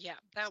 Yeah.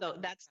 So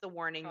that's the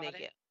warning they caught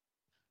get.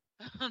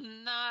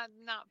 Not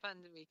fun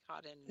to be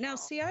caught in. Now, all.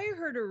 see, I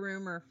heard a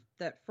rumor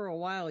that for a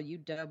while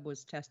UW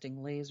was testing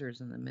lasers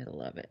in the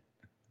middle of it.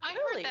 I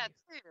Really? heard that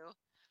too.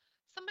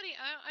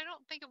 I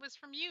don't think it was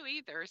from you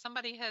either.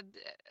 Somebody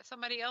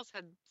else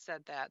had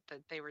said that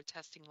they were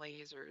testing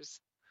lasers.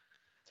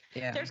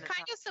 Yeah. There's in the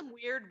kind tunnel. of some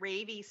weird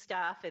ravey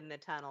stuff in the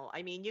tunnel.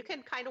 I mean, you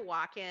can kind of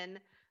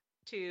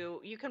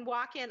you can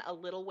walk in a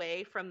little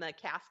way from the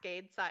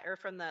Cascade side or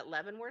from the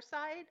Leavenworth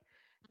side,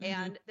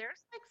 and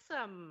there's like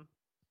some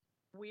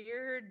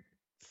weird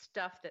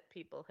stuff that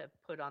people have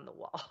put on the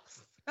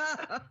walls.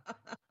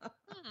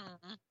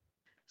 Hmm.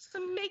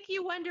 Some make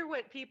you wonder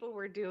what people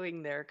were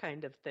doing there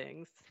kind of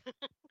things.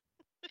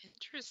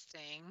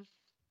 Interesting.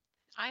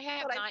 I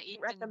have But I not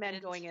even recommend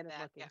been going to in and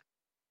that. looking. Yeah.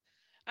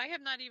 I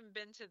have not even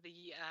been to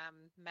the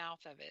mouth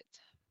of it.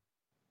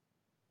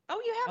 Oh,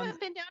 you On haven't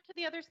been down to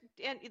the other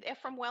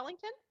from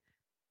Wellington?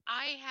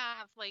 I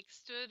have like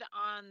stood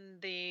on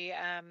the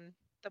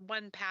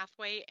one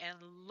pathway and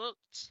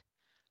looked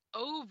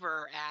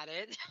over at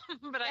it,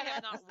 but I Yeah,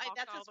 have not walked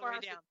that's all as the far way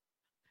as down.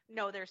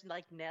 no, there's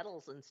like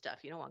nettles and stuff.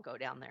 You don't want to go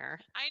down there.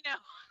 I know.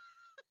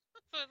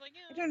 So I was like,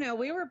 I yeah. don't know.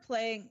 We were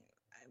playing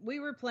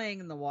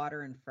in the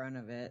water in front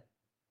of it.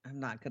 I'm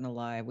not gonna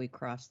lie. We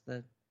crossed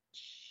the.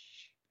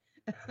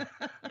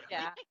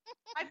 Yeah.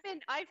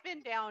 I've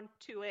been down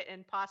to it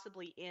and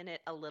possibly in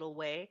it a little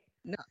way.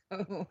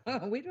 No,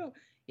 we don't.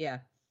 Yeah,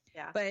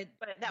 Yeah. but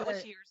that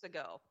was years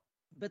ago.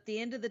 But the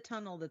end of the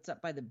tunnel that's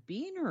up by the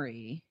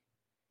beanery,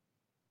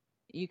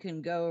 you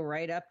can go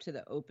right up to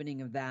the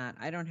opening of that.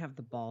 I don't have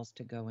the balls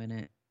to go in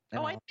it.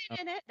 Oh, I've been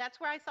in it. That's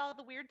where I saw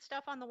the weird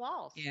stuff on the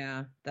walls.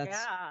 Yeah,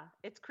 Yeah,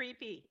 it's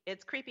creepy.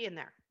 It's creepy in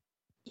there.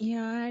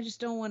 Yeah, I just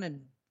don't want to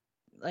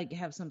like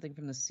have something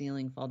from the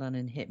ceiling fall down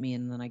and hit me,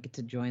 and then I get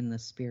to join the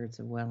spirits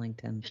of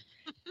Wellington.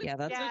 Yeah,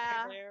 that's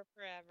Yeah. There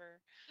forever.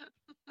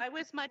 I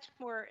was much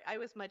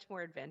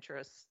more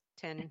adventurous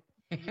 10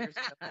 years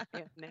ago than I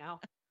am now.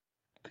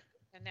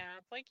 And now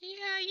it's like,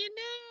 yeah,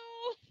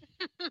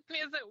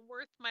 is it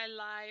worth my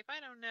life? I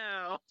don't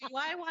know. Do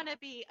I want to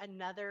be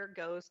another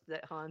ghost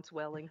that haunts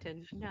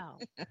Wellington? No,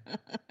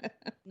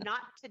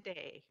 not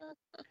today.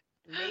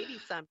 Maybe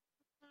some.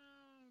 Oh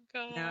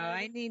God. No,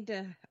 I need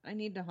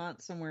to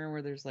haunt somewhere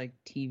where there's like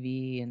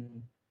TV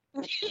and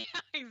Yeah,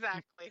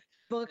 exactly.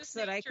 books This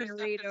that I nature can stuff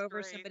read is over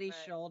great, somebody's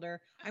but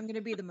shoulder. I'm going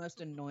to be the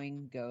most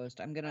annoying ghost.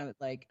 I'm going to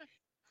like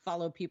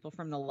follow people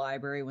from the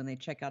library when they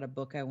check out a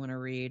book I want to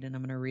read, and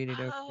I'm going to read it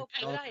over. Oh, their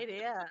good shoulder.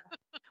 idea.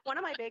 One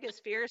of my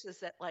biggest fears is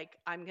that like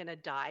I'm gonna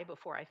die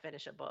before I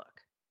finish a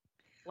book.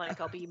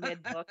 Like I'll be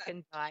mid book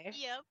and die.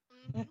 Yep.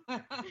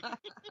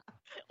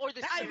 Or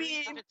the I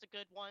series mean- if it's a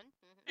good one.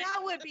 That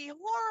would be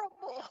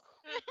horrible.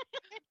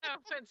 that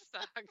would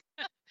suck.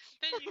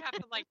 Then you have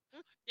to like,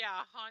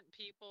 haunt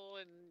people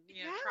and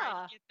try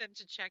Yeah. to get them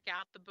to check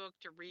out the book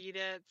to read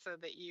it so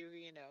that you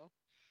know.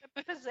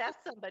 Possess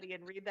somebody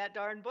and read that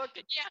darn book.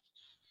 Yeah.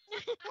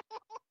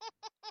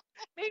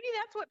 Maybe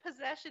that's what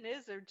possession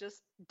is. They're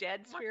just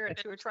dead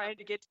spirits who are trying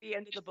to get to the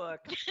end of the book.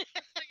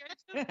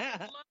 Like,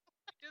 I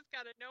just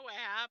gotta know what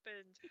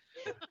happened.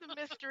 The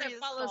mystery That is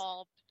follows-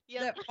 solved.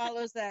 Yep. That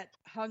follows that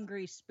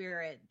hungry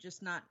spirit,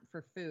 just not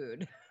for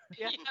food.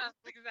 Yeah. Yes,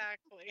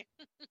 exactly.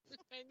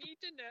 I need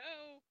to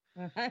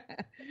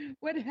know.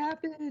 What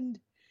happened?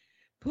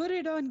 Put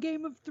it on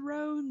Game of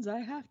Thrones. I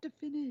have to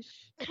finish.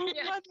 Who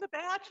Yeah. won The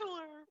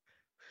Bachelor?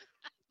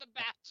 The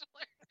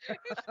Bachelor.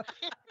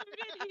 Who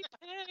did he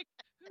pick?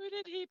 Who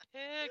did he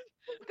pick?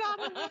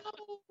 God knows.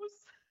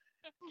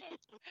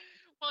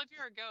 Well, if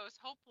you're a ghost,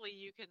 hopefully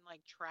you can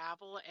like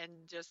travel and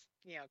just,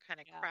 kind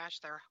of Yeah. crash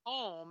their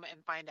home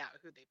and find out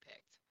who they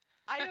picked.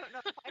 I don't know.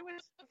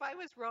 If I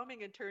was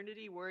roaming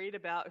eternity worried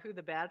about who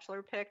The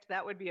Bachelor picked,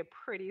 that would be a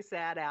pretty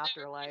sad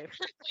afterlife.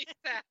 Really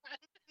sad.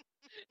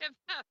 If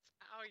that's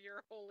how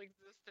your whole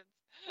existence.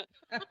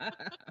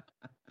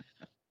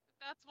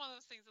 That's one of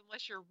those things,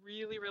 unless you're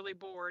really, really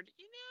bored.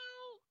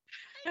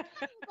 I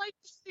kind of like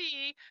to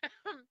see.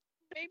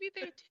 Maybe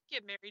they did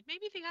get married.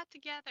 Maybe they got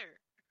together.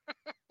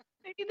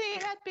 Maybe they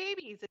had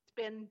babies. It's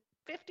been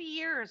 50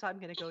 years. I'm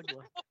going to go do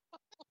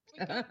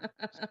it.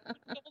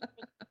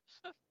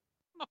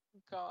 Oh,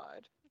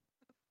 God.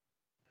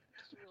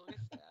 It's really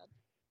sad.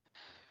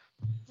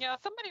 Yeah,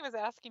 somebody was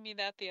asking me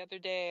that the other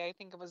day. I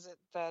think it was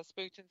at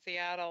Spooked in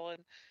Seattle,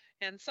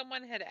 and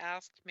someone had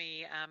asked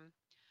me,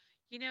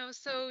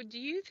 so do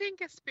you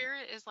think a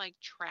spirit is like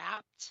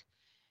trapped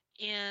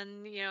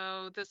in,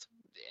 this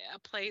a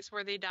place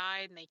where they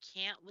died and they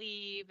can't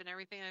leave and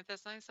everything like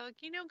this? And I said, like,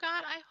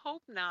 God, I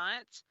hope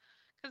not.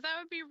 Because that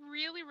would be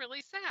really,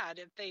 really sad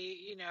if they,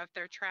 if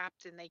they're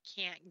trapped and they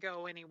can't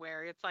go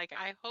anywhere. It's like,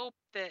 I hope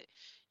that,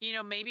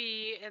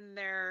 maybe in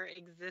their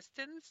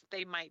existence,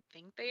 they might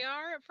think they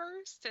are at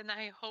first. And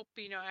I hope,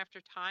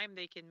 after time,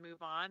 they can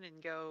move on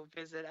and go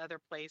visit other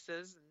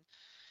places. And,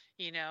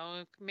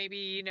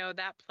 maybe,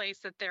 that place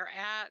that they're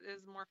at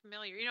is more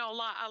familiar. A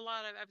lot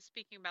of, I was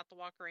speaking about the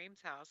Walker Ames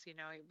house, we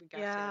got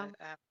Yeah.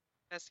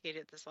 to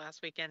investigated this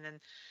last weekend, and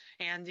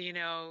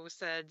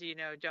said,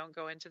 don't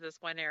go into this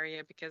one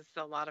area because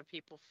a lot of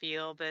people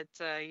feel that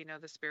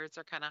the spirits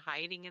are kind of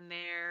hiding in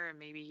there, and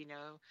maybe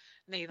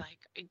they like,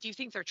 do you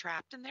think they're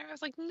trapped in there? I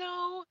was like,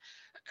 no,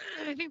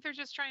 I think they're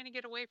just trying to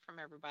get away from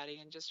everybody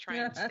and just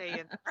trying to stay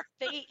in.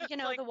 They,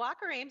 Like- the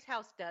Walker Ames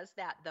house does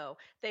that though.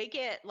 They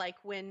get like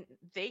when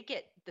they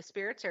get the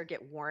spirits there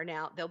get worn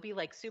out, they'll be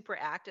like super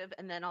active,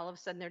 and then all of a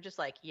sudden they're just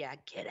like, yeah,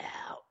 get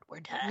out, we're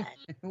done.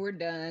 We're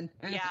done.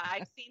 Yeah,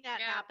 I've seen that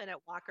Yeah. happen at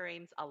Walker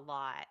Ames a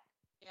lot.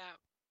 Yeah,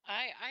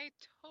 I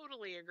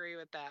totally agree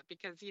with that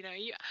because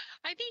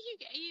I think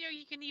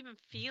you can even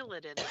feel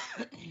it in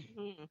there.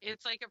 Mhm.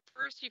 It's like at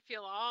first you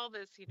feel all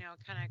this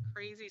kind of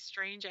crazy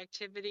strange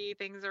activity,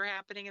 things are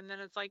happening, and then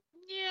it's like,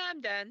 yeah,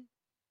 I'm done.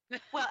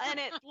 Well, and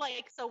it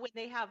like so when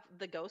they have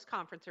the ghost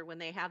conference or when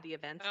they have the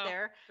events Oh,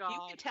 there, you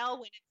God. can tell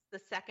when it's the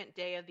second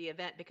day of the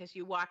event because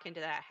you walk into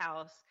that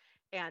house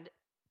and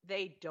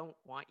they don't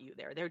want you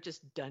there. They're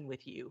just done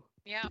with you.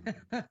 Yeah,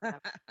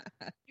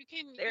 you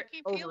can They're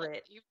feel over it.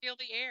 it. You feel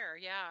the air.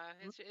 Yeah,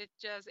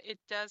 it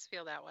does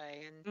feel that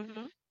way,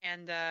 Mm-hmm.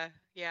 and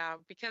yeah,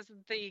 because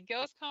the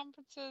ghost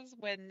conferences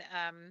when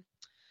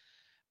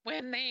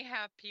they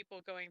have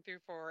people going through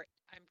for,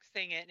 I'm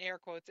saying it in air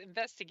quotes,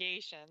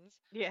 investigations,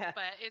 Yeah.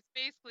 but it's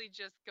basically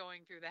just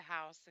going through the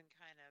house and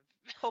kind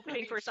of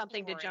Hoping for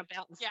something to exploring. jump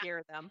out and Yeah,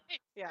 scare them.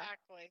 Yeah.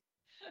 exactly.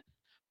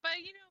 But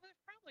there's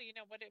probably,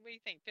 what do you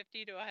think,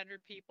 50 to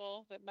 100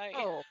 people that might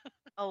Oh,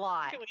 a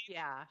lot. go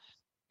Yeah.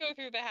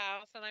 through the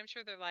house, and I'm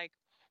sure they're like,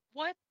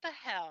 what the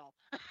hell?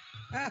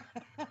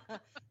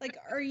 Like,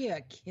 are you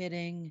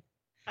kidding?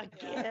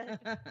 Again.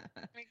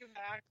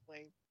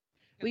 Exactly.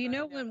 Well,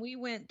 'Cause I when we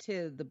went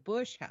to the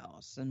Bush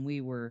house and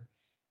we were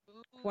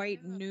Ooh, quite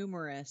yeah.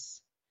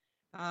 numerous,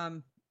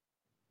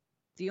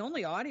 the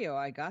only audio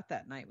I got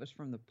that night was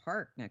from the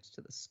park next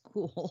to the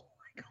school.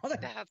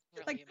 That's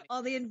really Like amazing.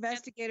 all the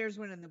investigators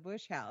went in the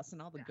Bush house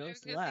and all the I was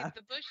ghosts gonna say left.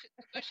 the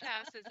Bush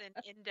House is in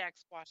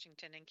Index,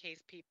 Washington, in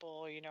case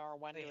people are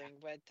wondering.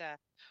 But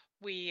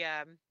we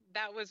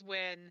that was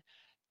when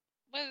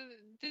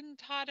didn't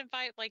Todd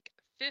invite like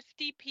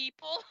 50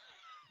 people?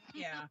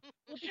 Yeah.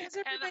 Well, because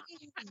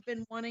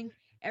And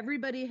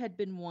everybody had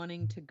been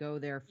wanting to go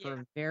there for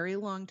Yeah. a very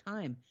long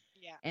time,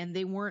 yeah, and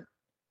they weren't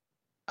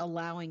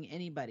allowing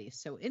anybody.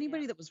 So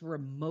anybody that was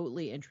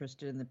remotely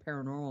interested in the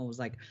paranormal was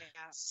like,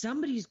 yeah,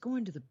 somebody's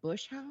going to the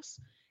Bush house.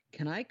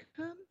 Can I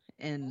come?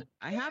 And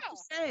I have to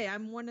say,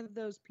 I'm one of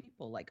those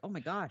people. Like, oh my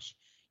gosh,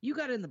 you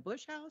got in the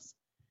Bush house?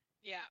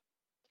 yeah.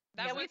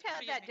 Yeah, was we've had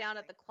pretty that down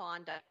at amazing. the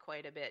Klondike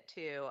quite a bit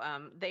too.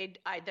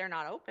 They're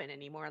not open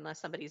anymore unless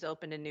somebody's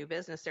opened a new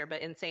business there.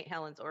 But in St.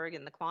 Helens,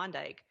 Oregon, the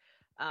Klondike,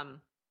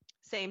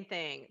 same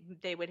thing.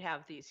 They would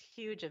have these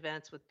huge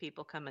events with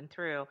people coming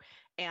through,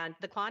 and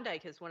the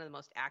Klondike is one of the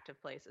most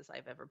active places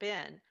I've ever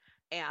been.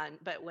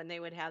 But when they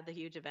would have the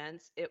huge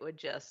events,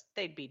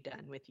 they'd be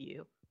done with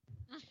you.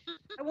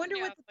 I wonder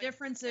Yeah, what the it's like,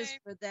 difference is okay.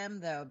 for them,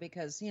 though,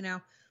 because,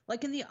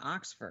 like in the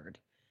Oxford,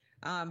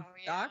 Oh,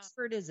 yeah.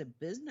 Oxford is a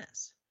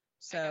business.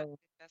 I got to So,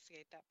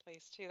 investigate that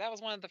place too. That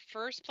was one of the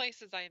first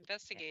places I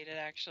investigated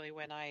actually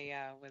when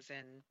I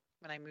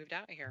when I moved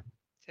out here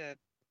to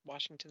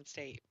Washington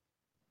State.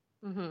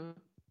 Mm-hmm. So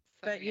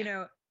but,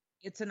 yeah.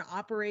 it's an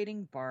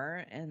operating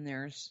bar and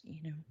there's,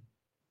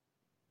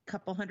 a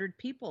couple hundred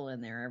people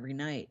in there every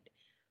night,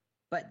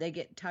 but they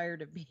get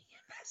tired of being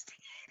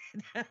investigated.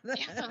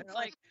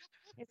 Yeah,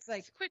 It's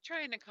like, quit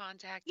trying to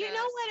contact You us.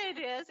 know what it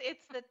is?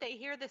 It's that they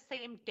hear the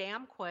same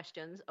damn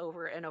questions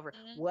over and over.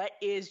 Mhm. What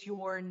is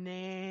your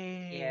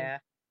name? yeah.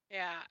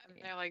 Yeah, and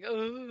they're like,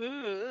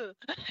 oh.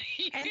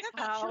 And that's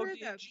How true,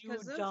 did though, you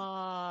because those,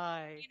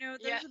 die? those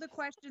Yeah. are the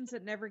questions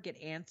that never get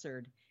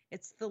answered.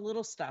 It's the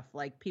little stuff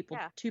like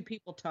Yeah. two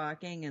people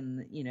talking, and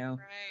Right.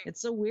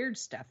 it's the weird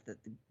stuff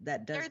that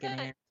does They're get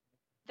answered.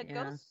 The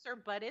Yeah. ghosts are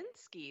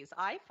Budinskis.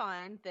 I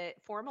find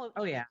that formal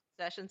Oh yeah,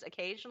 sessions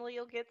occasionally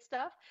you'll get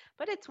stuff,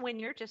 but it's when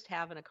you're just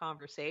having a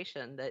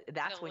conversation that's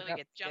They'll when you like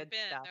get the jump good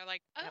in. stuff. They're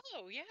like, Yep.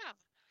 oh yeah.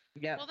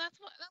 yeah. Well, that's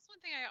one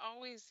thing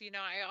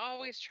I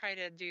always try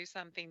to do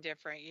something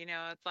different.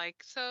 It's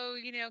like, so,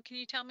 can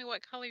you tell me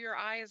what color your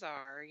eyes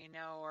are,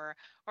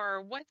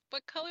 or what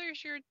color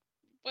is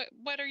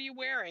what are you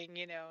wearing?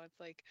 It's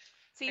like,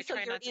 See, I so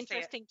try you're not to say it.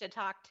 interesting to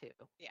talk to.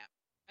 Yeah.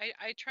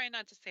 I try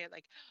not to say it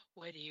like,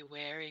 what are you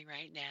wearing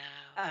right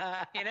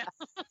now?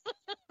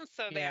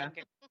 So they Yeah. don't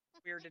get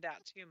weirded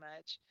out too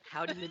much.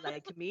 How do you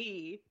like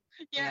me?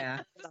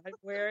 Yeah. What I'm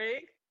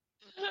wearing?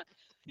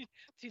 Do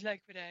you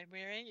like what I'm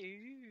wearing?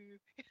 Ooh.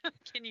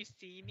 Can you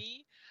see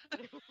me?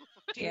 Do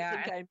you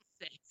Yeah. think I'm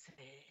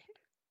sexy?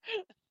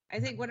 I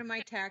think one of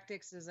my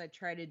tactics is I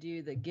try to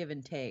do the give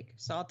and take.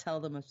 So I'll tell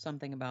them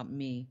something about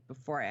me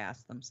before I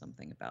ask them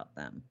something about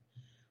them,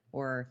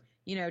 or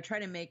try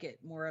to make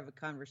it more of a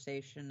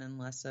conversation and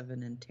less of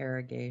an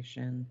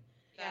interrogation.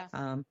 Yeah.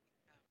 Um,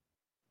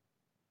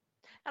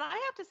 And I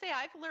have to say,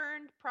 I've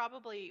learned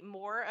probably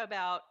more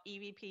about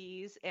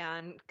EVPs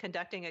and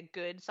conducting a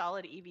good,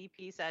 solid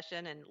EVP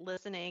session and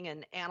listening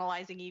and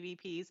analyzing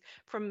EVPs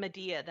from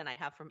Medea than I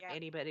have from Yeah.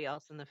 anybody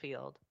else in the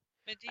field.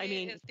 Medea I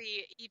mean, is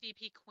the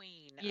EVP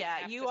queen. I yeah,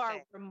 have you to are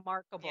say.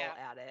 remarkable Yeah.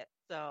 at it.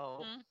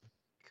 So Mhm.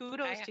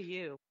 kudos I to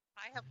you.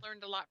 I have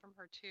learned a lot from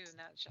her too,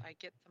 and I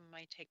get some of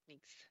my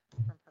techniques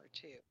from her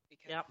too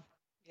because Yep.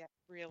 yeah,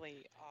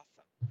 really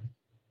awesome.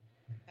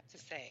 I have to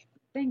say.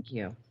 Thank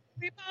you.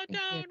 We bow Thank you.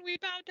 down. We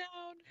bow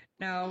down.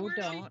 No, We're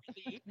don't.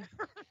 easy.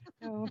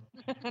 No,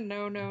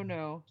 no, no,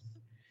 no.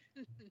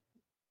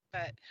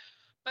 But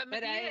But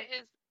Medea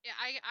is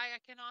I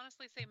can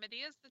honestly say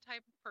Medea is the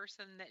type of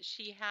person that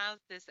she has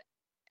this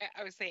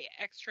I would say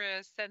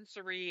extra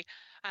sensory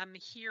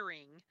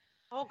hearing.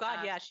 Oh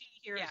God, yeah, she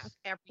Yeah. hears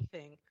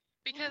everything.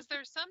 Because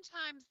there's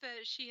sometimes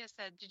that she has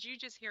said, "Did you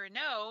just hear a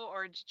no,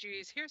 or did you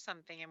just hear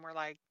something?" And we're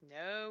like,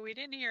 "No, we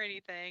didn't hear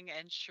anything."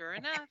 And sure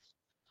enough,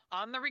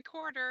 on the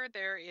recorder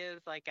there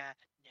is like a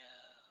no.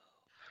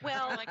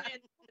 Well, Like,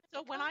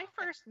 so when I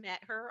first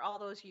met her all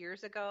those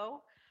years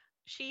ago,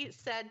 she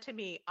said to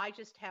me, "I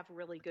just have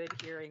really good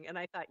hearing," and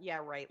I thought, "Yeah,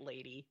 right,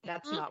 lady.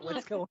 That's not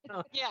what's going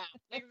on. yeah,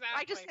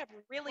 I just exactly. have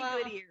really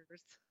Well, good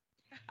ears."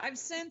 I've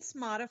since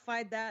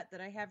modified that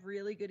I have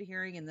really good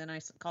hearing, and then I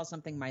call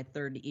something my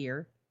third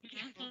ear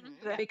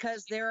Mhm.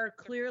 because there are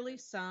clearly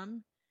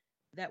some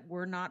that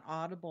were not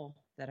audible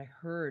that I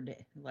heard.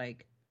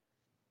 Like,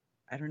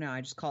 I don't know. I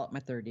just call it my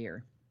third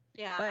ear.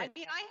 Yeah, But I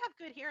mean, I have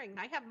good hearing.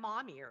 I have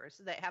mom ears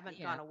that haven't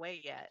Yeah. gone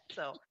away yet.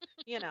 So,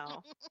 you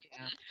know,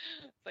 yeah,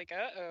 It's like,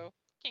 uh-oh,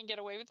 can't get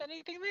away with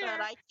anything but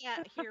there. I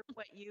can't hear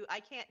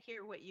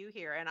what you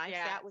hear. And I've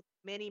Yeah. sat with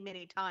many,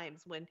 many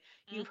times when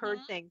you've heard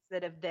Mhm. things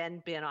that have then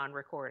been on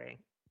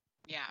recording.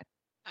 Yeah,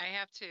 I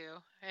have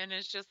to. And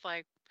it's just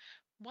like,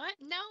 what?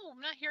 No, I'm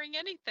not hearing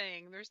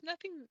anything. There's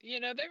nothing,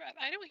 there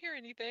I don't hear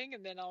anything.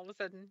 And then all of a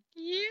sudden,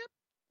 yep,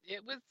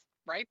 it was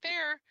right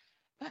there.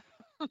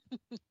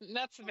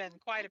 That's been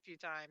quite a few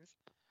times.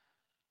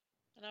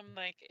 And I'm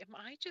like, am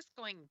I just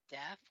going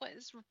deaf? What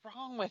is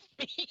wrong with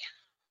me?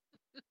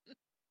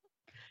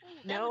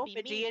 That No, would be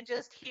Medea me.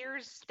 just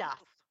hears stuff.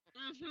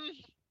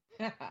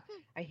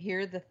 I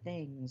hear the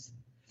things.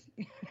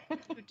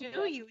 You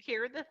do. You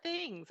hear the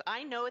things.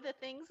 I know the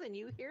things and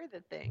you hear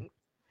the things.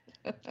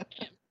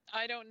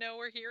 I don't know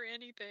or hear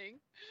anything.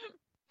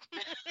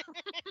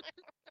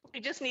 We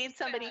just need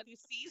somebody Sad. who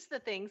sees the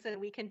things and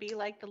we can be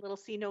like the little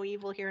see no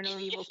evil, hear no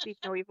evil, speak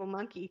no evil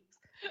monkey.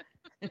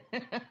 That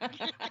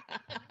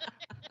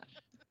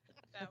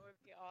would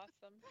be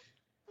awesome.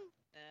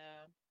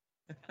 No,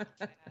 it's kind of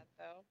sad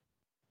though.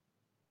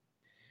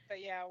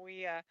 But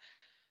yeah,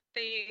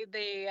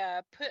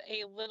 they put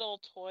a little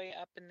toy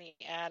up in the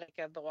attic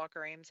of the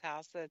Walker Ames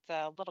house. It's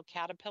a little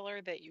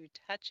caterpillar that you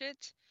touch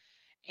it,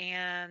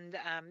 and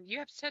you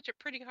have to touch it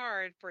pretty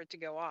hard for it to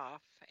go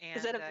off. And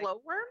Is it a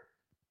glowworm?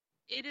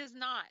 it is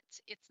not.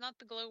 It's not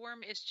the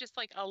glowworm. It's just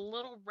like a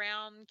little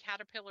round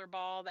caterpillar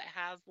ball that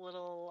has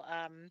little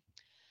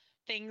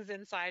things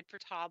inside for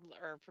toddler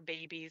or for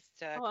babies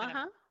to Oh, kind of.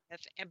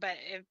 uh-huh. But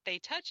if they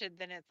touch it,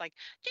 then it's like,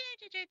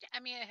 I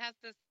mean, it has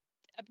this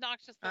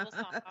obnoxious little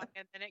song,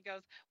 and then it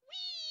goes,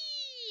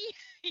 wee.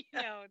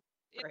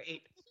 It's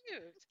Great.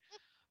 cute,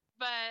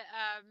 but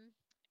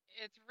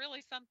it's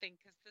really something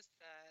because this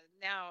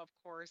now, of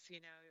course,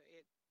 it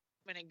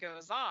when it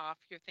goes off,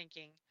 you're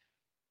thinking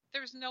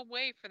there's no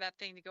way for that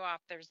thing to go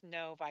off. There's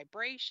no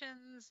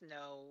vibrations,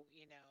 no,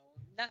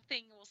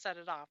 nothing will set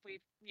it off. We've,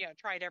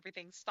 tried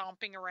everything,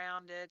 stomping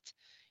around it,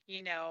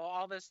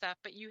 all this stuff,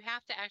 but you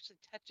have to actually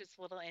touch its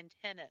little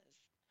antennas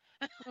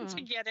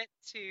to get it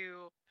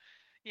to,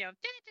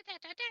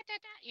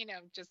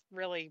 just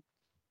really,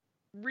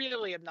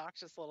 really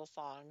obnoxious little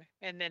song.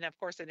 And then, of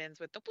course, it ends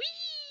with the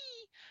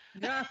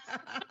wee.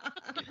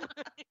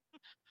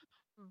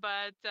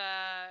 But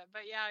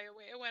yeah,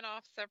 it went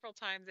off several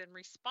times in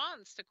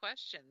response to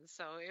questions,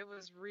 so it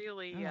was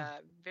really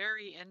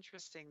very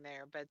interesting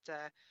there. But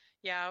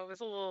yeah, it was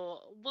a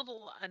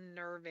little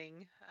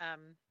unnerving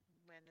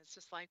when it's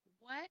just like,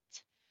 what?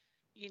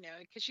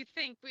 Because you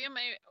think,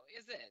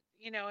 is it,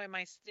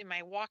 am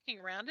I walking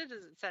around it?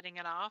 Is it setting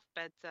it off?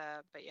 But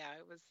yeah,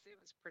 it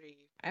was pretty.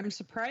 I'm pretty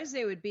surprised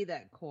they would be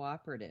that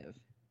cooperative.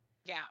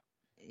 Yeah.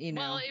 You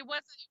know. Well, it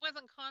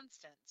wasn't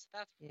constant.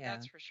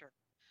 That's for sure.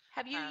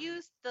 Have you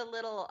used the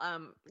little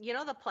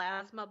the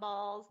plasma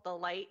balls, the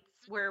lights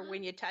where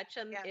when you touch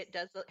them Yes. it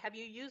does have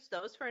you used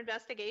those for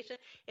investigation?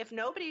 If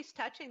nobody's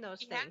touching those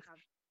We things, have.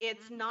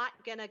 it's not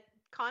going to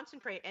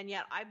concentrate, and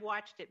yet I've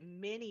watched it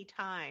many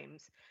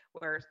times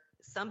where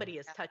somebody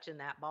is touching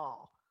that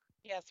ball.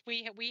 Yes,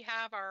 we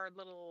have our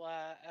little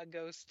a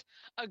ghost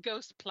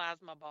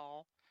plasma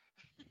ball.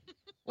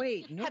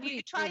 Wait, Have nobody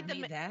you told tried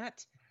me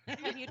that.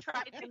 Have you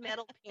tried the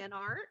metal pin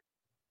art?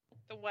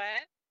 The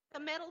what? The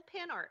metal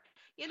pin art.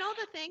 You know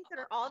the things that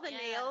are all the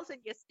Yes. nails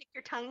and you stick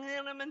your tongue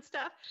in them and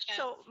stuff. Yes.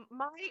 So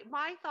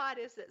my thought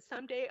is that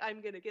someday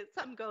I'm gonna get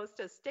some ghost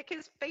to stick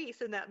his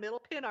face in that metal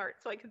pin art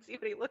so I can see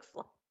what he looks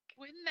like.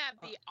 Wouldn't that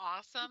be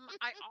awesome?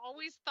 I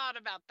always thought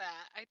about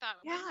that. I thought,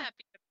 wouldn't Yeah. that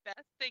be the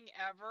best thing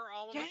ever?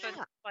 All of a sudden,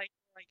 Yeah. like,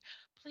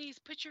 please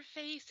put your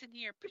face in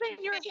here. Put Put it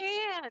in your face.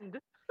 hand.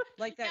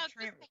 Like that Yeah,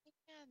 Trent, just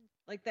a hand.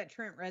 like that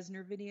Trent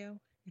Reznor video.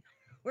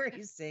 where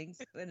he sings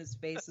and his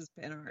face is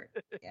pin art.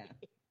 Yeah.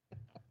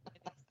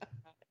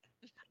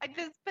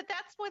 But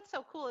that's what's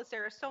so cool is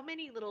there are so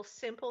many little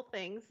simple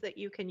things that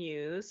you can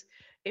use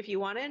if you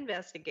want to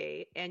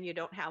investigate and you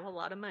don't have a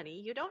lot of money.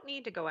 You don't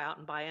need to go out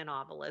and buy a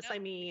novelist. No, I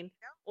mean,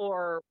 no.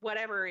 or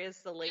whatever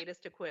is the If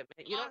latest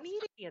equipment. You don't need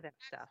possible, any of that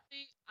stuff.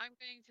 actually, I'm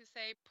going to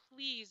say,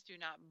 please do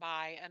not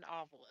buy an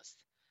ovilus.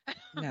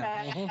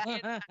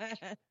 No.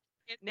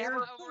 It's Never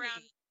around, fully.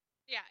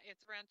 yeah,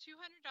 it's around $200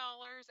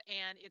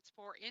 and it's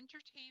for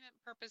entertainment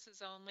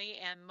purposes only.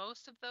 And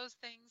most of those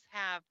things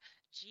have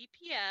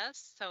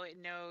GPS, so it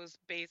knows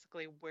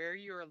basically where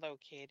you're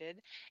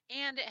located,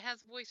 and it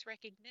has voice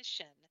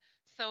recognition.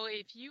 So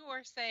if you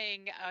are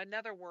saying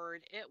another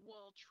word, it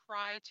will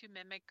try to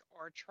mimic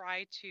or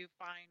try to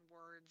find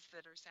words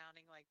that are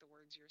sounding like the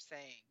words you're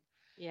saying.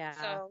 Yeah.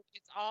 So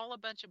it's all a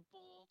bunch of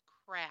bull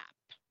crap.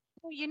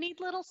 Well, you need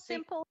little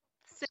simple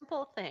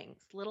things,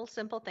 little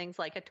simple things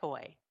like a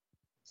toy.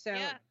 So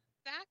Yeah,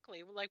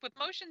 exactly. Like with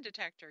motion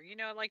detector,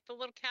 like the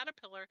little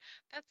caterpillar,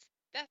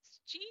 that's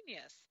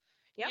genius.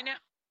 Yep.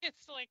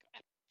 It's like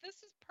this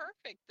is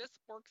perfect. This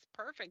works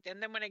perfect.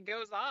 And then when it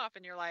goes off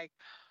and you're like,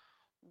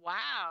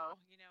 wow,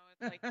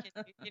 it's like,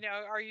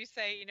 or you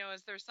say,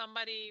 is there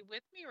somebody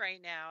with me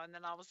right now? And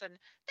then all of a sudden,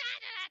 da,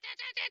 da, da,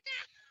 da, da, da.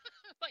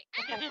 It's like,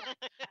 nice.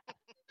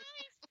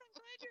 I'm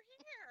glad you're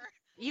here.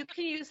 You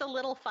can use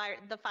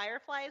the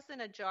fireflies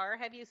in a jar.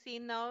 Have you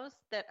seen those?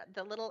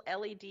 The little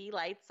LED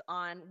lights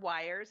on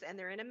wires, and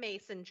they're in a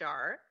mason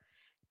jar.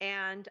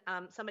 And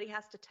somebody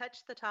has to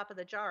touch the top of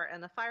the jar,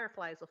 and the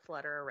fireflies will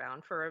flutter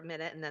around for a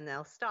minute, and then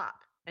they'll stop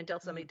until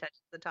somebody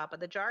touches the top of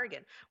the jar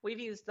again. We've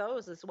used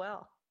those as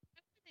well.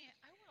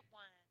 I want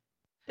one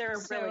They're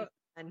So- really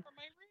fun. for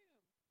my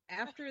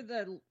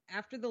room.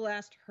 after the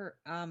last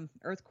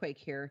earthquake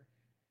here,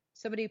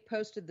 somebody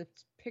posted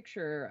this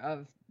picture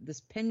of this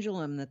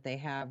pendulum that they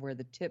have where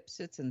the tip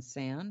sits in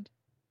sand,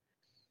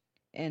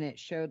 and it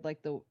showed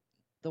like the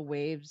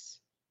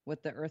waves,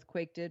 what the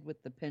earthquake did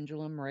with the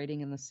pendulum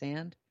riding in the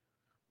sand.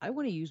 I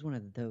want to use one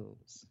of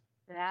those.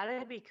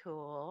 That'd be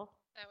cool.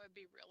 That would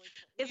be really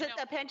cool. Is it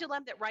the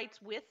pendulum that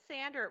writes with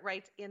sand or it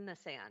writes in the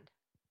sand?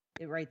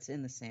 It writes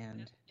in the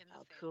sand. in the Oh,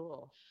 sand.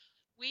 cool.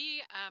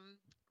 We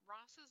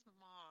Ross's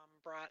mom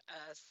brought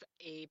us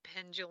a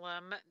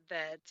pendulum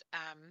that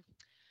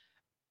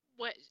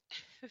what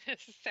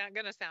this is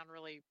gonna sound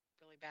really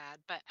really bad,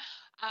 but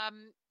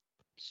um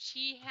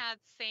she had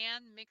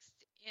sand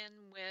mixed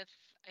in with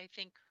I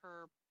think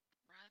her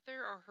brother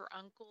or her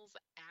uncle's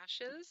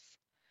ashes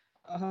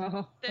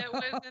Oh, that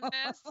was in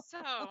this.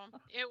 So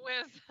it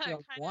was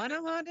you kind want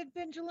of a haunted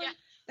pendulum? yeah.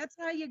 That's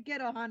how you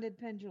get a haunted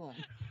pendulum.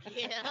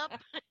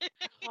 Yep.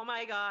 Oh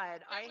my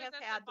God. I was have at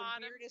the had the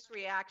bottom. weirdest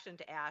reaction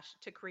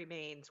to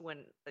cremains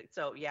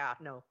so yeah,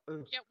 no.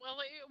 Ugh. Yeah, well,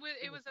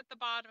 it was at the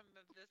bottom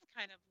of this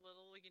kind of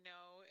little,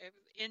 it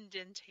was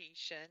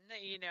indentation,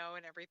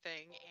 and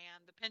everything,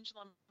 and the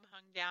pendulum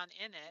hung down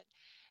in it,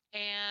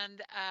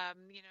 and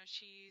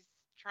she's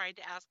tried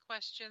to ask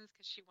questions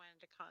because she wanted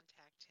to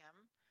contact him,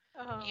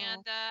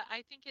 and Oh.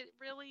 I think it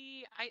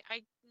really,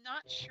 I'm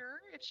not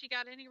sure if she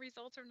got any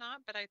results or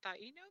not, but I thought,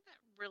 that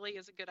really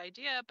is a good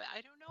idea, but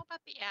I don't know about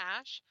the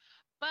ash.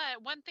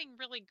 But one thing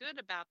really good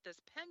about this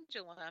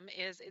pendulum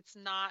is it's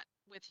not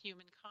with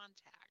human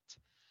contact.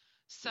 Yeah.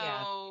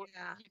 So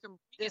Yeah. you can bring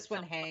This it one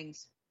someplace.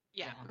 hangs.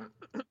 Yeah.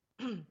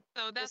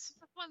 So that's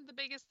one of the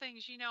biggest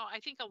things. I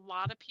think a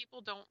lot of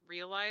people don't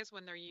realize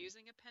when they're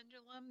using a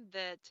pendulum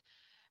that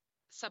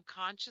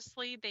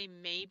subconsciously they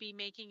may be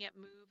making it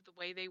move the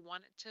way they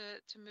want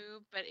it to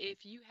move. But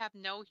if you have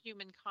no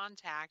human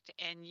contact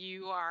and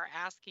you are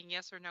asking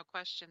yes or no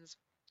questions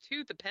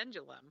to the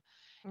pendulum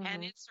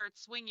and it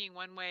starts swinging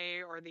one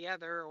way or the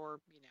other, or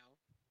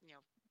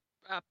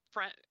up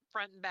front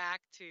and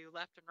back to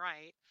left and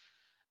right,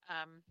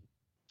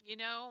 you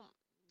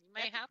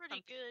may That's a have pretty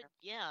something good.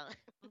 Yeah.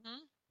 there.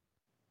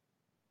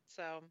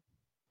 So,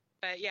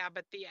 but yeah,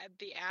 but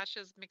the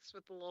ashes mixed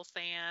with a little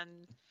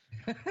sand.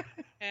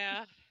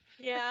 Yeah.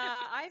 Yeah,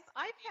 I've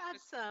had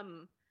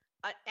some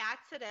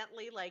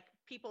accidentally, like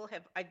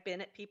I've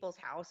been at people's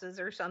houses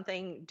or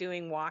something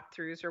doing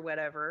walkthroughs or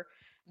whatever,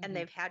 and Mhm.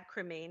 they've had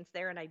cremains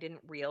there, and I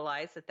didn't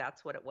realize that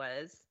that's what it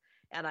was.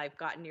 And I've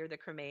gotten near the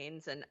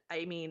cremains, and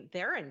I mean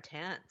they're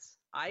intense.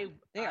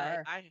 They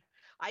are.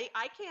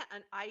 I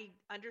can't. I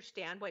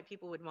understand why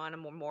people would want to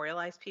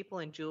memorialize people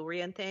in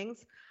jewelry and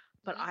things,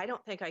 but Mhm. I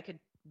don't think I could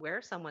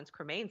wear someone's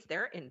cremains.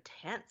 They're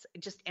intense,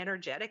 just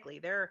energetically.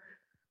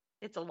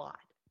 It's a lot.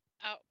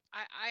 Oh,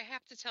 I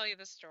have to tell you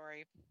the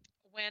story.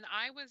 When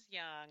I was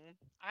young,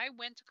 I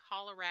went to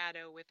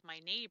Colorado with my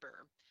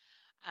neighbor.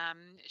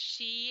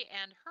 She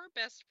and her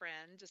best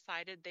friend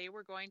decided they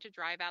were going to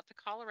drive out to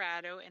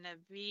Colorado in a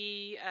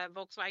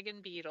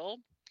Volkswagen Beetle.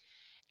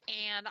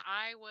 And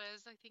I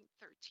was, I think,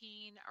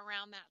 13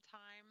 around that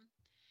time.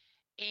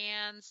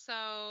 And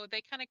so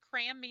they kind of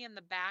crammed me in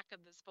the back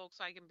of this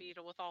Volkswagen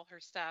Beetle with all her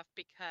stuff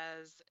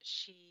because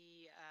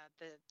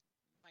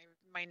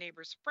my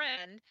neighbor's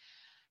friend,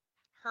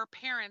 her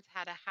parents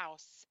had a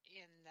house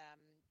in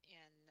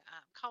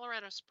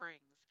Colorado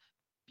Springs,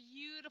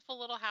 beautiful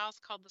little house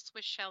called the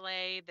Swiss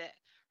Chalet that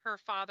her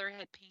father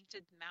had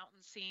painted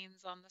mountain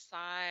scenes on the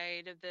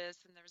side of this,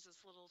 and there was this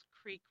little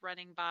creek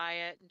running by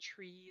it and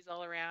trees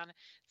all around.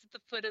 It's at the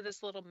foot of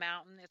this little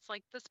mountain. It's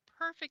like this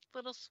perfect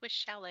little Swiss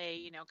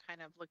chalet,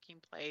 kind of looking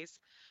place.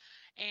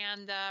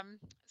 And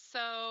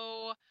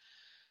so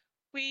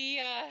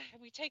we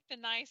take the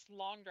nice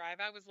long drive.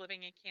 I was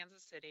living in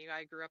Kansas City.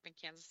 I grew up in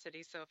Kansas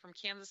City, so from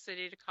Kansas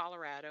City to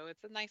Colorado,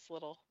 it's a nice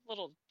little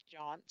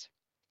jaunt.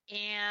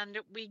 And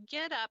we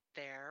get up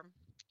there,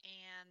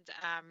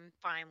 and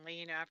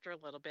finally, after a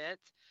little bit,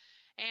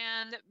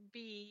 and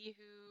B,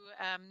 who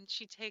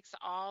she takes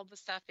all the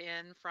stuff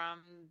in from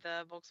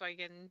the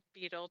Volkswagen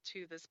Beetle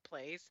to this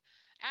place.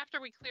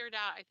 After we cleared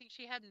out, I think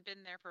she hadn't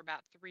been there for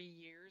about 3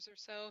 years or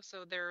so.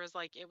 So there was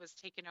like it was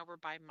taken over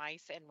by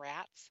mice and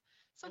rats.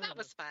 So that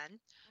was fun.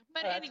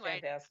 But Oh, that's anyway,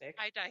 fantastic.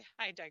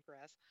 I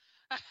digress.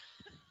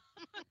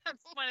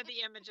 That's one of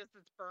the images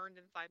that's burned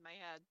inside my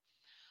head.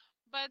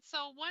 But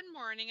so one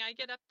morning, I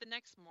get up the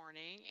next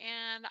morning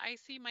and I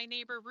see my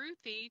neighbor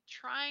Ruthie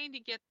trying to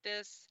get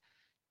this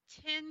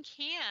tin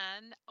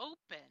can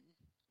open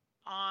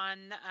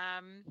on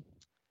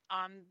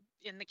on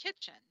in the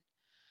kitchen.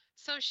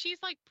 So she's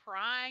like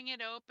prying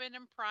it open,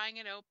 and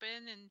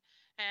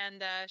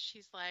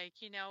she's like,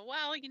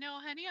 well,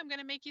 honey, I'm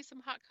gonna make you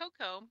some hot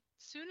cocoa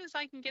soon as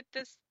I can get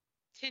this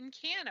tin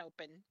can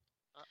open.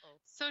 Uh-oh.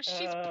 So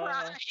she's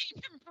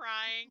prying and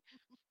prying.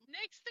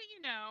 Next thing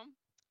you know,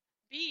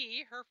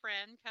 B, her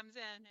friend, comes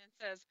in and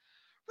says,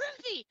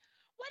 Ruthie,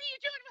 what are you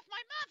doing with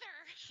my mother?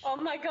 Oh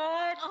my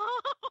God.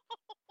 Oh.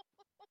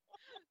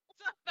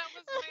 So that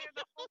was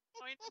the whole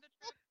point of the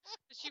trip.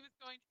 That she was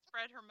going to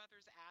spread her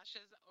mother's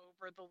ashes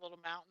over the little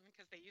mountain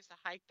because they used to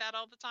hike that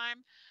all the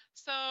time.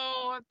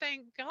 So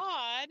thank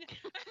God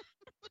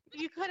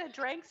You could have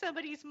drank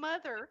somebody's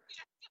mother.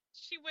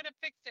 she would have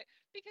fixed it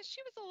because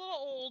she was a little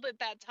old at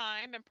that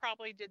time and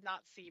probably did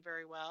not see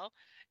very well.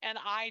 And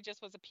I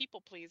just was a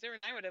people pleaser,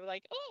 and I would have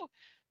like, oh,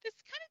 this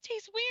kind of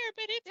tastes weird,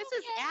 but it's This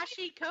okay. is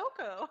ashy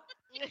cocoa.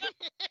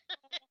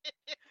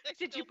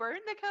 Did you burn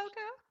the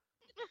cocoa?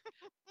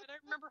 But I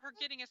remember her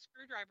getting a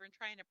screwdriver and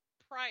trying to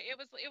pry. It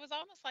was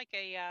almost like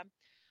a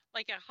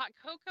hot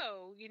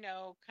cocoa,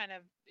 kind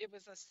of. It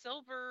was a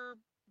silver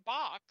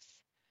box,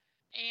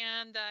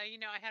 and I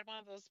had one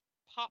of those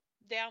pop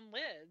down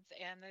lids,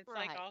 and it's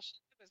like Right. all she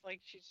did was like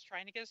she's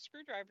trying to get a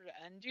screwdriver to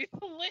undo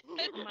the lid.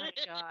 Oh my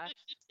gosh.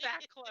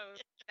 That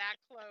close, that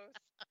close.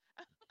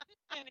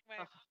 Anyway,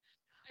 Ugh.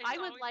 it's I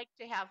would always like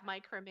to have my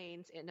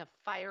cremains in a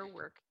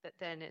firework that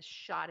then is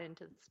shot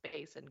into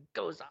space and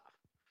goes off.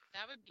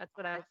 that would be That's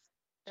what I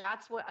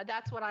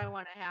that's what I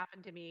want to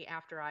happen to me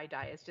after I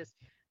die. Is just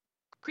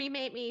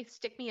cremate me,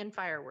 stick me in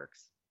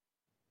fireworks.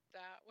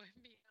 that would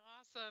be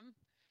awesome.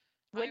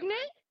 I Wouldn't want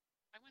it?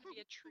 I want to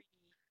be a tree.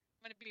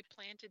 I want to be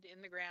planted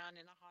in the ground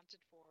in a haunted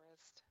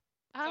forest.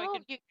 So I Oh,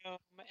 can roam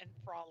and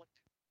frolic.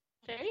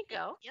 there you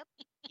go. Yep.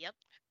 Yep.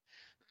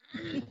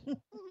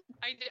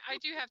 I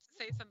do have to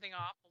say something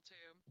awful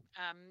too.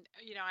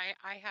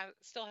 I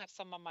still have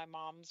some of my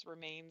mom's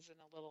remains in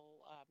a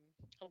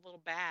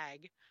little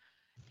bag,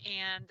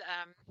 and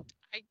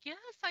I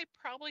guess I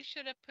probably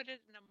should have put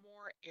it in a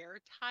more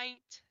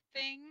airtight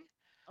thing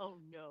Oh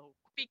no.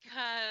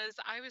 because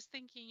I was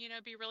thinking,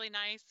 it'd be really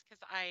nice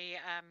because I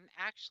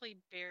actually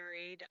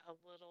buried a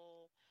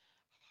little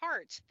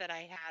heart that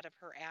I had of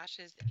her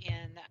ashes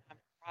in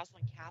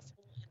Roslyn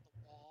Castle in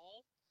the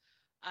wall.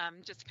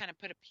 Just kind of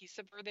put a piece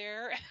of her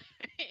there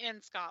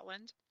in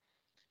Scotland.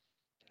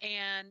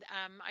 And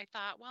I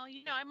thought, well,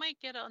 I might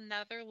get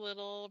another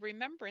little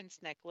remembrance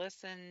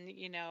necklace and,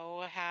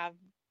 have,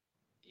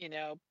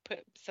 put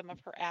some of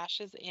her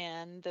ashes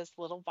in this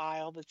little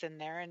vial that's in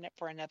there and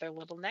for another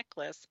little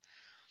necklace.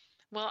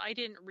 Well, I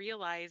didn't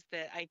realize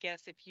that I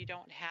guess if you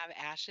don't have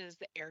ashes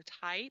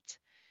airtight,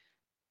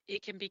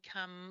 it can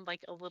become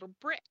like a little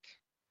brick.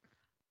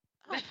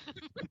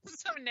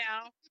 So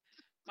now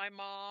my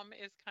mom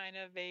is kind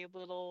of a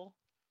little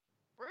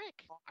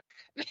Brick. rock.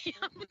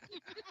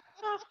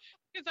 Oh,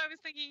 Because I was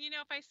thinking,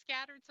 if I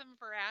scattered some of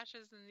her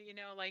ashes and,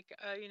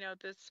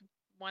 this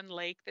one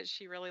lake that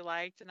she really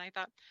liked, and I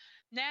thought,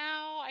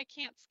 now I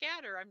can't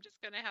scatter. I'm just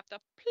going to have to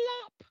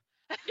plop.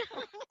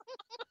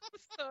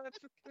 So it's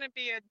going to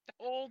be a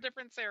whole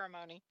different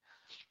ceremony.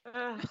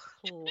 ugh,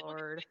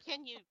 Lord.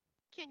 Can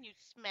you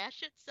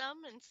smash it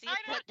some and see I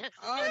if that does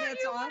Oh,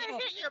 that's You want to awful.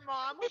 hit your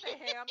mom with a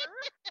hammer?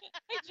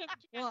 I just can't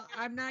Well, do it.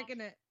 I'm not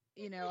gonna.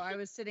 I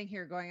was sitting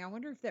here going, I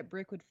wonder if that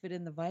brick would fit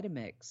in the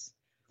Vitamix.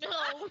 No.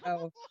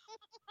 Oh,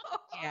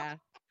 yeah.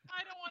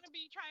 I don't want to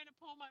be trying to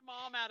pull my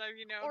mom out of,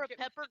 Or a get-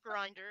 pepper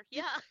grinder.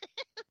 Yeah.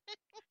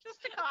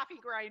 Just a coffee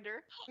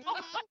grinder.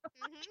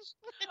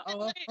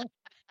 Oh,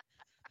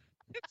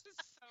 This is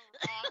so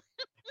wrong.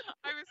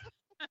 I was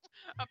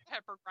a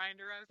pepper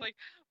grinder. I was like,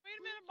 wait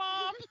a minute,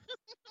 mom.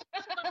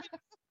 Let me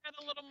get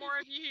a little more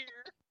of you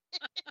here.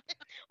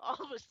 All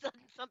of a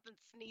sudden, something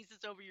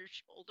sneezes over your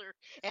shoulder,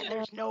 and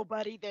there's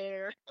nobody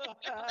there.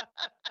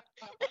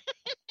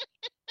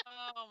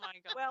 Oh my my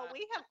God. Well,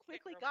 we have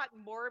quickly Terrible. gotten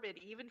morbid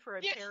even for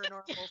a Yeah.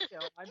 paranormal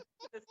show. I'm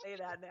going to say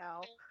that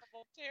now.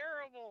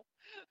 Terrible.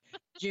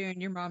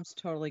 June, your mom's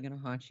totally gonna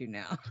haunt you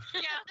now.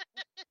 Yeah.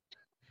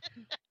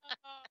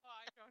 Oh,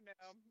 I don't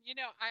know.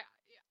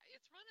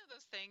 It's one of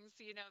those things,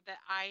 that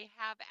I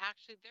have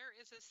actually, there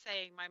is a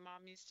saying my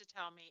mom used to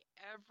tell me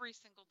every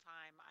single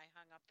time I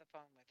hung up the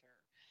phone with her.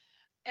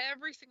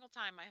 Every single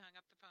time I hung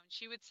up the phone,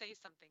 she would say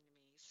something to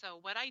me. So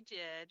what I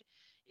did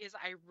is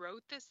I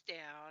wrote this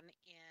down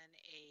in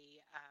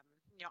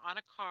on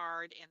a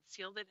card and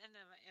sealed it in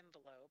an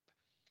envelope,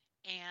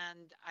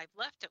 and I've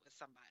left it with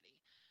somebody.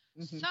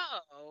 Mhm.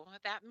 So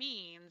that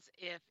means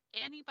if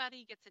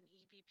anybody gets an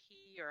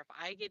EVP, or if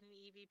I get an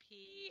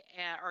EVP,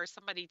 or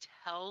somebody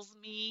tells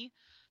me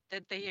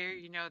that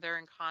they're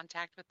in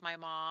contact with my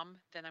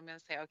mom, then I'm going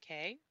to say,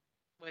 okay,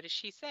 what does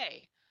she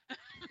say?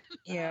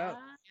 Yeah.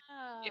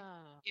 If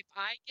Oh. if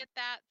I get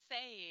that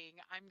saying,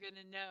 I'm going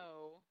to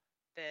know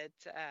that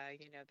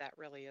that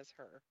really is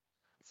her.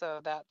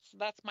 So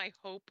that's my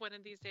hope one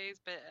of these days.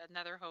 But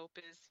another hope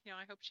is,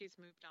 I hope she's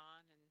moved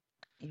on and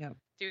Yeah.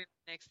 doing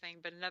the next thing.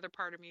 But another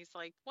part of me is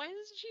like, why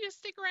doesn't she just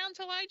stick around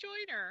till I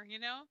join her?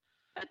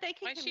 But they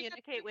can Why she got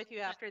to communicate do with you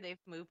something? after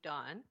they've moved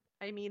on.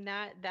 I mean,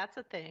 that's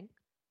a thing.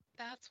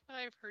 That's what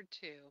I've heard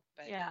too.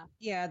 But Yeah.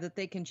 Yeah, that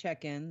they can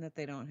check in, that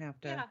they don't have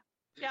to. Yeah.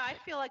 Yeah, I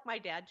feel like my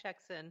dad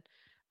checks in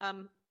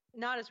um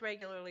not as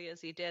regularly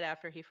as he did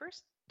after he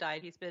first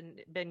died. He's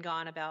been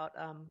gone about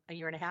a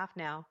year and a half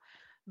now,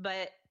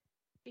 but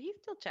he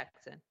still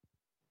checks in.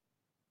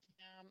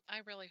 I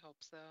really hope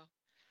so.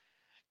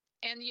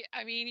 And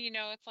I mean,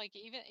 it's like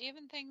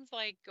even things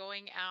like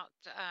going out,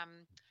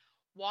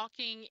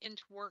 walking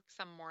into work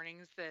some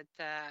mornings that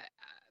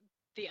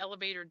the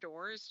elevator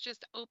doors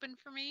just open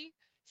for me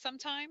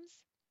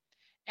sometimes.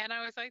 And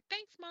I was like,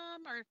 thanks,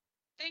 mom, or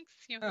thanks,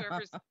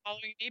 whoever's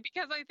following me,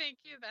 because I think,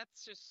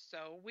 that's just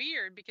so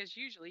weird because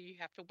usually you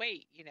have to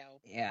wait, a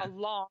Yeah.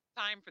 long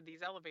time for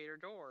these elevator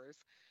doors.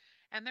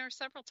 And there are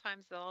several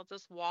times that I'll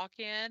just walk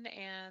in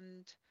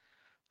and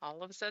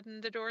all of a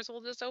sudden the doors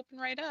will just open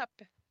right up.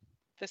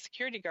 The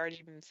security guard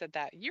even said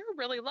that. You're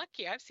really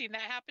lucky. I've seen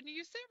that happen to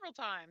you several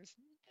times.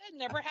 It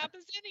never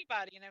happens to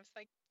anybody. And I was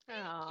like,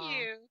 thank Oh.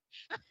 you.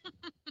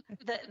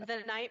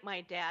 The night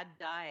my dad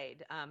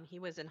died, he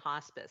was in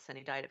hospice and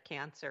he died of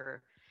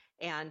cancer.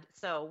 And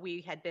so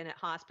we had been at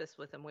hospice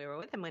with him. We were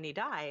with him when he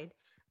died.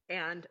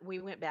 And we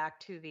went back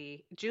to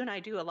the June. I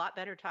do a lot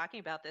better talking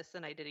about this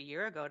than I did a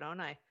year ago, don't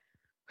I?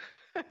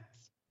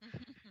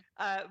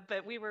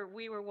 But we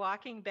were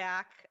walking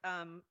back.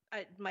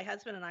 My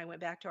husband and I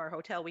went back to our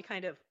hotel. We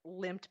kind of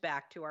limped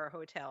back to our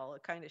hotel,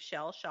 kind of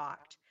shell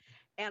shocked,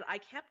 and I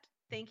kept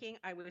thinking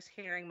I was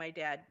hearing my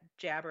dad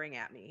jabbering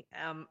at me.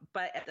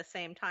 But at the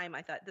same time,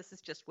 I thought this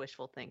is just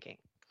wishful thinking.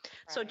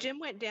 So Right. Jim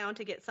went down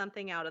to get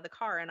something out of the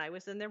car, and I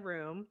was in the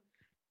room.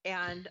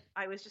 And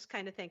I was just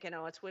kind of thinking,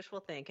 oh, it's wishful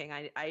thinking.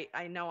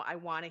 I know I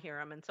want to hear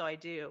him, and so I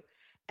do.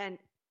 And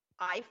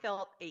I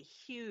felt a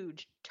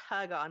huge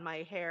tug on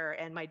my hair,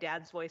 and my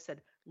dad's voice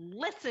said,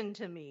 "Listen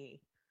to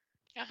me."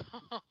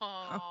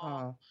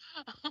 Oh, Oh.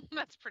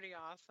 that's pretty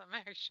awesome,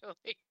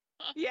 actually.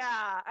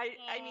 Yeah,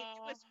 I mean,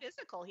 it Oh, was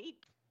physical.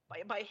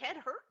 My head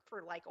hurt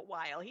for like a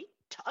while. He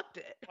tugged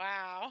it.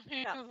 wow.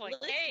 It Yeah, was like,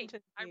 listen hey,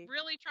 to I'm me.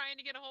 really trying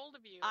to get a hold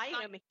of you. I It's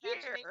not am your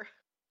imagination. here.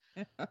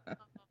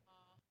 Oh.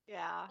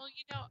 Yeah. Well,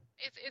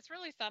 it's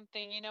really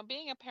something,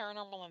 being a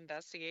paranormal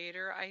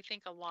investigator, I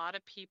think a lot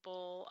of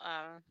people,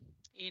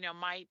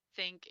 might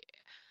think,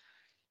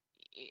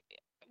 y-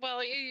 well,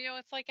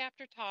 it's like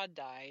after Todd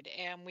died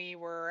and we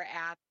were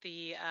at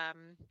the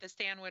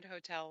Stanwood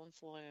Hotel and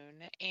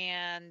Saloon,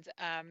 and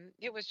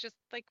it was just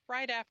like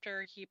right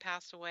after he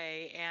passed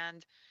away,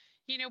 and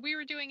we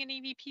were doing an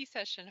EVP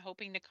session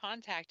hoping to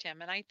contact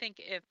him. And I think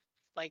if,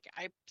 like,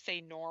 I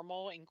say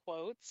normal in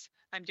quotes,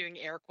 I'm doing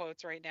air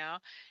quotes right now,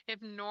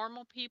 if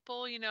normal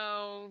people,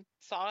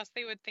 saw us,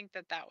 they would think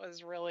that that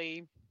was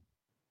really,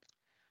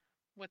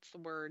 what's the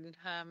word?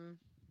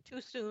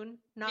 Too soon.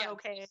 Not Yeah,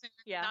 okay. soon,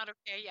 Yeah. not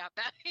okay. Yeah,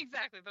 that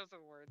exactly. Those are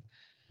the words.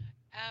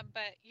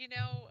 But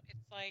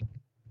it's like,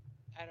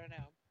 I don't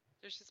know.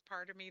 There's just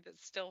part of me that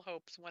still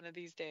hopes one of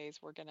these days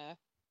we're gonna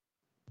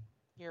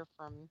hear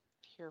from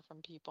hear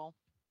from people.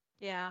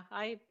 Yeah,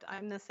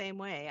 I'm the same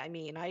way. I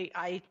mean,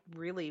 I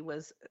really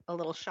was a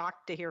little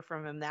shocked to hear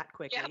from him that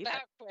Yeah, quickly, but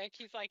that quick.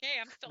 He's like, hey,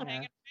 I'm still Yeah.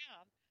 hanging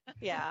around.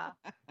 yeah.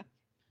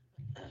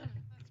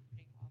 That's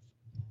pretty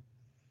awesome.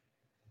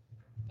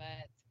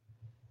 But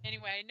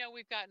anyway, I know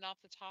we've gotten off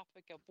the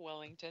topic of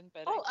Wellington,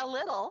 but Oh, a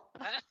little.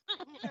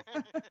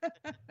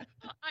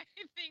 I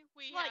think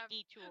Slight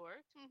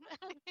detour.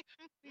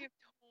 we have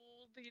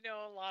told,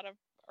 a lot of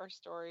our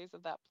stories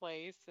of that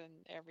place and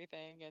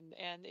everything.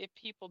 And if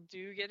people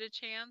do get a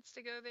chance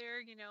to go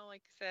there,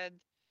 like I said,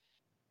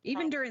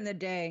 Even probably, during the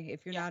day,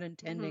 if you're yeah, not Hmm.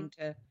 intending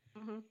to,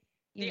 Hmm.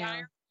 you the know,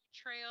 Iron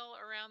Trail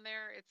around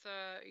there, it's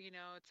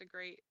a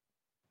great,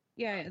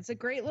 yeah, it's a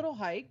great little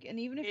hike. And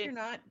even if you're It's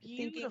not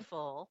thinking,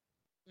 beautiful.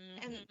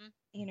 and, hmm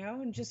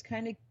and just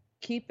kind of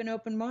keep an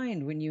open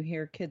mind when you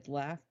hear kids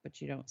laugh,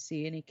 but you don't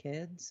see any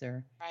kids,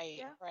 or, right,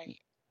 Yeah. right.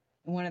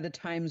 One of the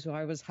times while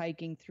I was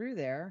hiking through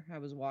there, I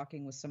was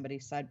walking with somebody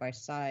side by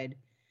side,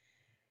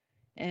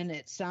 and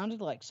it sounded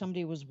like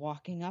somebody was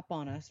walking up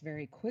on us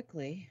very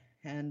quickly,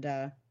 and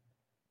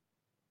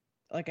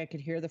like I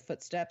could hear the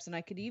footsteps, and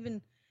I could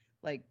even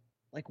like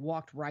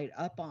walked right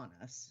up on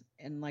us,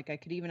 and like I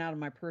could even out of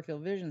my peripheral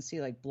vision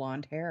see like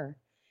blonde hair.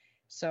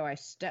 So I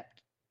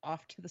stepped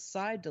off to the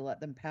side to let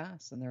them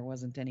pass, and there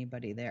wasn't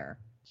anybody there.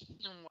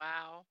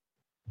 Wow.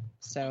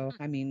 So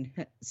I mean,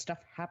 stuff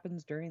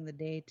happens during the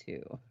day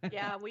too.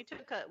 Yeah, we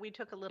took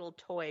a little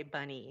toy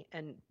bunny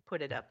and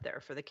put it up there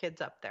for the kids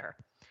up there,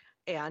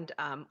 and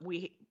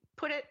we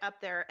put it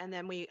up there, and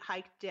then we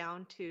hiked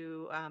down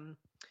to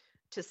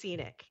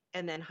Scenic,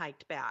 and then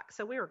hiked back.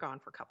 So we were gone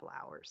for a couple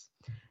hours,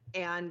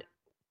 and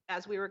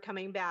as we were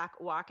coming back,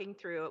 walking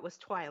through, it was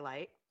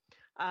twilight,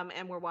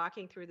 and we're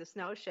walking through the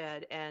snow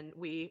shed, and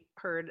we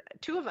heard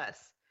two of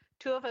us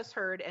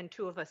heard, and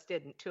two of us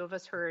didn't. Two of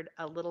us heard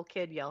a little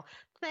kid yell,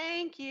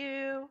 "Thank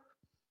you."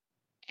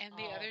 And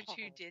the other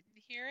two didn't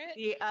hear it?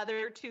 The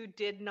other two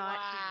did not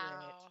hear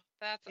it.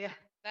 Wow. Yeah.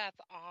 That's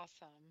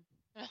awesome.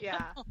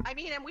 Yeah. I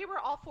mean, and we were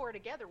all four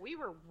together. We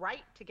were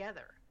right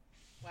together.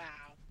 Wow.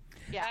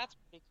 Yeah. That's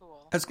pretty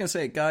cool. I was going to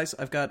say, guys,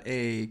 I've got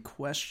a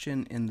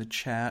question in the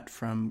chat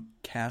from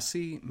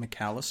Cassie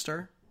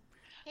McAllister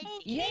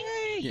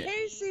Yay, Yeah.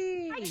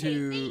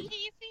 Casey!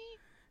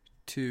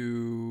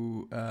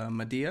 to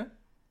Medea.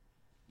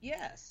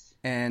 Yes.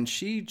 And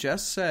she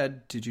just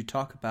said, did you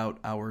talk about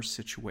our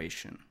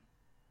situation?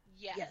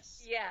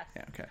 Yes. Yes.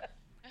 Yeah, okay.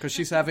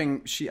 Because I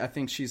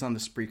think she's on the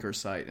Spreaker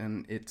site,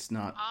 and it's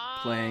not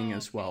playing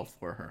as well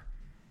for her.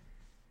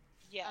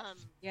 Yes. I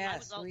Yes,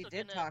 was also we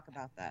did gonna talk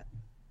about that.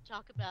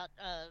 talk about,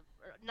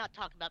 or not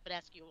talk about, but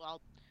ask you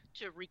all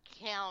to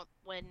recount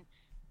when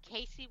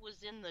Casey was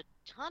in the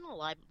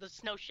tunnel, the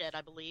snow shed,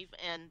 I believe,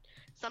 and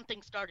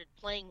something started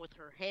playing with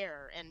her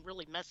hair and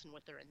really messing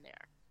with her in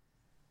there.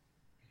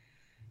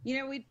 You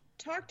know, we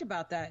talked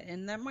about that,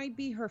 and that might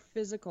be her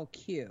physical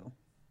cue.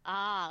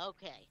 Ah,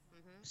 okay.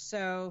 Mm-hmm.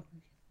 So,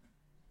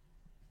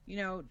 you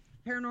know,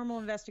 paranormal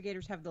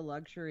investigators have the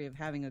luxury of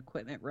having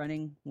equipment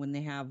running when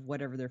they have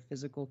whatever their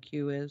physical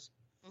cue is.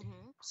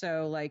 Mm-hmm.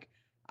 So, like,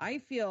 I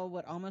feel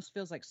what almost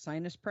feels like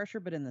sinus pressure,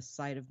 but in the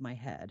side of my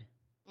head.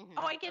 Mm-hmm.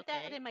 Oh, I get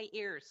that Okay. in my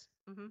ears.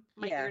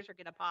 My Yeah. ears are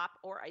going to pop,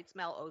 or I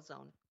smell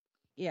ozone.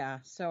 Yeah,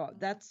 so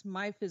that's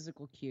my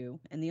physical cue.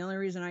 And the only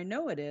reason I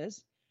know it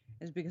is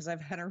because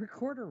I've had a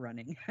recorder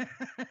running,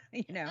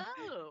 you know?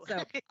 Oh.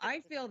 So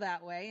I feel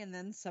that way, and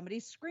then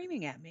somebody's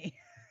screaming at me.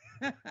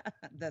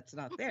 That's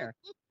not there.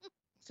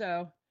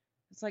 So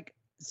it's like,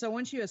 so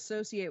once you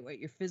associate what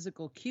your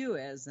physical cue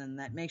is, then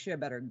that makes you a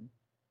better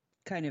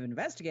kind of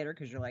investigator,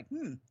 because you're like,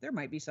 there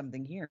might be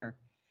something here.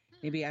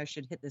 Maybe I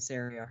should hit this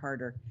area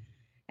harder.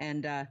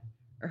 And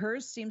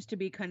hers seems to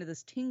be kind of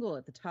this tingle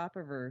at the top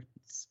of her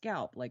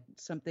scalp, like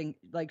something,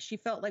 like she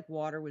felt like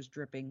water was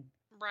dripping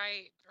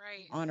Right.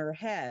 on her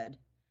head.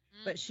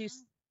 But Mhm.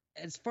 she's,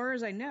 as far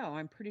as I know,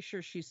 I'm pretty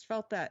sure she's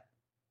felt that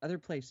other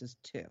places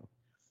too.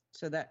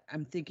 So that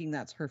I'm thinking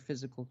that's her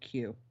physical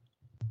cue.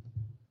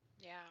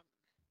 Yeah.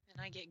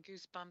 And I get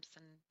goosebumps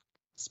and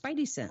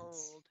Spidey sense.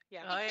 cold.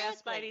 Yeah. Oh, yeah,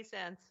 Exactly. Spidey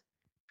sense.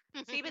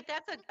 See, but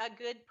that's a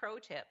good pro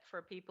tip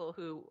for people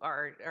who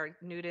are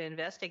new to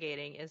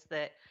investigating, is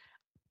that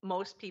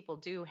most people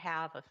do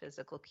have a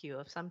physical cue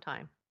of some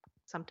type.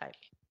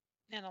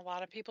 And a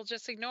lot of people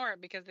just ignore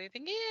it because they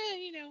think,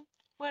 yeah,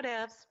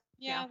 Whatevs.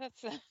 yeah,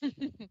 that's.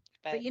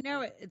 But you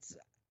know,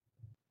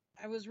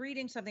 I was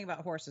reading something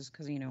about horses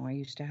because, you know, I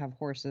used to have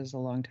horses a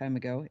long time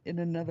ago in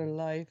another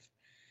life.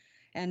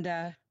 And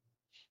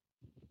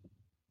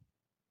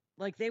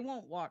like they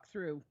won't walk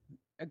through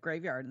a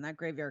graveyard, and that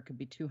graveyard could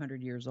be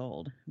 200 years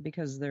old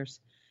because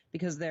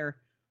they're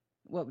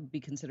what would be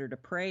considered a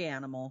prey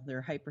animal.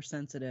 They're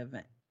hypersensitive,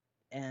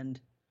 and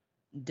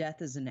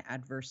death is an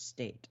adverse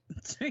state.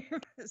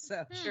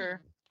 So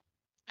Sure.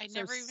 I So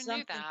never even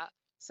knew that.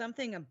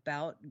 something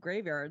about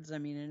graveyards, I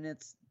mean, and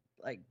it's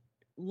like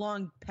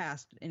long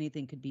past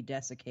anything could be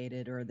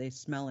desiccated or they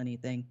smell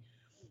anything.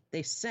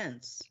 They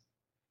sense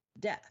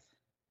death.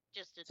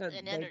 Just So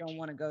an they energy. don't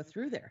want to go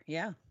through there.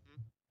 Yeah.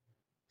 Mhm.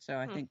 So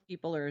I think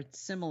people are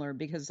similar,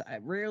 because I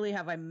rarely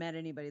have I met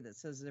anybody that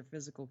says their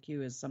physical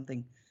cue is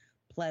something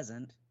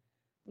pleasant.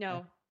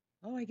 No.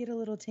 Oh, I get a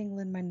little tingle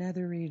in my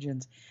nether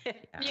regions.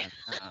 Yeah.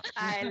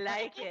 I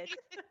like it.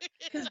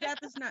 Because death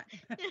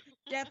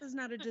is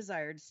not a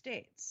desired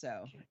state.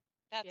 So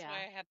That's Yeah.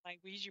 why I have my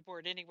Ouija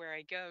board anywhere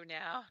I go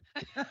now.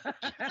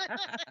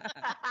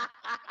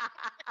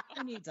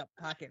 who needs a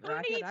pocket Who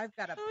rocket? needs- I've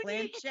got a Who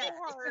needs planchette.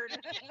 board?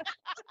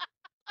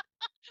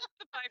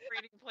 The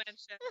vibrating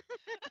planchette.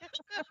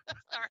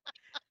 Sorry.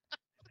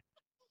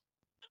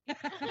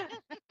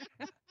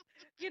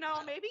 You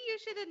know, maybe you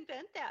should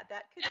invent that.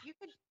 That could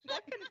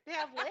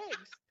have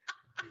legs.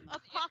 A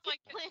pocket like-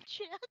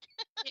 planchette.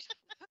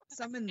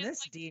 Summon It's this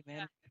like-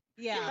 demon.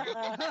 Yeah. It's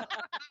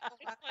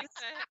like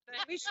the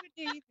We shouldn't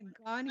have even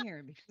gone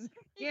here because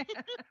yeah.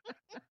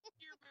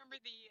 you remember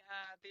the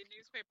the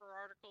newspaper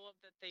article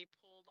that they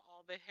pulled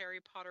all the Harry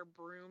Potter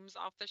brooms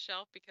off the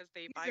shelf because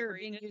they These are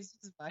being vibrated. used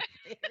as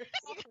vibrators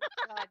Oh,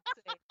 for God's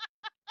sake.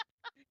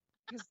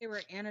 because they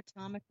were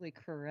anatomically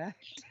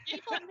correct.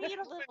 People need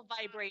a little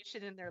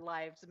vibration in their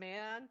lives,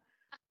 man.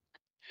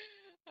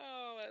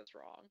 Oh, that's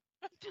wrong.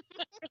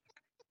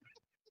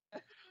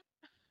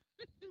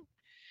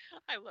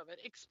 I love it.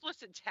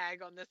 Explicit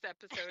tag on this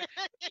episode.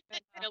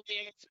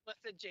 Really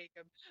explicit,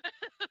 Jacob.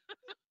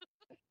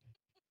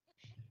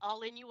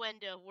 All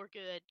innuendo. We're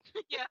good.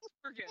 Yes,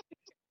 we're good.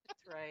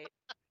 That's right.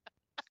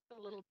 Just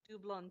a little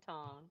double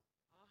entendre.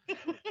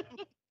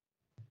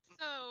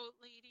 So,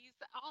 ladies,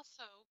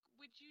 also,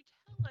 would you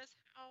tell us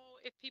how,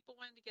 if people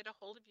wanted to get a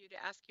hold of you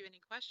to ask you any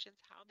questions,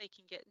 how they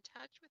can get in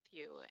touch with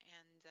you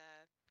and,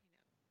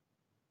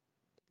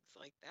 things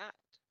like that?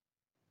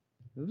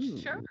 Ooh.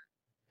 Sure.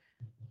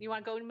 You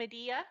want to go to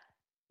Medea?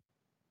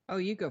 Oh,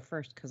 you go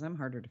first because I'm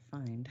harder to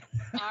find.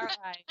 All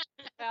right.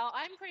 Well,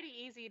 I'm pretty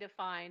easy to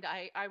find.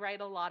 I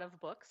write a lot of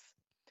books.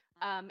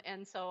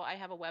 And so I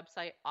have a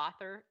website,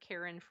 author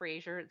Karen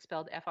Frazier. It's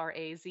spelled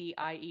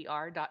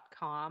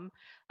FRAZIER.com.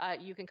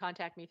 You can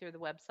contact me through the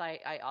website.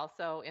 I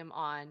also am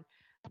on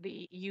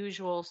the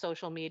usual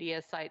social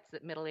media sites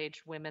that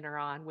middle-aged women are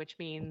on, which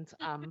means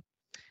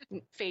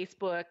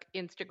Facebook,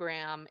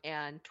 Instagram,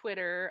 and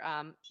Twitter.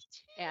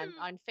 And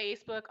on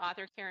Facebook,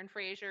 author Karen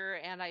Frazier,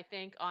 and I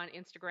think on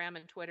Instagram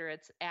and Twitter,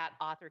 it's at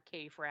author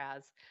K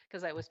Fraz,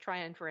 because I was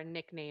trying for a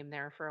nickname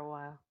there for a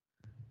while.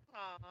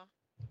 Aw,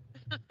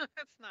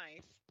 that's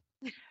nice.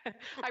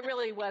 I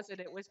really wasn't.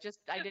 It was just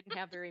I didn't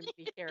have very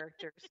many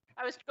characters.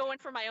 I was going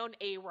for my own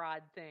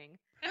A-Rod thing.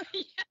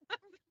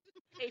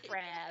 K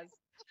Fraz.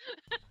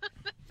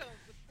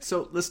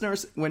 So,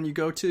 listeners, when you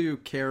go to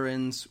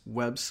Karen's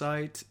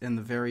website, in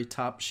the very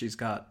top, she's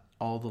got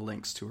all the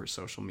links to her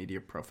social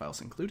media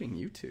profiles, including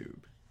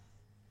YouTube.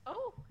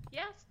 Oh,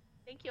 yes.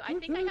 Thank you. I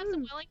think I have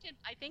some Wellington.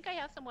 I think I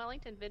have some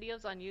Wellington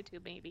videos on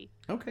YouTube, maybe.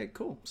 Okay,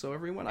 cool. So,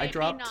 everyone, Maybe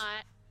not.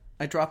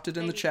 I dropped it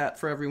in the Maybe. chat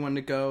for everyone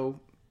to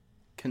go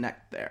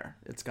connect there.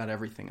 It's got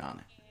everything on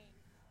it.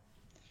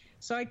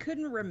 So I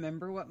couldn't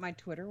remember what my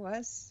Twitter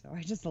was, so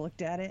I just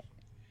looked at it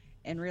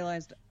and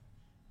realized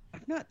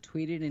I've not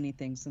tweeted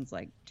anything since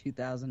like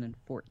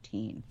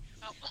 2014.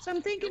 Oh, So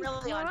I'm thinking You're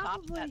really on top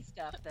of probably, that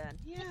stuff then.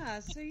 yeah.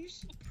 So you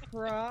should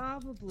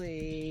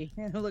probably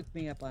look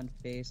me up on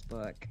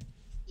Facebook.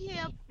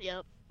 Yep.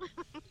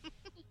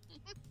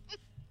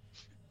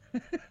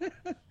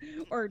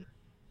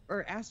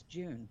 or ask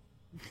June.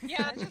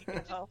 yeah, There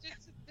you go.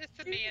 just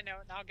send me a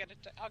note and I'll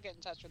get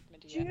in touch with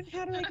Medea. June,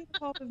 how do I get a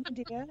hold of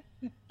Medea?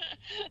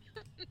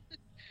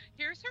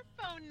 Here's her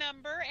phone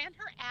number and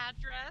her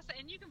address,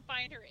 and you can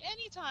find her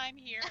anytime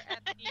here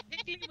at the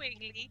Piggly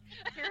Wiggly.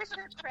 Here's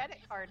her credit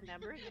card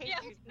number in case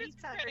Yes, you here's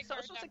need her her credit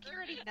card social number.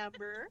 security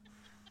number.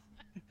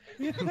 If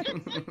you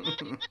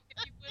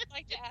would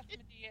like to ask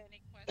Medea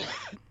any questions,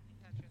 get in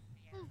touch with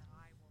me and I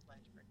will let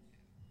her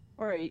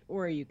know.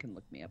 Or you can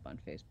look me up on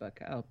Facebook.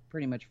 I'll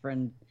pretty much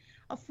friend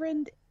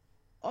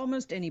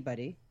almost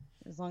anybody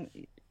as long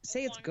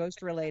say it's long as ghost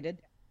they-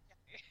 related.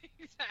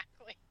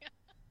 Exactly.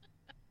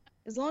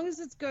 As long as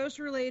it's ghost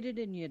related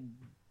and you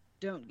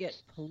don't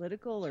get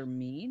political or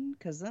mean,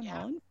 because then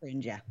Yeah. I'll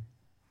unfriend ya.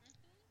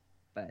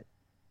 But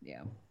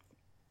yeah,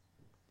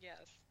 Yes.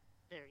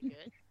 Very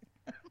good.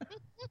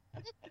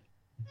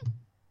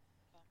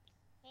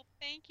 Well,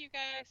 thank you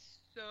guys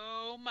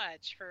so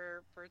much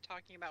for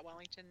talking about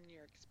Wellington and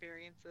your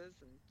experiences,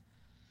 and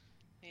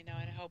and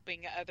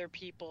hoping other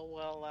people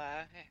will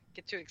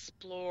get to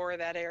explore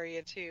that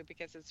area too,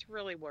 because it's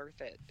really worth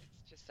it.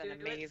 It's just an Do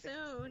it amazing.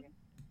 soon.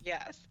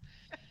 Yes.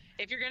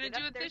 If you're gonna Get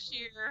do up it there this soon.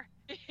 year,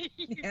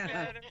 you Yeah.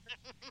 better.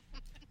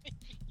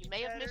 You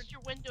may have better- missed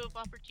your window of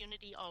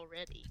opportunity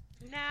already.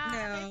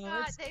 Nah,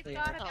 No, it's they've clear.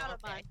 got about Oh, a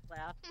okay. month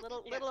left.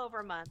 Little over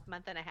a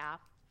month and a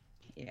half.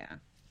 yeah,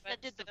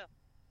 But did the- still.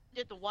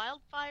 Did the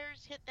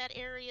wildfires hit that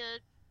area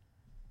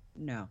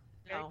no.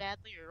 very No.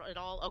 badly or at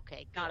all?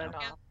 Okay, Not good.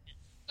 at all.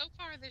 So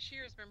far this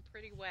year has been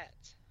pretty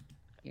wet.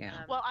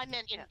 Yeah. Well, I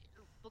meant in Yeah.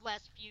 the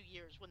last few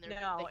years when they're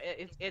No,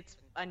 it's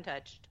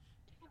untouched.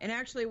 And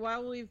actually,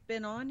 while we've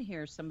been on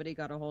here, somebody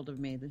got a hold of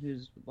me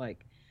who's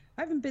like,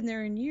 I haven't been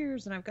there in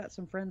years, and I've got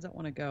some friends that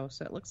want to go.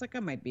 So it looks like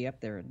I might be up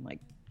there in like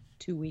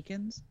 2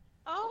 weekends.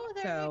 Oh,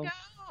 there So- you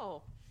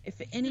go.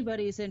 If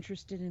anybody's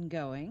interested in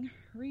going,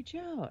 reach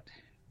out.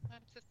 I'll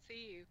have to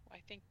see you. I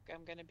think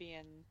I'm gonna be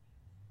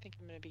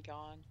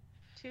gone.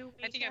 2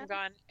 weekends. I think I'm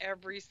gone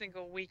every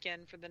single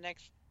weekend for the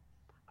next.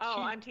 Oh,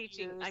 2 I'm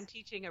teaching. years. I'm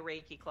teaching a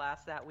Reiki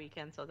class that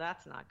weekend, so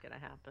that's not going to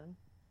happen.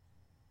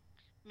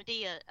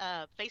 Medea,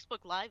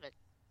 Facebook Live it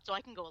so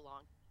I can go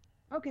along.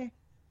 Okay,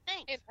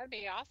 Thanks. That'd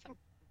be awesome.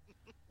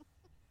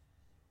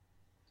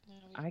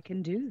 I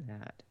can do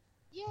that.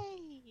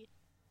 Yay.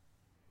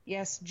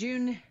 Yes,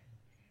 June,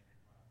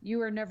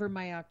 you are never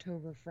my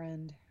October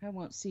friend. I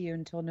won't see you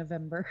until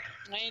November.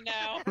 I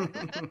know.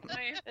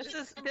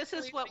 This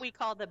is what we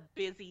call the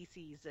busy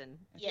season.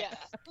 Yes.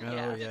 Oh,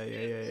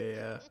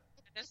 yeah.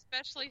 And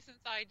especially since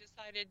I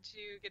decided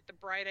to get the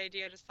bright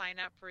idea to sign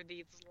up for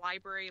these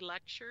library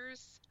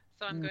lectures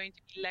So I'm going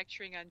to be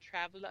lecturing on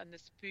travel on the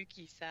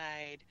spooky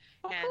side.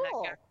 Oh, And cool.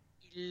 I've got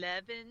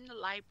 11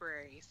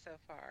 libraries so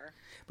far.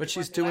 But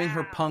she's doing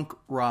her Wow. punk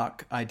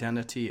rock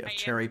identity of I am-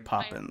 Cherry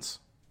Poppins.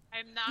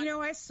 I'm not. You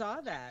know, I saw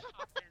that.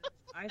 Poppins.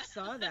 I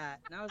saw that,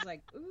 and I was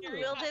like, ooh.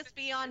 Will this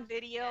be on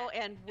video,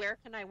 and where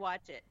can I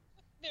watch it?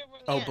 There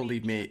will Oh, be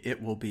believe me,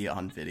 it will be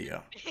on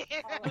video.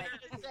 I was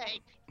gonna say.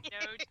 no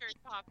Cherry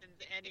Poppins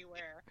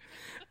anywhere.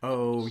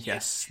 Oh,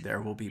 yes, there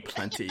will be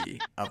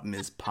plenty of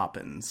Ms.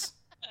 Poppins.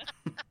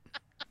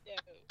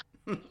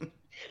 No.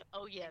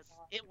 Oh yes,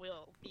 it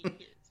will be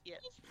his.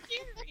 Yes.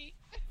 Scary.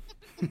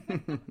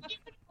 Even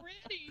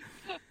already.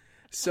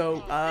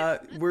 So,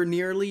 we're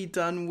nearly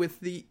done with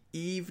the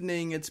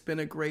evening. It's been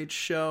a great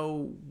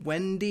show.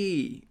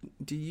 Wendy,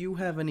 do you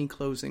have any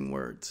closing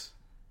words?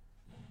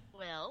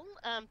 Well,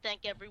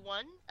 thank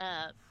everyone.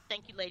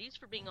 Thank you, ladies,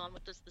 for being on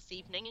with us this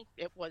evening.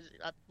 It was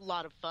a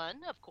lot of fun,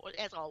 of course,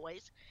 as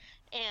always.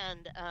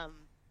 And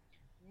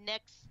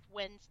next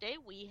Wednesday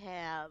we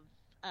have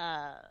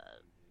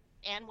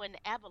Anwen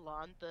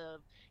Avalon, the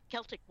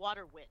Celtic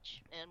Water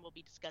Witch, and we'll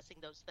be discussing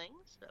those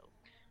things. So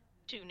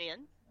tune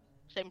in,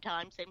 same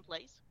time, same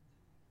place,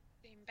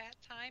 Same bat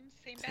time,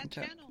 same bat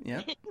channel.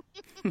 Yeah.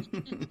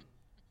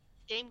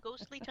 same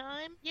ghostly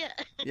time. Yeah.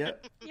 Yeah.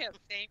 Yeah,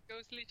 same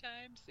ghostly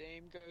time,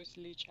 same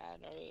ghostly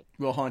channel.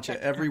 We'll haunt you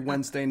every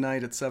Wednesday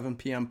night at 7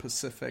 p.m.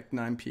 Pacific,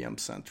 9 p.m.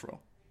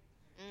 Central.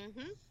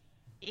 Mm-hmm.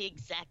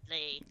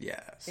 Exactly.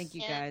 Yes. Thank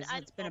you, And guys. I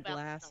It's been a know about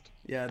blast. some-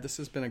 Yeah, this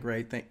has been a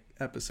great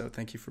episode.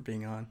 Thank you for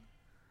being on.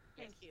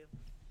 Thank you.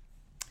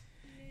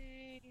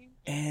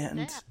 And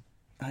that.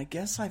 I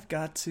guess I've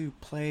got to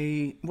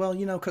play, well,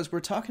 because we're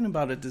talking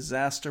about a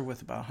disaster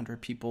with about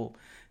 100 people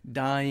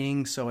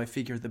dying, so I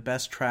figure the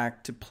best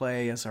track to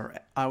play as our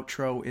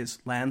outro is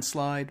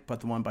Landslide, but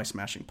the one by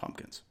Smashing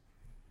Pumpkins.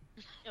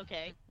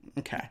 Okay.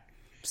 Okay.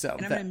 So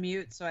And I'm going to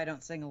mute so I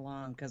don't sing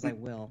along, because I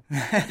will.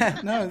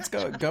 No, let's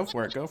go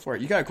for it. Go for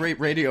it. You got a great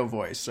radio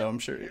voice, so I'm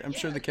sure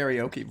the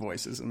karaoke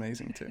voice is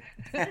amazing too.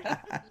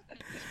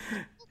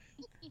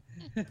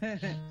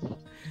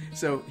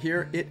 So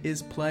here it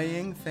is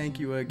playing. Thank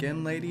you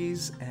again,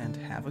 ladies, and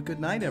have a good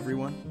night,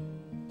 everyone.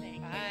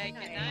 Bye,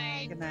 good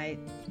night. Good night.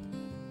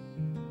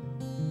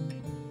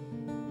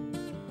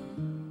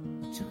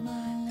 Took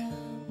my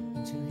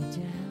love to lay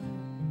down.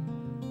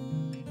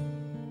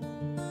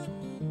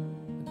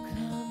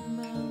 Climb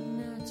out,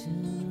 now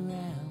turn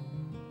around.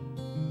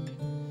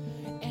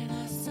 And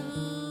I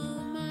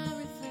saw my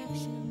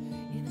reflection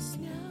in the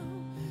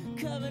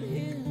snow-covered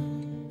hill.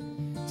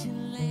 Till the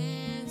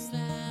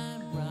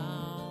landslide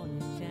brought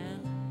it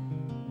down.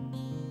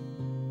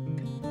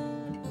 A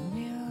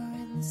mirror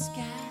in the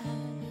sky,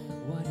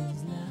 what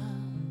is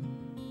love?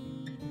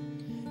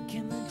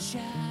 Can the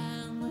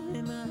child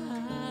within my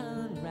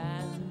heart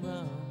rise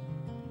above?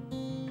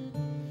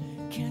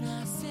 Can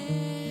I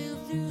sail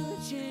through the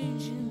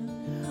changing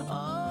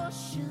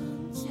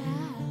ocean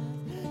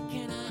tide?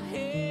 Can I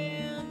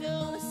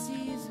handle the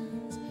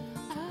seasons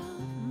of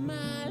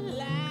my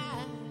life?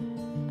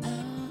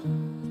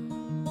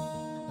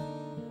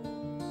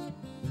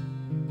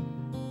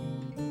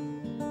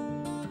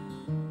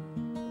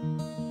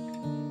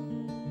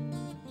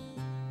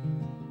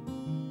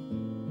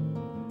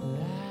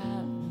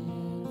 I've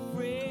been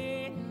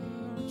afraid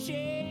of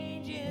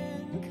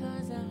changing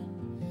 'cause I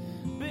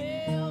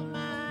built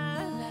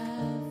my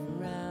life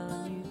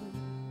around you.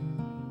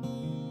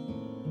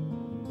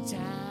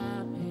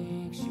 Time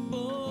makes you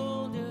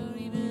bolder,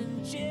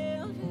 even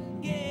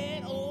children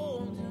get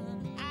older.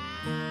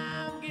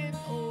 I'm getting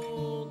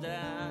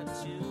older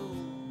too.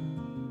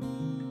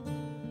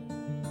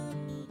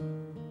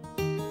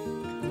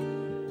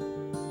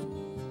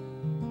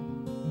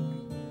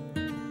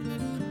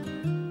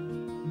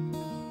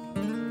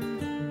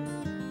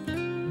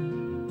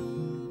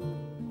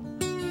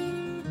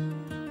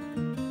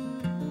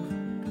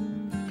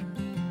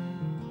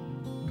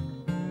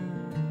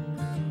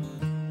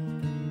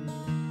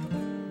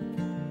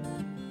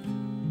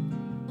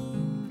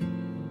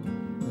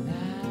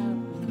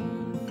 I've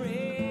been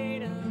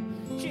afraid of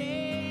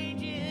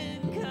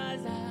changing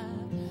 'cause I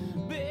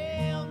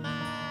built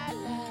my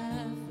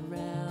life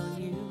around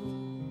you.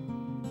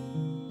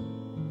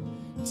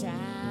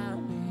 Time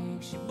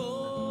makes you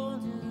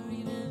bolder,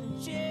 even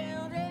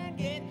children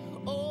get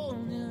older,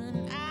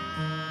 and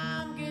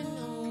I'm getting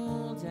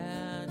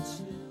older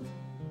too.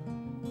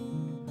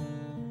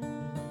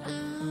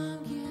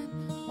 I'm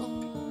getting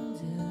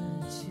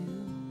older too.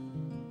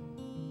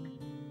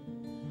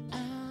 I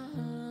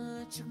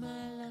took my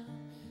love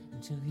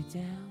and took it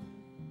down.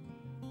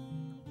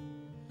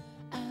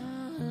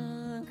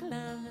 I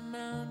climbed the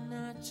mountain,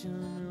 I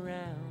turned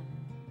around.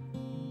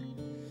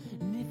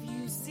 And if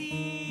you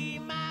see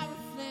my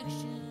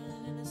reflection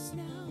in the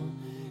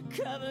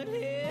snow-covered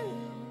hill,